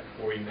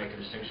 or you make a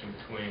distinction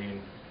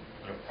between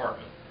an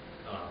apartment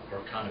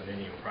or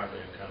condominium, privately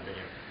owned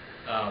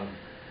condominium.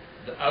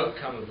 The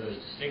outcome of those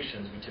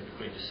distinctions, we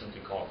typically just simply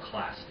call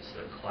classes.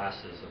 So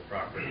classes of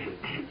property.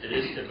 It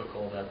is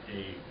typical that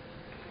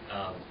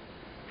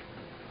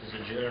as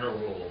a general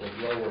rule, the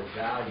lower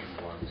value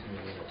ones,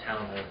 meaning a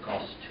townhome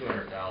costs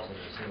 $200,000 and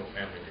a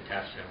single-family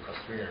detached home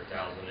costs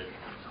 $300,000.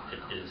 It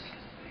is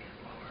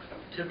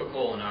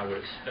typical, and I would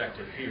expect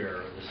it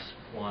here, this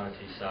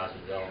quantity size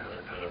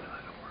development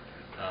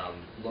of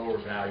lower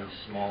value,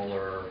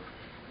 smaller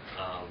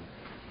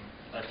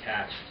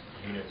attached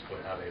units would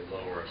have a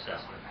lower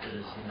assessment. It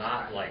is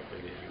not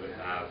likely that you would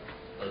have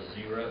a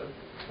zero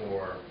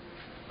for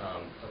a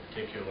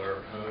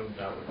particular home.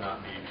 That would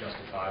not be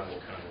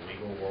justifiable kind of the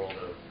legal world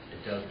of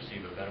it does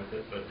receive a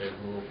benefit, but they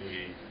will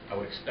be, I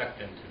would expect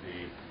them to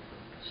be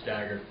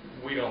staggered.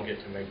 We don't get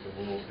to make the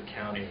rules, the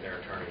county and their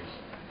attorneys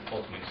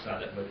ultimately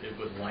decide it, but it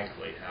would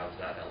likely have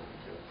that element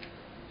to it.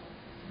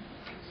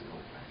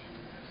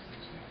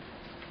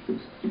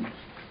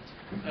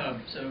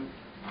 So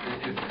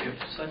if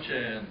such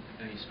a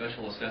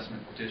special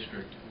assessment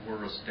district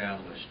were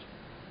established,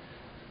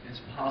 it's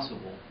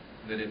possible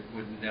that it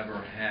would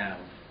never have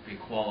a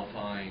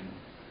qualifying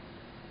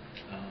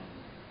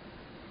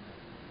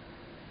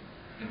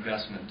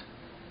investment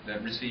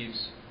that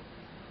receives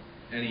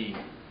any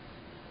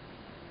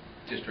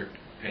district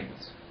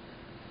payments.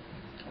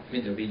 I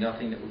mean, there would be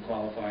nothing that would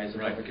qualify as a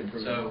public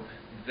improvement. So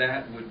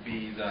that would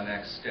be the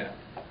next step,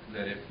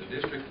 that if the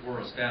district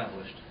were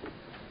established,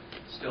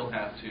 still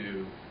have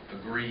to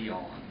agree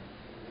on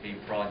a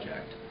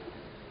project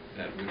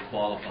that would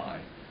qualify.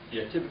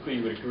 Yeah, typically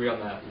you would agree on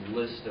that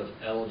list of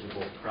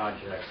eligible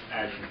projects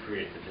as you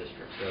create the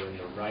district. So in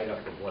the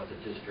write-up of what the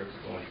district's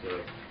going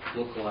to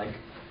look like,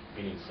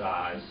 meaning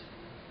size,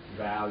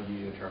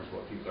 value in terms of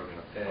what people are going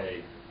to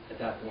pay, at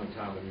that point in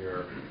time when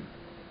you're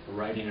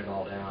writing it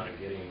all down and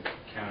getting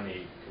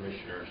county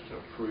commissioners to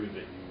approve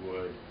it, you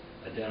would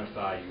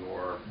identify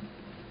your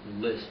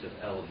list of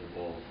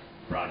eligible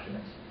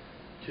projects.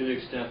 To the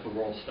extent the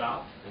world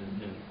stopped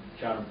and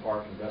Chatham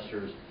Park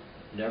investors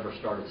never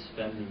started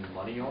spending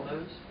money on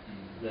those,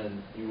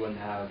 then you wouldn't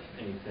have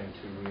anything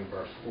to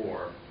reimburse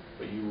for,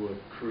 but you would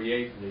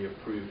create the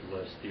approved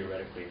list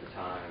theoretically at the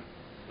time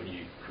when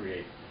you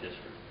create the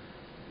district.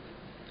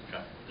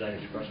 Okay. Does that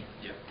answer your question?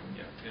 Yeah,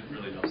 it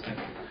really does. Thank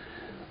you.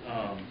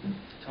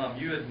 Tom,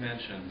 you had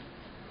mentioned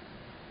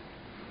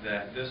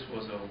that this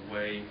was a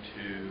way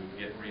to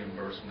get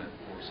reimbursement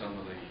for some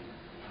of the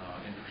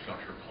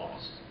infrastructure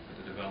costs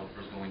that the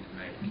developer is going to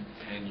make,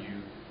 and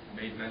you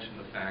made mention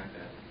of the fact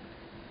that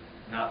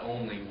not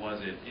only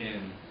was it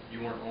you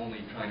weren't only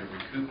trying to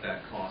recoup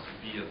that cost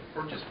via the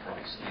purchase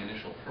price, the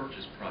initial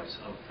purchase price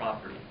of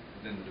property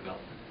within the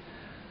development.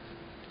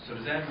 So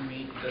does that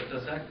mean,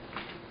 does that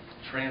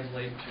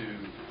translate to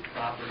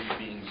property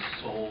being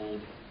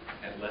sold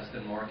at less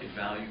than market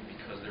value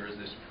because there is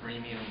this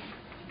premium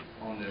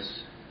on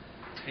this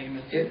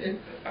payment?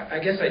 I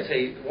guess I'd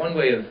say one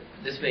way of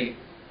this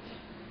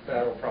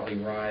that'll probably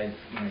ride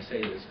when I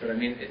say this, but I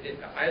mean,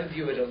 I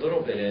view it a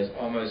little bit as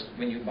almost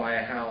when you buy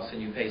a house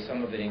and you pay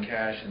some of it in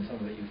cash and some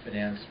of it you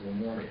finance through a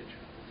mortgage.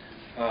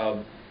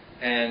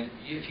 And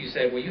if you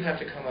say, well, you have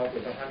to come up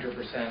with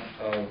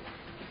 100% of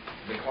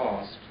the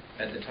cost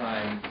at the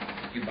time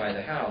you buy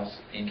the house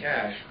in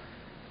cash,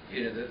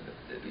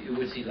 you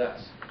would see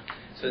less.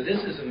 So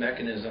this is a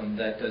mechanism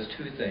that does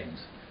two things.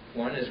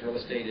 One is real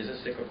estate is a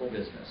cyclical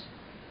business.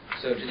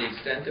 So to the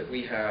extent that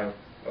we have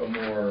a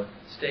more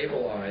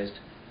stabilized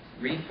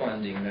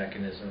refunding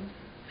mechanism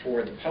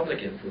for the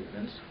public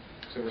improvements,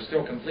 so we're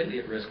still completely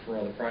at risk for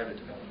all the private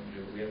development.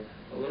 We have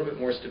a little bit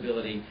more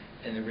stability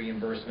in the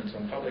reimbursements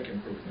on public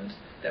improvements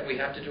that we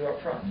have to do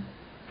up front.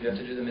 You have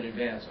to do them in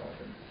advance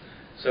often.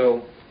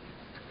 So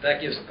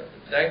that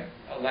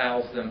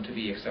allows them to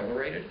be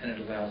accelerated, and it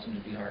allows them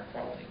to be higher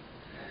quality.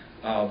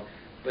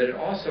 But it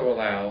also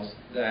allows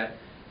that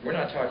we're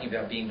not talking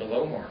about being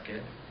below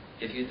market.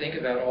 If you think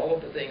about all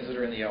of the things that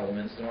are in the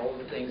elements and all of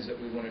the things that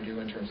we want to do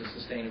in terms of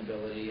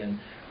sustainability and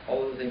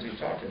all of the things we've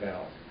talked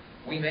about,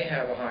 we may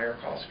have a higher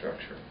cost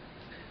structure.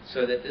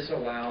 So that this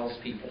allows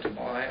people to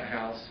buy a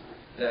house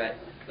that,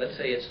 let's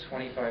say it's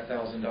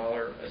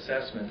 $25,000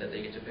 assessment that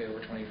they get to pay over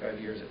 25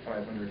 years at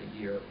 $500 a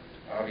year,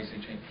 obviously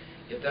change.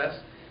 If that's,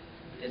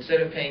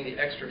 instead of paying the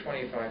extra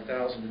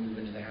 $25,000 to move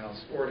into the house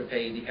or to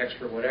pay the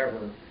extra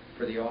whatever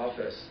for the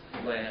office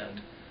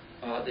land,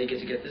 they get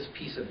to get this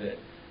piece of it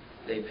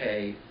they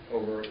pay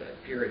over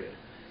that period.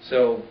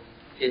 So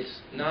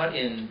it's not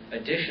in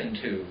addition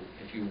to,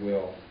 if you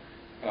will.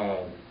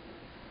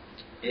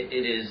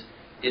 It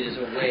is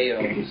a way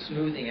of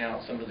smoothing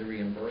out some of the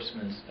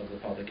reimbursements of the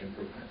public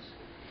improvements.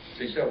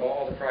 So you still have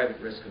all the private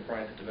risk of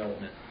private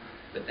development,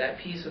 but that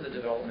piece of the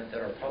development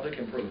that are public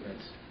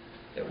improvements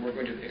that we're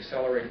going to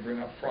accelerate and bring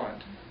up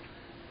front,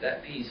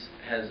 that piece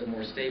has a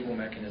more stable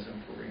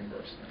mechanism for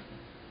reimbursement.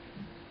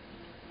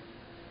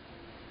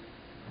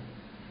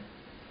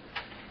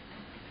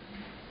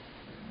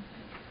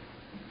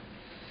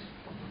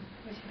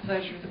 What's the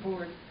pleasure of the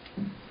board?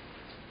 I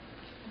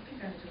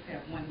think I just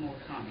have one more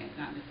comment,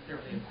 not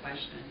necessarily a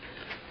question,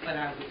 but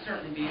I would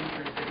certainly be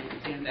interested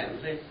in seeing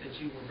that list that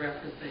you were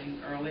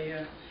referencing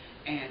earlier,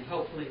 and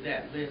hopefully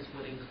that list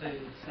would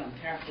include some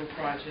capital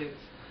projects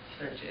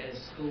such as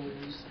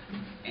schools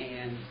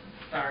and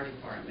fire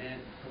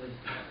department, police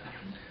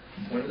department.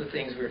 One of the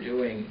things we're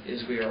doing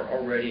is we've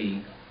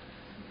already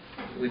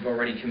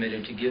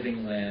committed to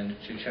giving land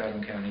to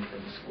Chatham County for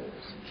the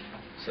schools.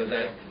 So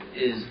that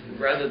is,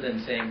 rather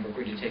than saying we're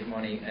going to take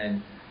money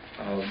and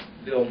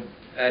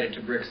add it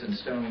to bricks and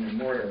stone and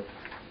mortar,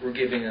 we're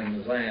giving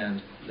them the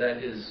land. That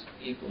is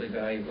equally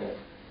valuable.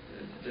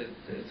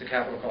 It's a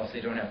capital cost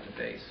they don't have to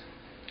face.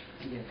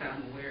 Yes,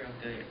 I'm aware of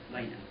the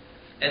land.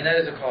 And that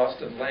is a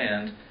cost of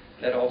land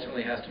that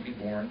ultimately has to be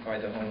borne by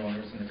the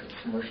homeowners and the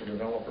commercial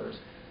developers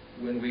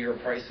when we are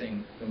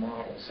pricing the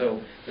model.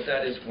 So, but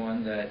that is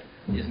one that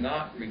is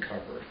not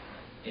recovered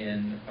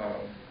in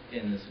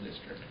this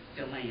district.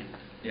 The land.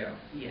 Yeah.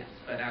 Yes,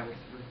 but I was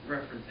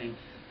referencing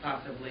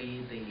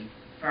possibly the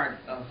fire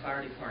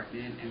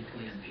department and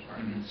police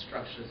department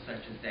structures such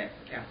as that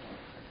for capital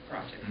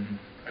projects.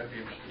 I'd be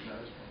interested in that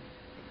as well.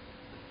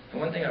 And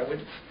one thing I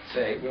would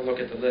say, we'll look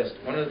at the list.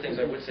 One of the things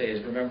I would say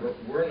is, remember,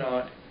 we're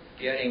not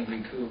getting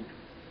recouped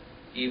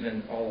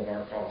even all of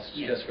our costs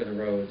just for the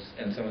roads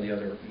and some of the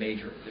other the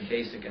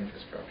basic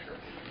infrastructure.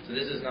 So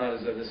this is not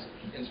as though this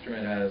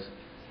instrument has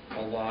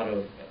a lot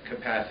of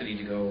capacity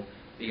to go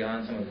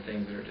beyond some of the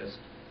things that are just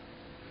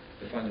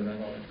the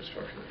fundamental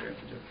infrastructure that we have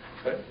to do.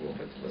 But we'll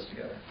put the list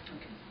together.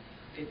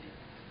 Okay.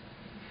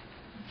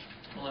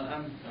 Well,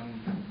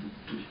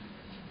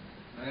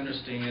 I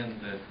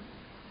understand that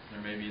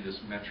there may be this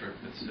metric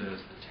that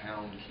says the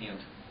town can't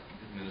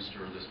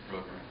administer this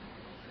program.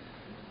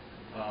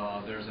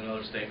 There's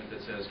another statement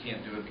that says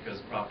can't do it because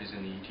the property's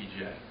in the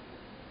ETJ.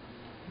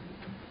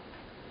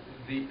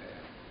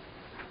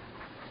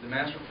 The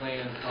master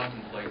plan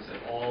contemplates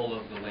that all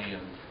of the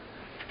land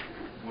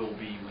will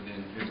be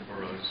within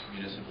Pittsboro's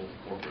municipal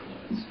corporate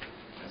limits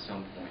at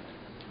some point.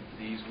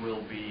 These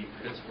will be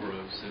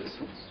Pittsboro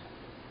citizens.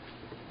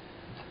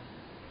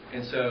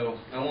 And so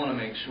I want to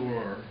make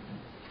sure,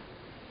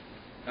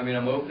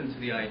 I'm open to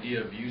the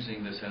idea of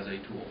using this as a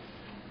tool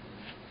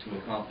to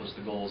accomplish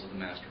the goals of the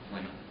master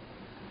plan.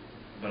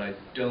 But I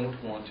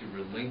don't want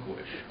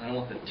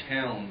the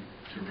town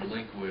to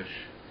relinquish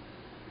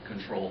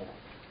control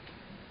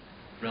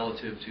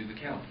relative to the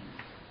county.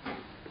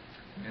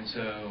 And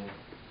so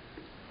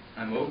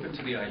I'm open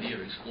to the idea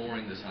of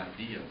exploring this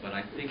idea, but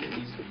I think it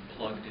needs to be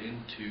plugged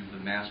into the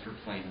master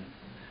plan,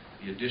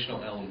 the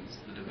additional elements,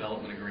 the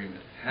development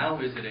agreement. How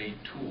is it a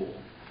tool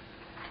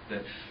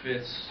that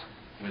fits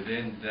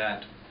within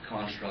that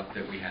construct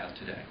that we have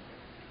today?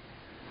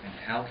 And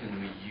how can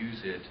we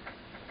use it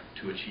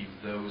to achieve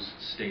those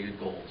stated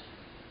goals?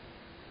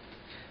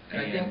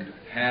 And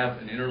have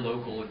an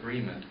interlocal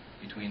agreement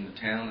between the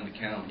town and the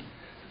county.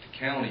 The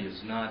county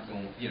is not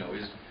going,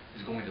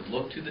 is going to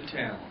look to the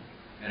town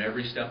at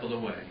every step of the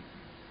way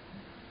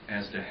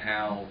as to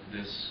how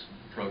this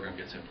program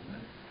gets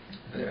implemented.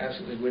 There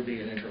absolutely would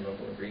be an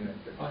interlocal agreement.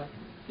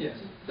 Yes,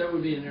 that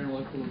would be an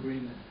interlocal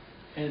agreement,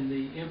 and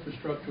the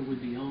infrastructure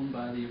would be owned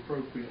by the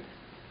appropriate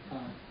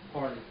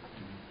party.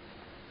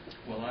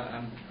 Well,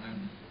 I'm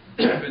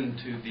open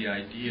to the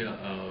idea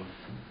of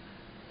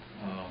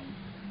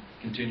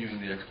continuing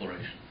the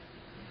exploration.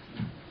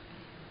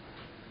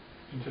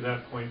 And to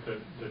that point, the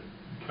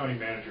county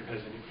manager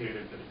has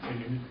indicated that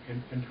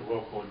an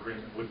interlocal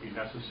agreement would be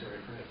necessary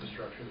for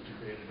infrastructure that's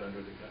created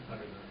under the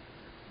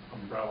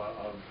umbrella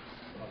of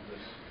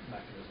this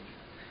mechanism.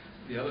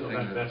 The other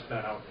thing that's been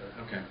out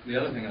there. Okay. The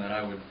other thing that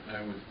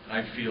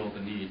I feel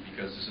the need,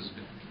 because this has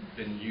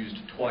been used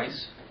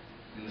twice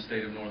in the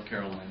state of North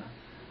Carolina,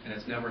 and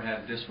it's never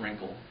had this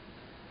wrinkle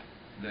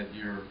that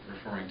you're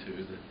referring to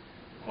that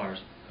requires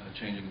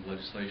changing of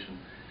legislation.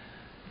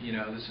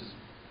 This is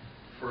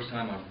the first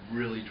time I've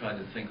really tried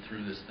to think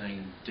through this thing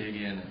and dig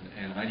in,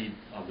 and I need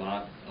a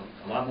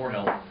lot more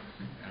help,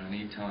 and I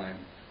need time.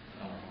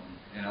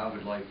 And I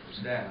would like for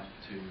staff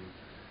to,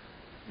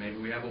 maybe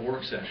we have a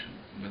work session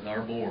with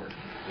our board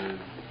to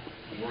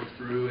work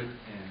through it,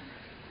 and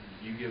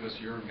you give us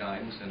your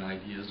guidance and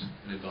ideas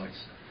and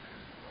advice.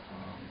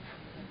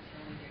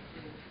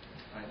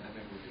 I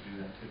think we could do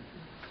that too.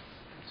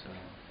 So,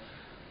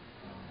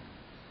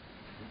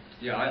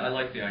 I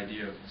like the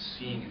idea of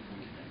seeing if we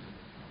can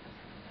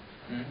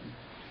make it.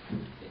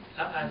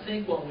 I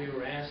think what we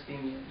were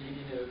asking,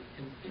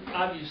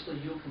 obviously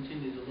you'll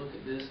continue to look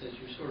at this as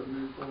you sort of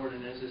move forward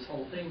and as this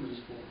whole thing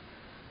moves forward.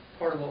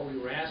 part of what we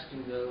were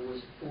asking, though,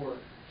 was for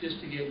just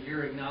to get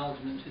your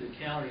acknowledgement to the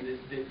county that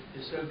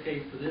it's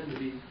okay for them to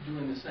be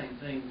doing the same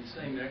thing, the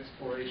same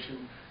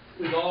exploration.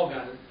 We've all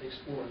got to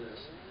explore this.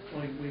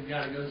 We've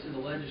got to go through the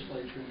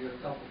legislature and get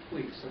a couple of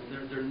tweaks. So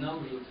there are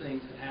numbers of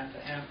things that have to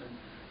happen.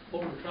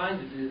 What we're trying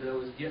to do,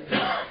 though, is get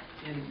that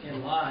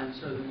in line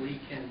so that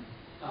we can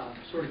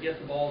sort of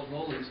get the balls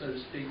rolling, so to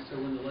speak, so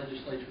when the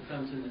legislature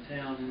comes into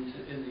town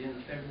in the end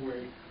of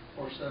February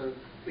or so,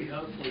 we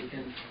hopefully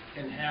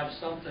can have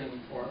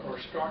something or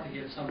start to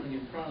get something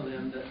in front of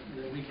them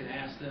that we can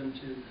ask them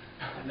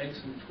to make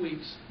some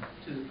tweaks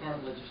to the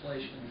current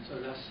legislation. So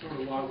that's sort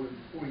of why we're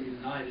before you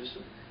tonight, is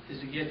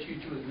to get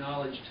you to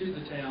acknowledge to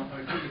the town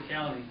or to the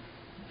county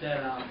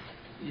that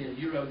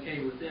you're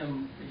okay with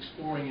them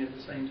exploring it at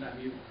the same time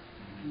you are.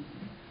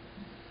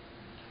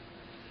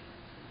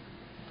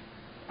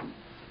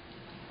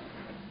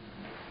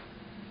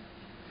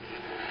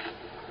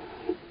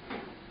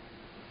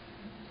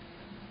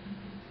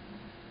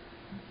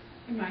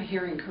 Am I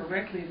hearing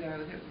correctly,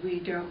 though, that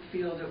we don't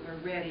feel that we're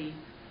ready,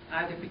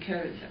 either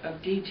because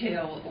of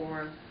detail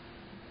or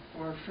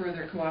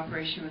further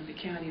cooperation with the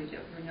county, that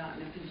we're not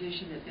in a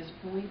position at this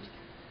point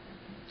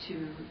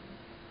to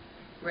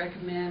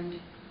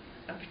recommend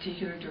a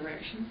particular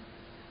direction?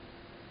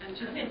 I'm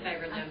in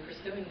favor of them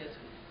pursuing this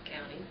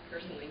county,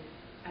 personally,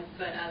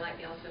 but I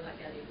also like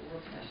the idea of a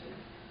work session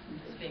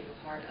as being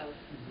a part of,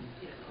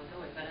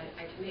 ongoing. But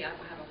to me, I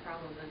don't have a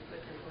problem with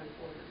them going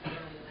forward with the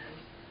county.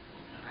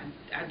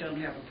 I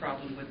don't have a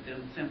problem with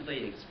them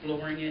simply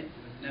exploring it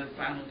with no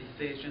final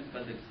decisions,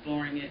 but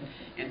exploring it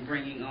and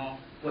bringing all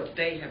what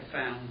they have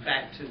found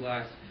back to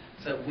us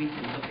so we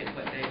can look at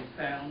what they have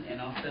found,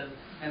 and also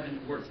having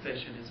a work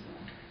session as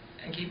well.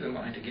 And keep in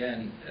mind,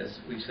 again, as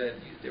we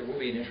said, there will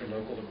be an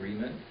interlocal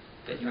agreement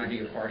that you will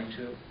be a party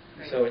to.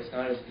 Right. So it's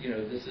not,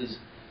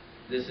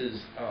 this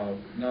is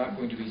not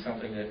going to be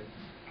something that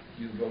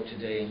you vote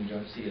today and you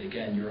don't see it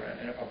again. You're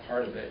a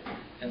part of it,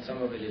 and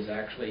some of it is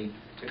actually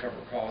to cover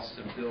costs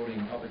of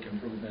building public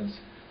improvements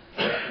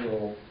that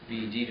will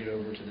be deeded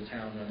over to the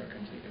town when they're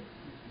completed.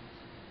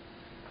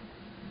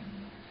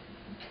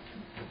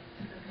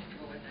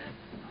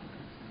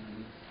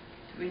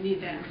 Do we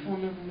need that in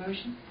form of a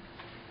motion?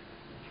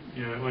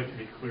 Yeah, I'd like to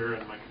be clear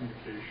in my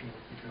communication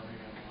with the county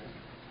on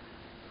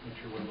what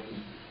your will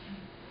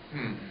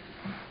is.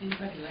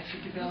 Anybody like to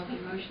develop a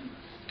motion?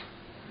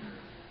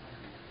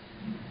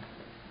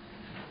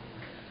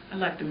 I'd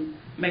like to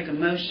make a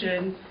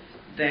motion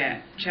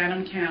that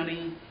Chatham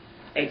County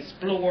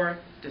explore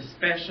the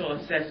Special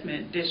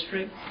Assessment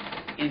District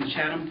in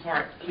Chatham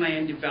Park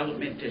Plan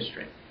Development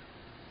District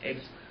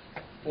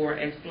for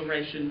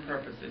exploration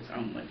purposes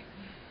only.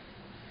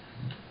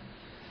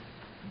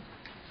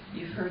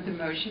 You've heard the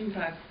motion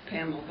by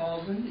Pamela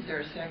Baldwin. Is there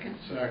a second?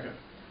 Second.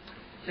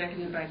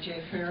 Seconded by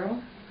Jay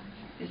Farrell.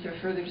 Is there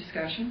further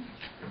discussion?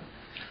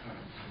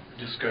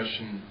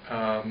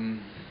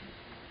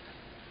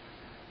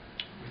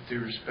 With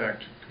due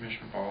respect,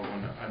 Commissioner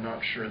Baldwin, I'm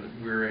not sure that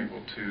we're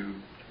able to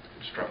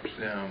instruct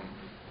them,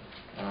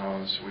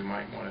 so we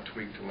might want to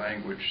tweak the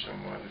language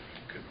somewhat. If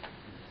you could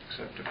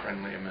accept a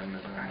friendly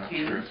amendment, I'm not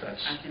sure if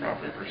that's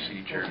proper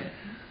procedure.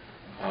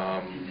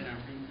 I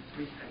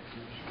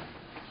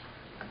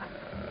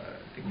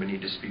think we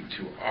need to speak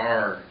to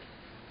our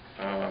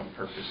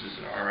purposes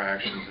and our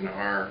actions and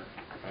our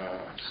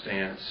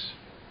stance,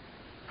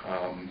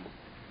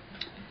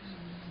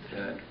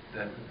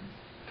 that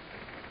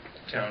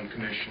Town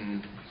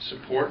Commission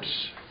supports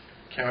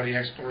county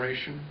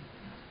exploration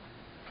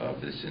of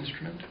this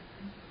instrument.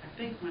 I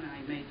think when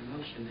I made the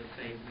motion that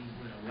say we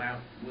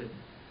would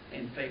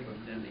in favor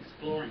of them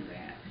exploring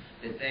that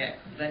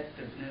lets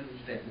them know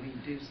that we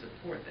do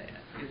support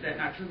that. Is that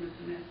not true,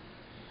 Mr. Ness?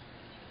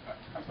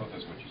 I thought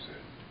that's what you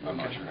said. I'm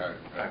not sure how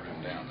I've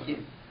written down the... Yeah,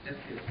 that's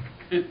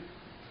good.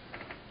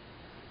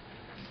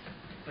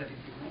 But if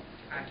you want,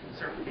 I can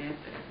certainly add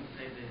that and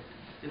say that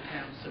the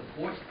town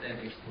supports that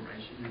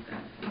exploration,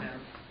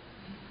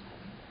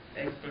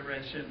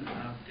 exploration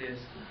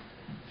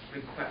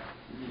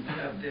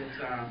of this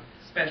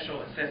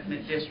Special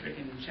Assessment District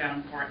in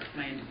Chatham Park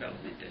Plan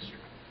Development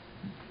District.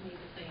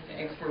 The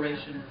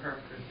exploration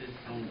purposes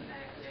only.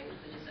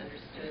 We just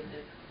understood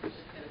that it's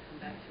just going to come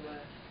back to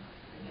us.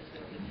 I guess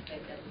we don't need to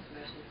take that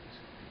information.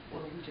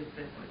 Well, we just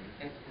said for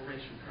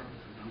exploration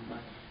purposes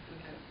only.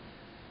 Okay.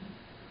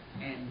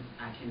 And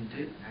I can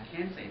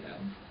say though,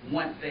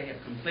 once they have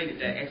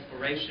completed their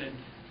exploration,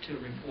 to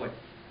report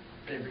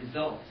the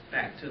results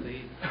back to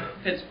the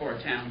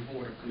Pittsburgh Town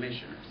Board of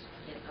Commissioners.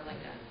 Yes, I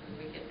like that.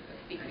 We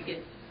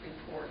get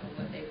report on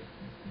what they've...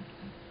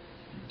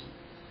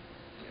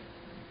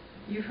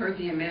 You've heard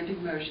the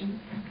amended motion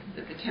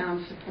that the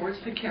town supports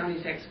the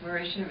county's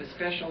exploration of a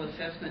special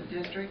assessment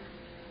district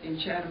in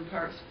Chatham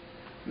Park's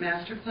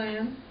master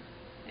plan,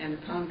 and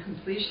upon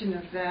completion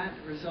of that,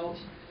 the results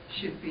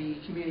should be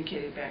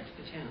communicated back to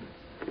the town.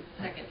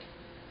 Second.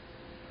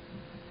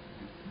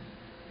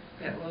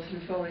 That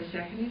Wilson Foley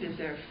seconded. Is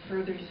there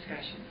further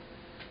discussion?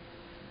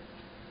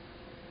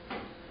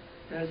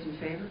 Those in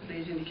favor,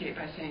 please indicate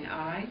by saying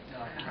aye.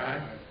 Aye.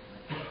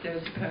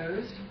 Those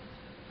opposed?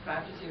 5-0.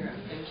 Thank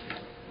you.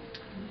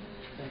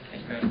 Thank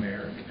you, Madam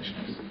Mayor and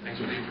Commissioners. Thanks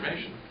for the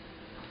information.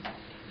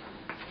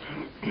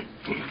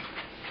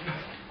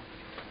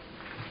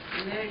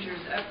 The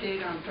manager's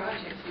update on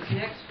projects is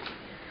next.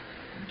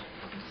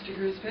 Mr.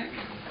 Grusbeck.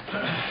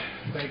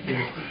 Thank you.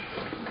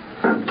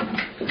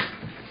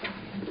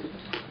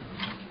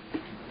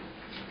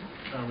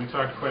 We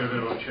talked quite a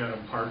bit about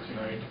Chatham Park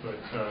tonight, but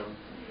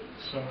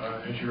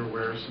as you're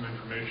aware, some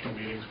informational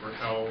meetings were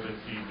held at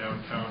the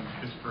downtown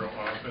Pittsburgh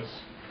office.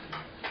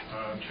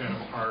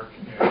 Chatham Park,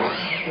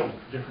 and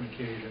different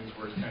occasions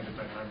were attended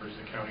by members of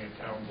the county and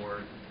town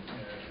board, and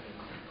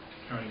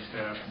county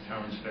staff and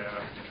town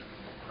staff,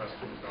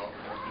 Preston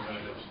Development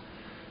representatives.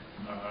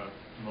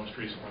 The most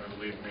recent one, I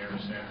believe, Mayor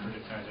Sanford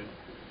attended.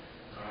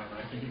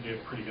 I think it gave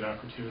a pretty good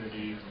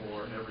opportunity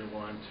for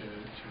everyone to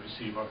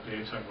receive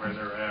updates on where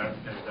they're at,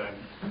 and then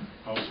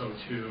also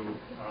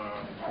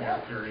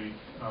Mayor Perry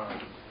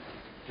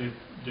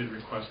did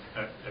request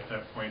at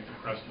that point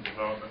that Preston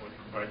Development would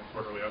provide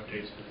quarterly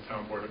updates to the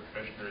Town Board of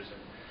Commissioners,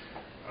 and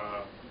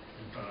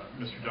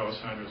Mr.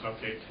 D'Alessandro's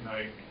update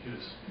tonight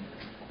is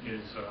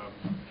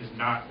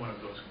not one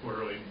of those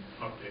quarterly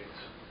updates.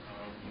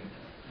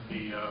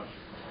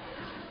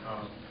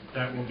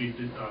 That will be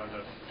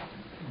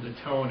the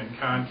tone and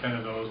content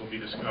of those will be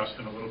discussed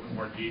in a little bit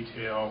more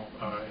detail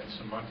in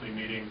some monthly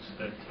meetings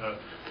that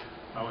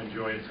I'll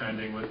enjoy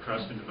attending with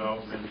Preston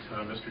Development.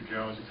 Mr.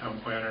 Jones, the town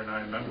planner, and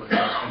I met with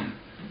Preston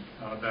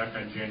back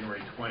on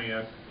January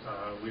 20th.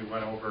 We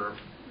went over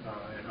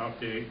an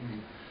update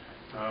and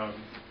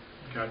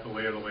got the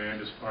lay of the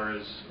land as far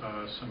as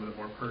some of the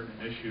more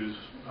pertinent issues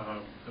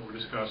that were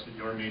discussed at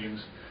your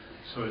meetings,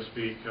 so to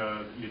speak,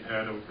 you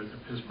had over at the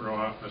Pittsburgh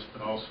office,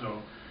 but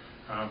also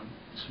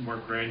some more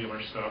granular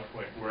stuff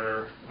like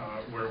where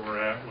we're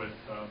at with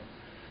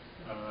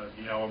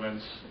the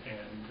elements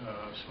and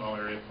small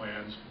area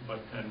plans, but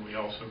then we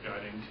also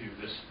got into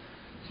this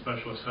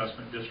special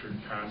assessment district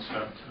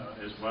concept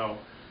as well.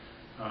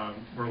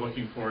 We're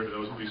looking forward to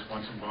those at least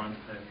once a month,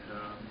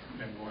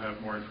 and we'll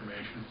have more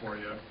information for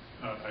you,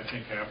 I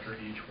think, after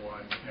each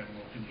one, and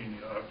we'll continue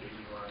to update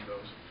you on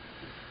those.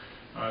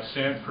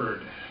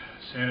 Sanford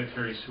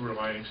sanitary sewer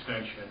line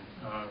extension.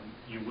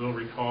 You will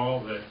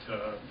recall that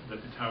the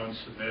town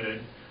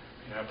submitted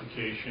an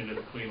application to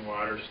the Clean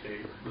Water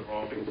State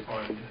Revolving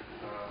Fund,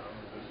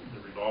 the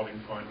Revolving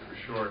Fund for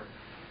short,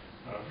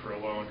 for a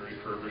loan to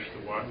refurbish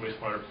the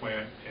wastewater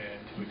plant and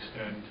to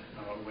extend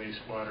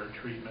wastewater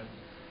treatment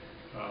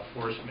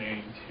force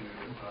main to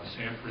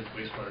Sanford's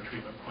wastewater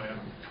treatment plant.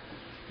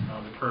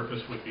 The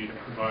purpose would be to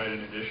provide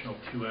an additional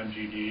 2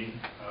 MGD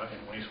in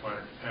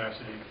wastewater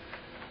capacity,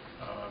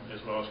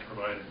 as well as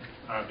provide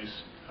obvious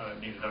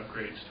needed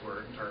upgrades to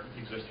our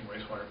existing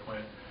wastewater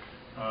plant.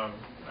 I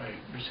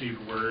received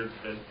word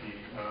that the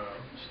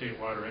State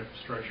Water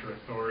Infrastructure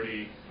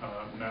Authority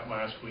met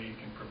last week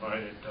and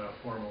provided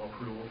formal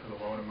approval for the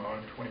loan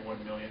amount of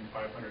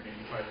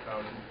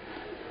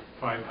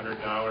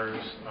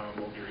 $21,585,500.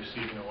 We'll be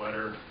receiving a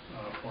letter,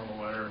 formal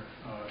letter,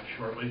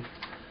 shortly.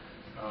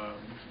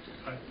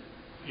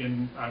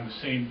 On the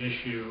same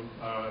issue,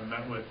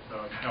 met with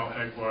Hal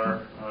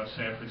Hegwar,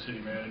 Sanford City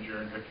Manager,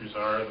 and Victor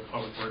Zara, the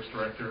Public Works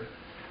Director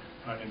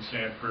in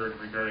Sanford,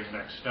 regarding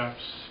next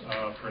steps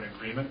for an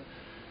agreement.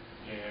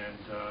 And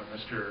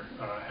Mr.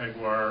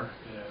 Hegwar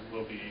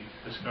will be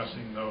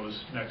discussing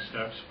those next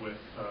steps with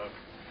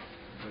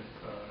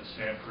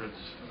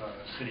Sanford's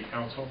City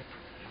Council.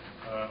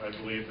 I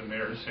believe the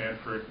Mayor of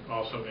Sanford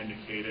also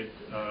indicated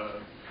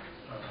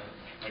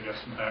I got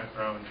some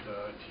background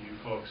to you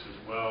folks as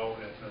well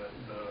at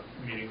the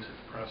meetings at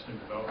the Preston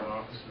Development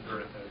offices,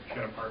 or at the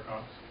Chatham Park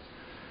office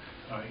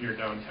here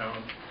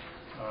downtown,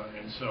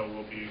 and so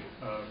we'll be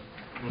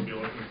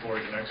looking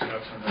forward to next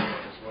steps on that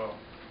one as well.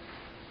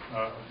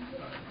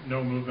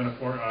 No movement,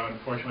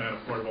 unfortunately, on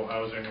affordable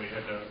housing. We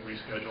had to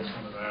reschedule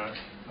some of that.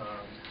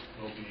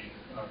 We'll be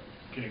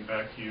getting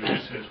back to you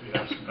as soon as we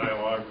have some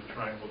dialogue with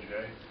Triangle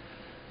J,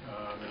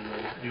 and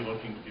we'll be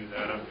looking to do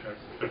that on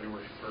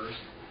February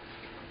 1st.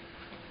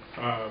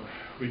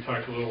 We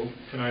talked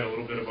tonight a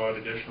little bit about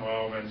additional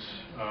elements.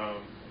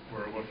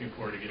 We're looking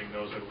forward to getting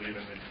those, I believe,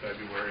 in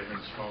mid-February, and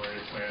then small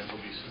area plans will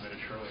be submitted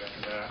shortly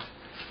after that.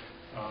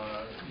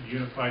 The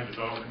Unified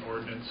Development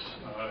Ordinance,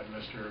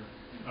 Mr.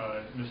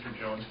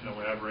 Jones can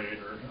elaborate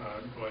or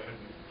go ahead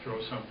and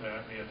throw something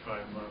at me if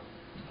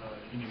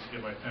he needs to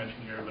get my attention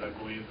here, but I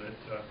believe that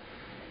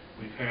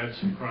we've had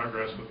some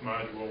progress with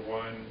Module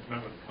 1,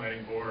 met with the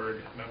Planning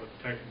Board, met with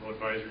the Technical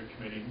Advisory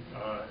Committee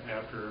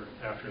after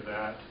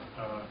that,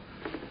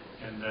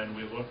 and then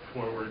we look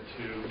forward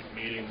to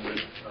meeting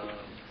with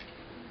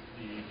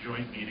the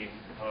joint meeting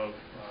of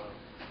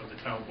the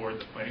Town Board,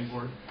 the Planning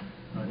Board,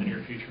 in the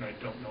near future, and I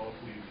don't know if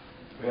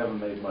we haven't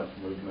made much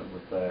movement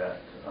with that,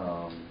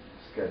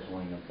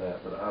 scheduling of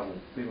that, but I will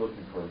be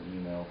looking for an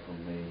email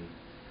from me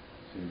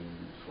to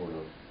sort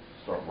of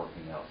start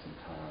working out some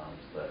times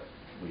that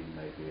we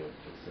may be able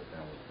to sit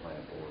down with the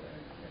planning board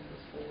and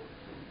this board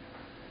to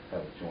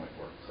have a joint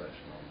work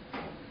session on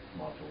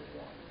Module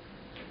 1.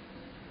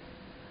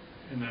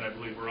 And then I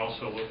believe we're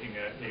also looking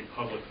at a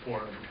public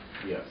forum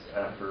Yes,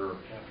 after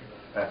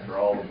that.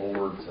 all the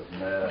boards have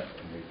met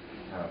and we've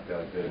kind of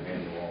got a good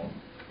handle on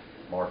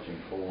marching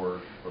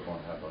forward, we're going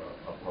to have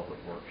a public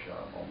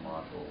workshop on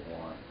Module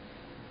 1,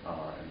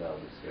 and that'll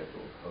be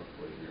scheduled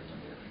hopefully here in the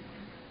near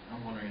future.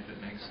 I'm wondering if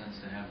it makes sense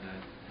to have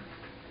that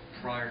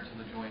prior to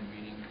the joint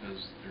meeting,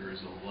 because there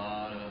is a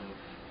lot of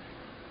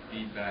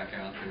feedback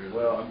out there. that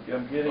Well,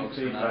 I'm getting folks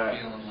are not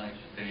feedback. feeling like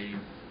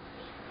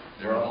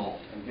they're Well,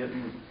 involved. I'm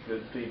getting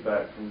good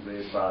feedback from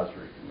the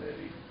advisory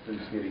committee,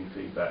 who's getting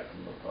feedback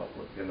from the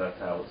public, and that's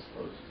how it's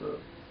supposed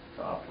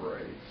to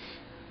operate.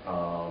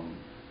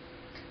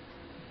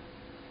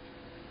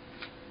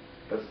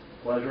 It's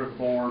the pleasure of the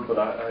board, but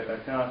I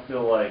kind of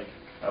feel like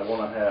I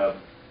want to have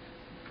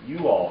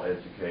you all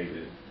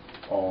educated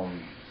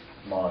on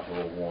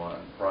Module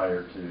 1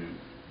 prior to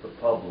the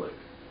public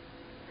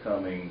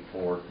coming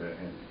forth.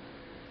 And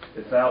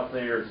it's out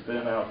there, it's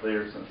been out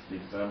there since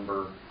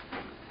December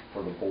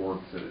for the board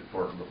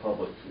for the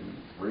public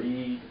to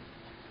read,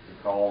 to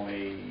call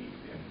me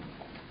and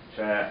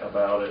chat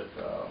about it.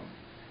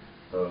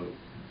 So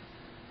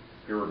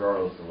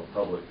irregardless of a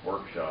public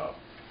workshop,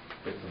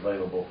 it's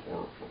available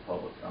for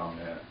public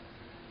comment.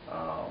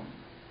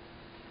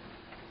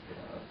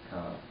 That's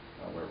kind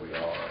of where we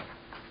are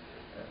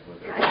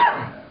with it right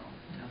now.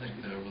 I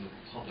think that with a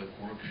public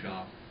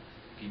workshop,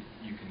 you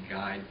can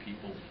guide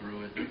people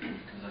through it,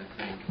 because I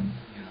think,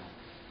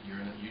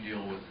 you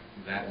deal with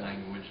that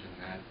language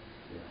and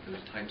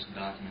those types of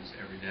documents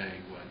every day,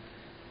 but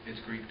it's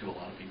Greek to a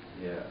lot of people.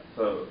 Yeah,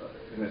 so,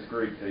 and it's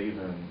Greek to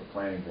even the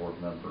planning board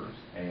members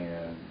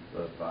and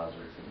the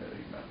advisory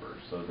committee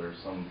members. So there's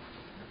some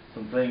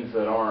things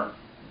that aren't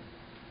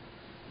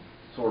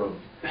sort of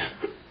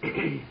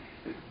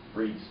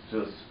reads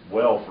just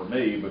well for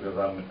me, because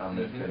I've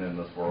been in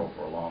this world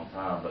for a long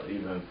time, but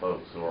even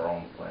folks who are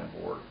on the plan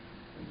board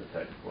and the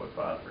technical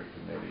advisory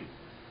committee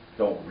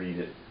don't read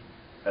it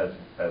as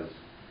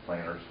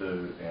planners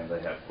do, and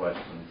they have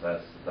questions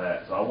as to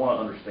that. So I want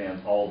to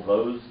understand all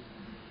those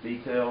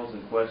details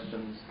and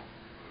questions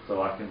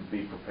so I can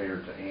be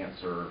prepared to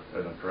answer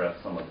and address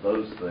some of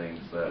those things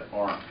that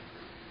aren't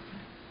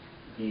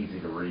easy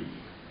to read,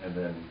 and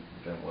then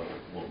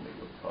we'll meet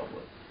with the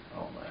public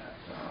on that.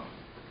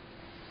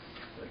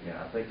 Again,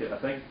 I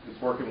think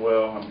it's working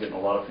well. I'm getting a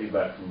lot of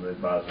feedback from the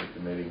advisory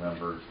committee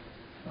members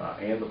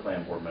and the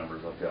plan board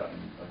members. I've gotten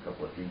a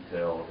couple of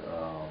detailed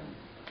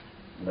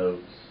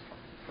notes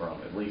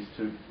from at least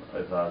 2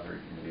 advisory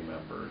committee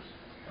members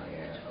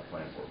and a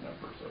plan board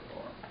member so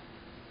far.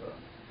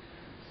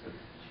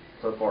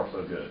 So far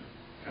so good.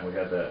 And we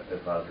had that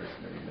advisory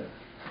committee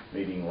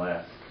meeting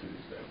last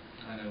Tuesday.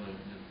 I know the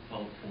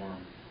public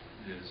forum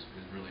is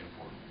really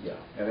important. Yeah,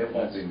 and it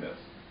won't be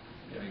missed.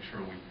 Make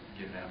sure we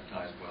get it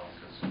advertised well,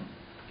 because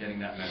getting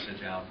that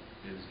message out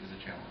is a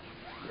challenge.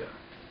 Yeah.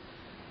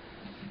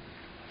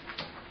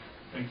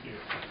 Thank you.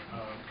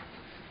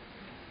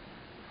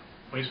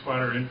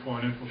 Wastewater inflow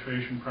and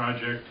infiltration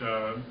project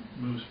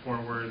moves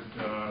forward.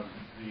 I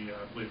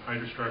believe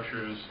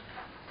hydrostructure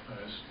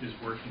is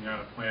working on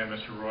a plan.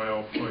 Mr.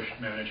 Royal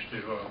managed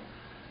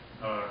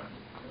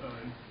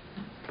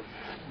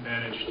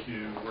to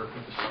work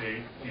with the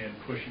state in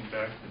pushing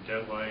back the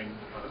deadline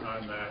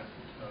on that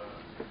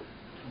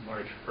to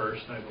March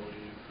 1st, I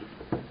believe.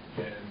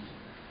 And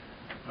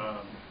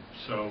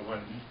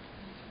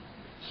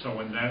so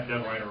when that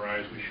deadline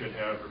arrives, we should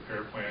have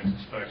repair plans and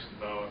specs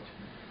developed.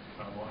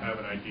 We'll have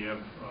a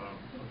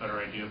better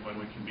idea of when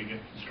we can begin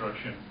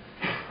construction.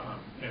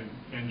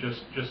 And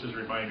just as a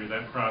reminder,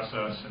 that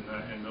process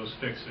and those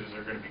fixes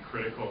are going to be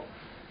critical,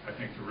 I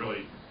think, to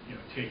really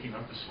taking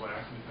up the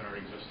slack within our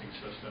existing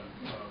system.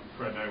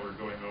 Fred and I were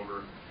going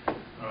over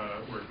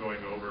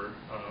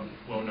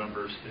flow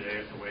numbers today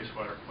at the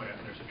wastewater plant,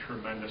 and there's a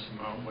tremendous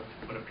amount,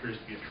 what appears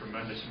to be a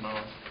tremendous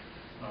amount,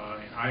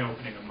 an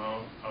eye-opening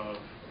amount of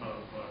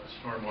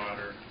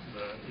stormwater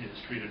that is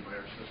treated by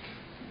our system.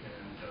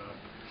 And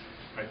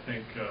I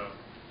think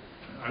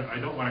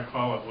I don't want to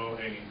call it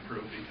low-hanging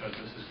fruit, because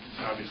this is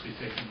obviously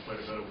taking quite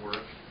a bit of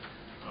work.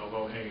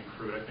 Low-hanging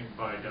fruit, I think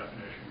by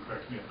definition,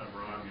 correct me if I'm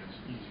wrong, is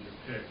easy to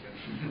pick.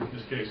 And in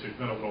this case, there's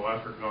been a little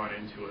effort gone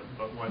into it,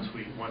 but once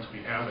we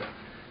have it,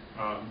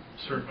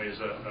 certainly is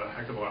a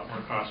heck of a lot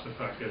more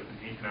cost-effective and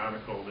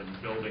economical than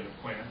building a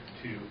plant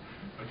to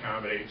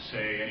accommodate,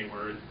 say,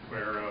 anywhere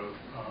of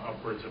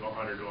upwards of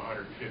 100 to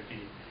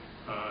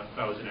 150,000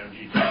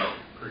 mg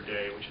per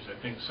day, which is, I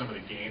think, some of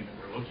the gain that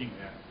we're looking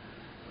at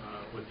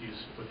with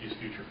these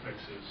future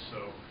fixes.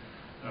 So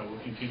we'll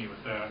continue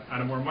with that.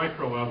 On a more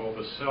micro level,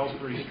 the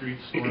Salisbury Street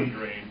storm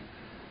drain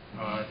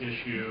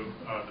issue,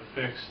 the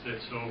fix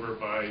that's over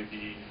by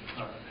the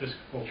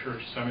Episcopal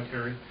Church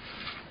Cemetery,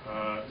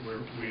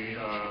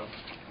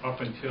 up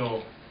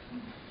until,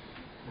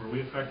 were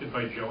we affected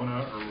by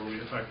Jonah, or were we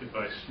affected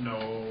by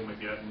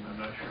Snowmageddon? I'm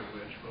not sure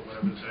which, but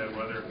whatever the bad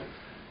weather,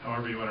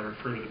 however you want to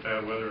refer to the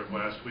bad weather of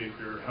last week,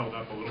 we were held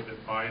up a little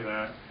bit by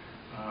that.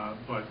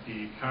 But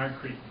the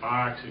concrete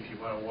box, if you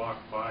want to walk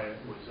by it,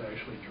 was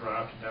actually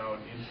dropped down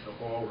into the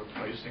hole,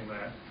 replacing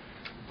that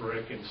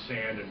brick and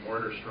sand and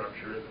mortar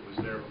structure that was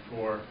there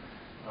before.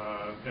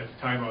 At the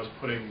time I was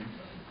putting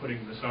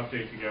this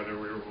update together,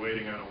 we were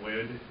waiting on a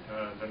lid.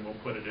 Then we'll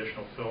put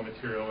additional fill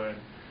material in,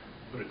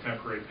 put a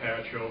temporary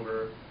patch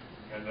over,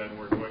 and then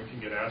we're going to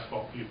get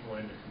asphalt people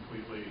in to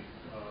completely,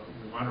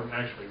 we want to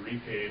actually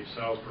repave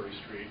Salisbury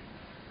Street,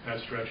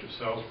 that stretch of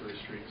Salisbury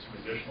Street, some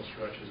additional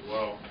stretch as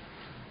well,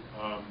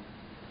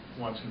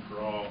 once and for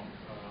all.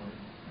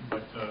 So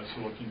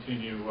we'll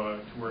continue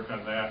to work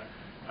on that.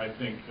 I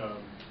think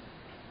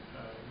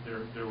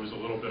there was a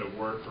little bit of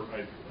work, or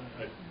a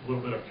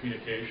little bit of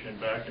communication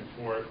back and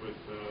forth with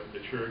the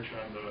church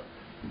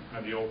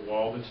on the old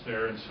wall that's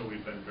there, and so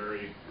we've been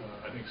very,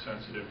 I think,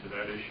 sensitive to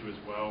that issue as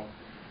well.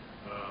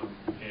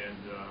 And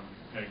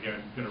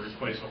again, going to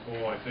replace a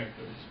hole, I think,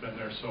 that's been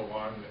there so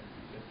long that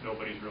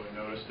nobody's really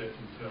noticed it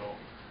until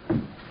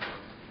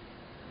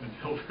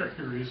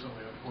very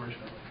recently,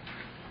 unfortunately.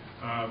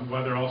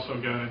 Weather also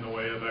got in the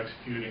way of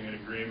executing an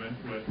agreement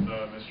with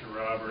Mr.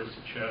 Roberts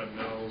at Chatham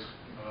Mills.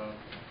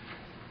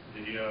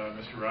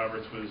 Mr.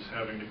 Roberts was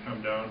having to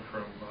come down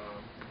from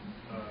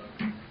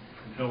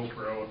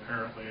Hillsborough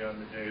apparently on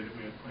the day that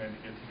we had planned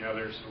to get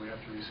together, so we have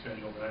to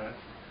reschedule that.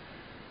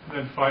 And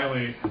then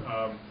finally,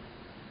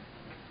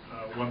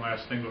 one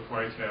last thing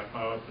before I tap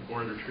out, the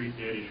board retreat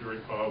date, as you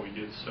recall, we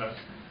did set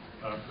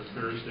for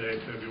Thursday,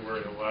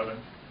 February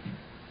 11th,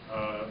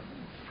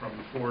 from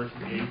 4 to 8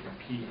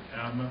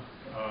 p.m.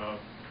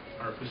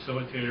 Our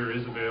facilitator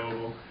is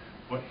available.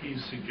 What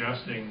he's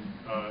suggesting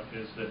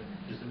is that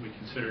we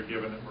consider,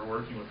 given that we're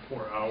working with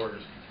 4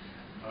 hours,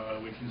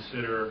 we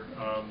consider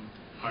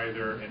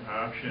either an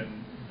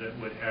option that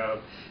would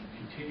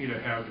continue to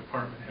have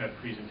department head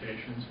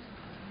presentations,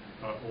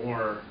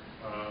 or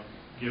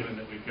given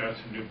that we've got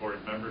some new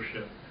board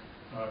membership,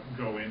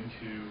 go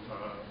into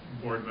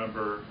board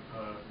member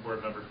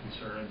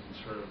concerns and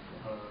sort of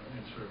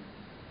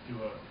do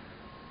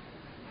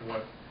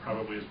what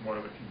probably is more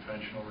of a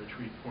conventional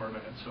retreat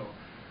format. So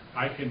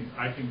I can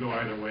go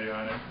either way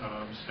on it.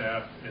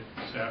 Staff at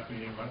the staff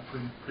meeting,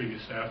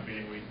 previous staff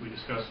meeting, we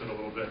discussed it a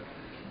little bit,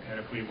 and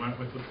if we went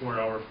with the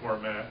 4-hour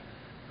format,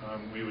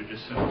 we would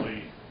just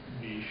simply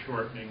be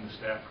shortening the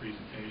staff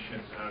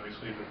presentations.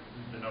 Obviously,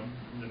 the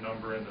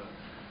number and the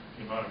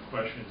amount of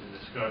questions and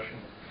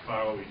discussion that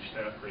follow each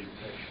staff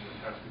presentation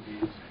would have to be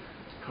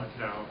cut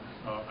down,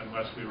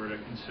 unless we were to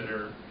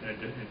consider a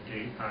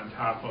date on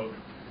top of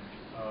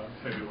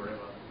February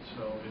 11th.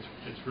 So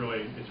it's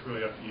really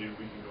up to you.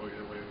 We can go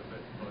either way with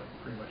it, but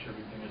pretty much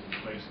everything is in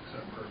place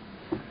except for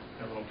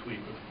that little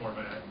tweak with the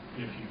format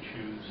if you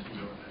choose to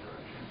go in that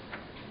direction.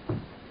 So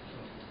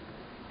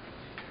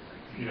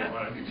if you don't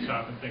want to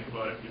stop and think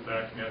about it, get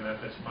back to me on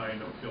that, that's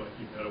fine. Don't feel like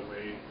you've got to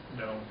weigh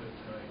down with it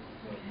tonight.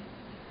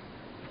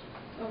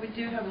 Well, we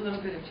do have a little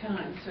bit of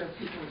time, so if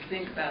people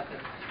think about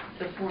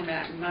the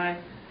format.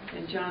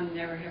 And John,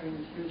 never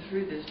having been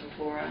through this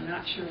before, I'm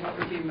not sure what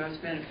would be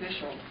most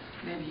beneficial.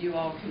 Maybe you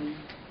all can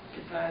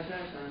advise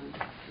us on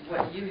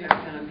what you have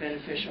found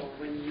beneficial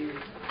when you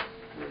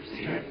were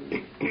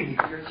starting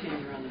your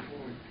tenure on the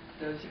board.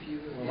 Those of you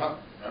who Well,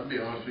 I'll be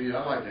honest with you.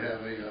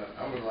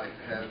 I would like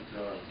to have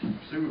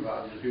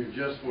supervisors here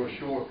just for a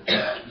short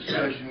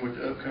discussion with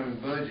the upcoming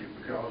budget,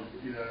 because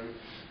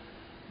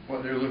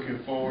what they're looking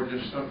for,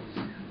 just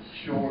something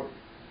short,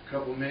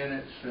 couple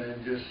minutes,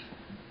 and just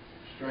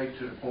straight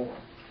to the point.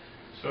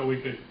 So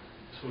we could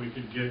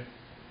get,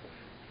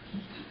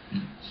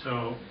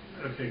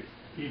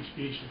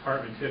 each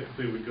department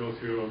typically would go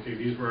through, okay,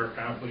 these were our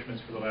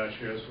accomplishments for the last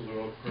year, so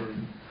we'll look for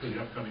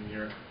the upcoming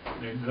year.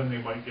 Then they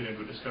might get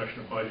into a discussion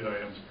of budget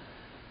items.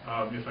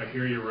 If I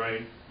hear you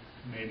right,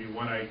 maybe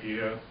one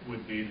idea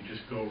would be to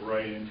just go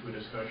right into a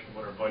discussion of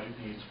what our budget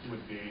needs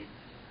would be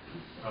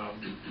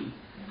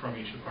from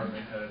each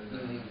department head.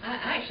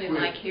 I actually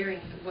like hearing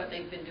what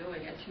they've been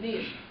doing. And to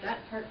me, that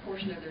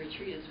portion of the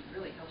retreat is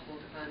really helpful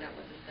to find out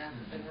what the staff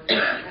has been working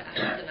on. I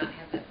have to not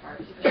have that part.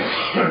 So I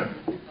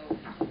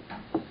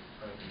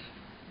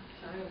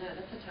don't know.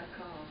 That's a tough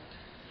call. I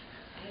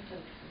have to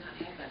not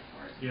have that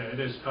part. Yeah, it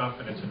is tough,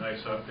 and it's a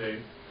nice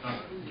update.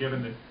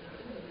 Given the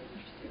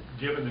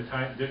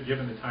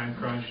time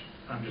crunch,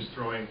 I'm just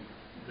throwing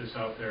this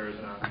out there as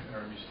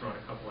I'm just throwing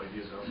a couple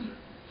ideas out there.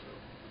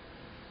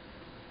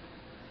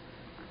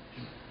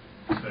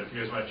 So if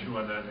you guys want to chew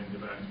on that, then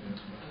get back to me. I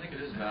think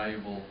it is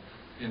valuable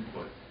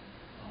input,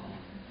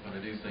 but I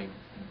do think,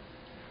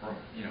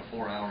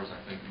 4 hours, I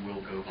think,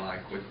 will go by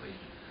quickly.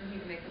 Or you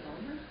can make it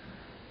longer?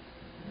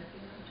 Make it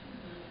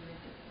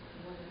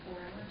more than 4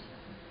 hours?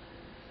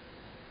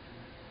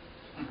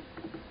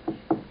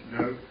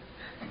 No.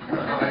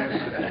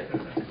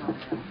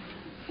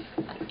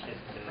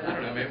 I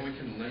don't know, maybe we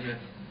can limit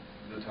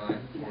the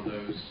time for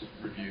those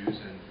reviews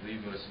and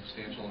leave a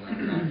substantial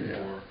amount of time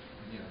for,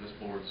 this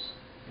board's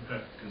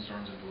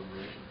concerns and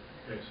deliberation.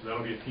 Okay, so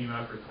that'll be a team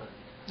effort then.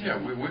 Yeah,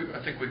 I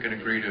think we can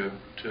agree to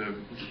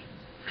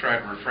try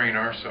to refrain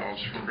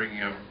ourselves from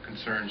bringing up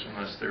concerns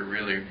unless they're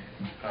really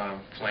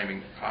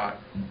flaming hot.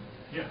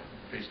 Yeah.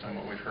 Based on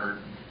what we've heard.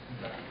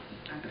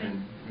 And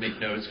then make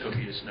notes,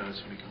 copious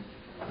notes, and we can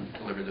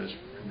deliver those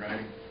in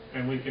writing.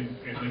 And we can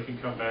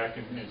come back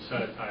and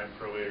set a time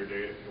for a later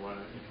date if you want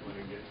to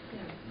get.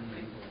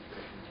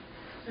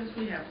 Since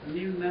we have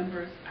new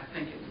members, I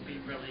think it would be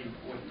really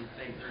important if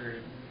they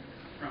heard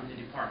from the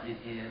department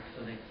head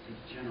so they could get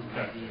general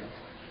Okay. ideas.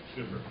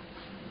 Super.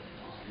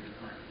 on the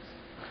departments.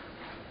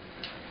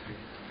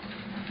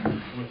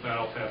 With that,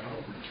 I'll pass it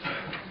over.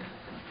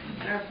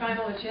 And our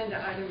final agenda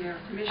item are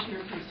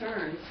commissioner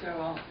concerns, so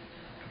I'll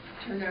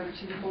turn over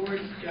to the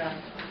board.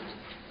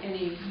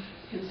 Any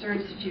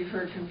concerns that you've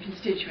heard from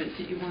constituents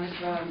that you want to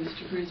draw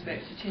Mr.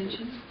 Grusbeck's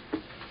attention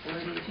or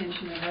the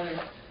attention of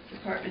other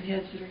department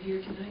heads that are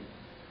here tonight?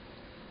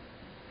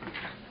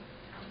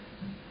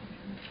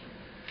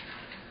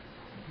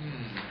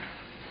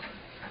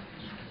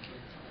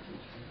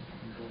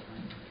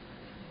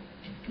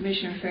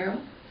 Commissioner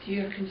Farrell, do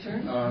you have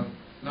concerns?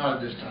 Not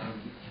at this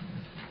time.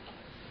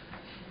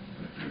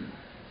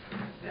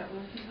 That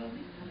was the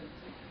voting?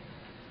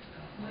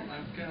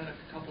 I've got a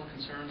couple of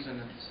concerns,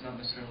 and it's not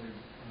necessarily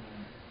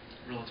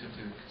relative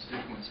to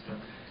constituents, but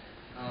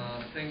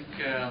I think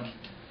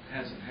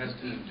has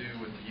to do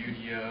with the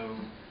UDO.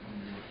 When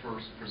we were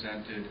first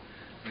presented,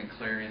 I think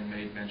Clarion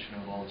made mention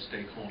of all the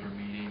stakeholder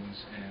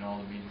meetings and all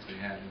the meetings they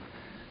had. And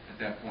at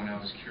that point, I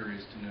was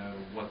curious to know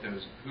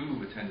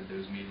who attended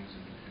those meetings,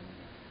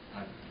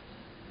 and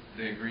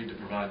they agreed to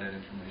provide that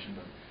information,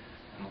 but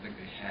I don't think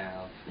they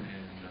have.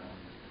 And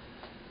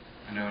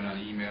I know in an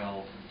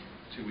email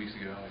 2 weeks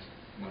ago,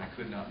 when I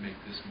could not make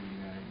this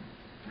meeting,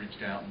 I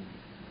reached out and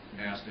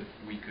asked if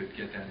we could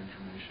get that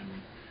information. We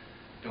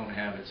don't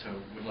have it, so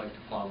we'd like to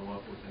follow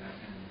up with that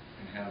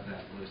and have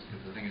that list,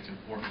 because I think it's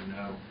important to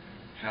know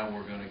how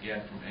we're going to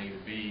get from A to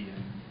B,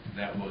 and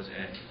that was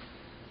A,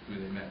 who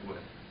they met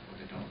with, what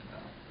they talked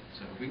about.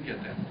 So if we can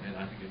get that, and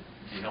I think it'd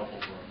be helpful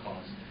for our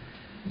cause.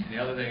 And the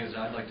other thing is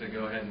I'd like to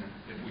go ahead and,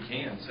 if we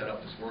can, set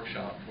up this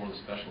workshop for the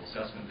Special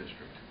Assessment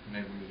District.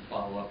 Maybe we would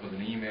follow up with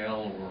an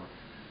email or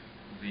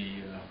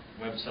the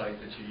website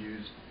that you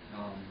used,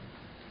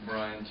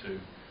 Brian, to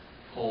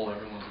poll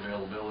everyone's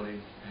availability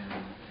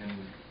and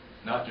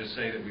not just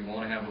say that we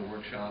want to have a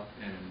workshop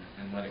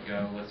and let it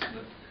go.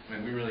 I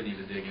mean, we really need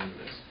to dig into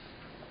this.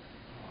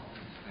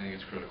 I think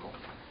it's critical.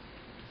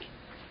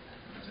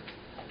 That's it.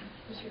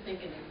 What's your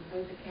thinking?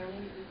 Include the county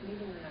in this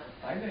meeting or not?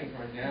 I think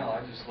right now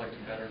I'd just like to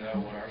better know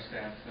what our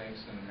staff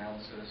thinks and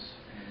analysis,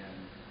 and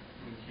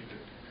we can keep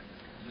it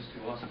just to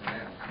us for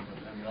now.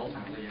 But I mean,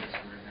 ultimately, yes,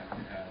 we're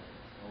going to have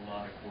a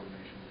lot of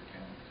coordination with the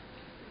county.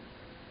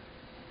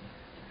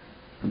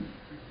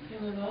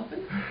 Helen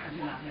Alvin? I do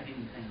not have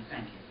anything.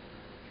 Thank you.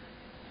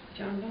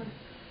 John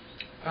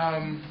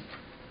Bunn?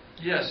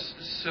 Yes,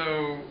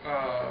 so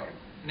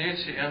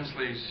Nancy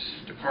Emsley's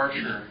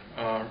departure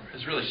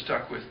has really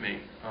stuck with me,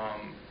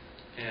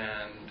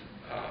 and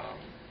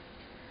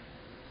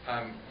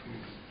I'm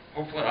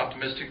hopeful and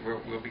optimistic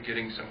we'll be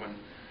getting someone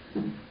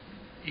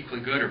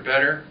equally good or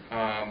better.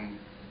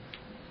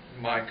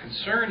 My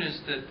concern is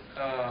that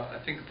I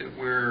think that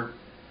we're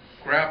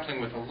grappling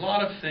with a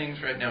lot of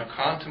things right now,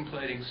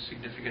 contemplating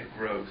significant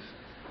growth,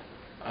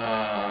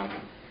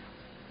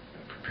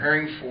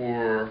 preparing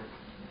for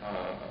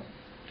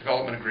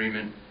development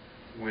agreement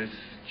with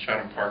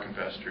Chatham Park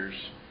investors,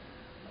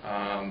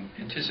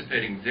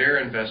 anticipating their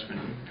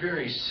investment in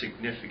very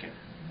significant,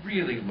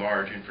 really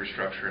large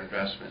infrastructure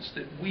investments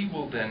that we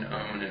will then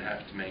own and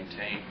have to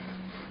maintain.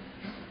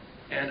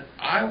 And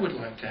I would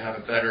like to have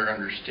a better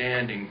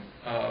understanding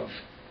of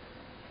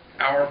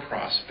our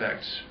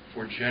prospects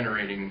for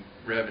generating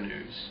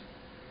revenues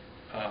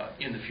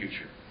in the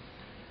future.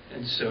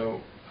 And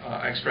so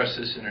I expressed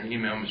this in an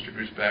email, Mr.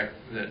 Grusbeck,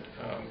 that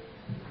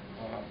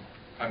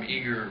I'm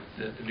eager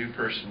that the new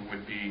person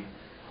would be,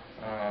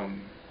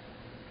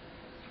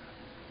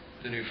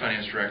 the new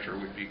finance director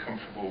would be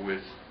comfortable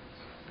with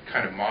the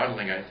kind of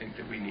modeling I think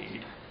that we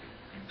need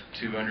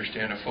to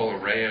understand a full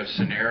array of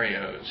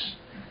scenarios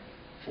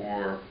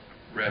for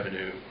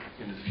revenue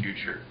into the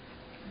future.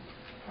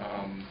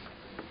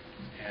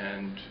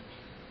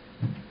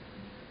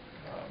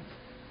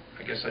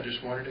 I guess I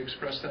just wanted to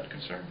express that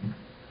concern.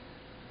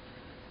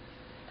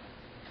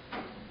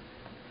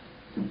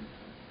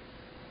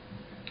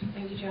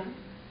 Thank you, John.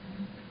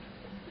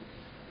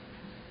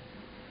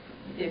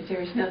 If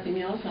there's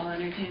nothing else, I'll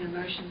entertain a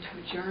motion to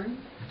adjourn.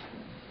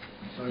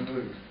 So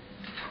moved.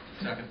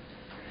 Second.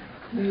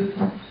 Moved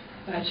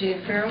by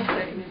Jay Farrell,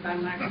 seconded by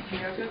Michael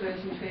Kyogo. Those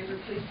in favor,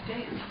 please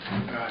stand.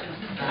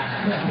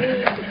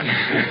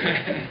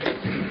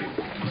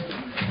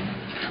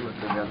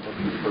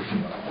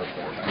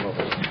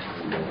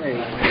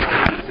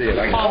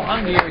 Oh,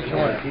 I'm Gary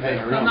Jordan.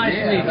 Nice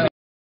to meet you.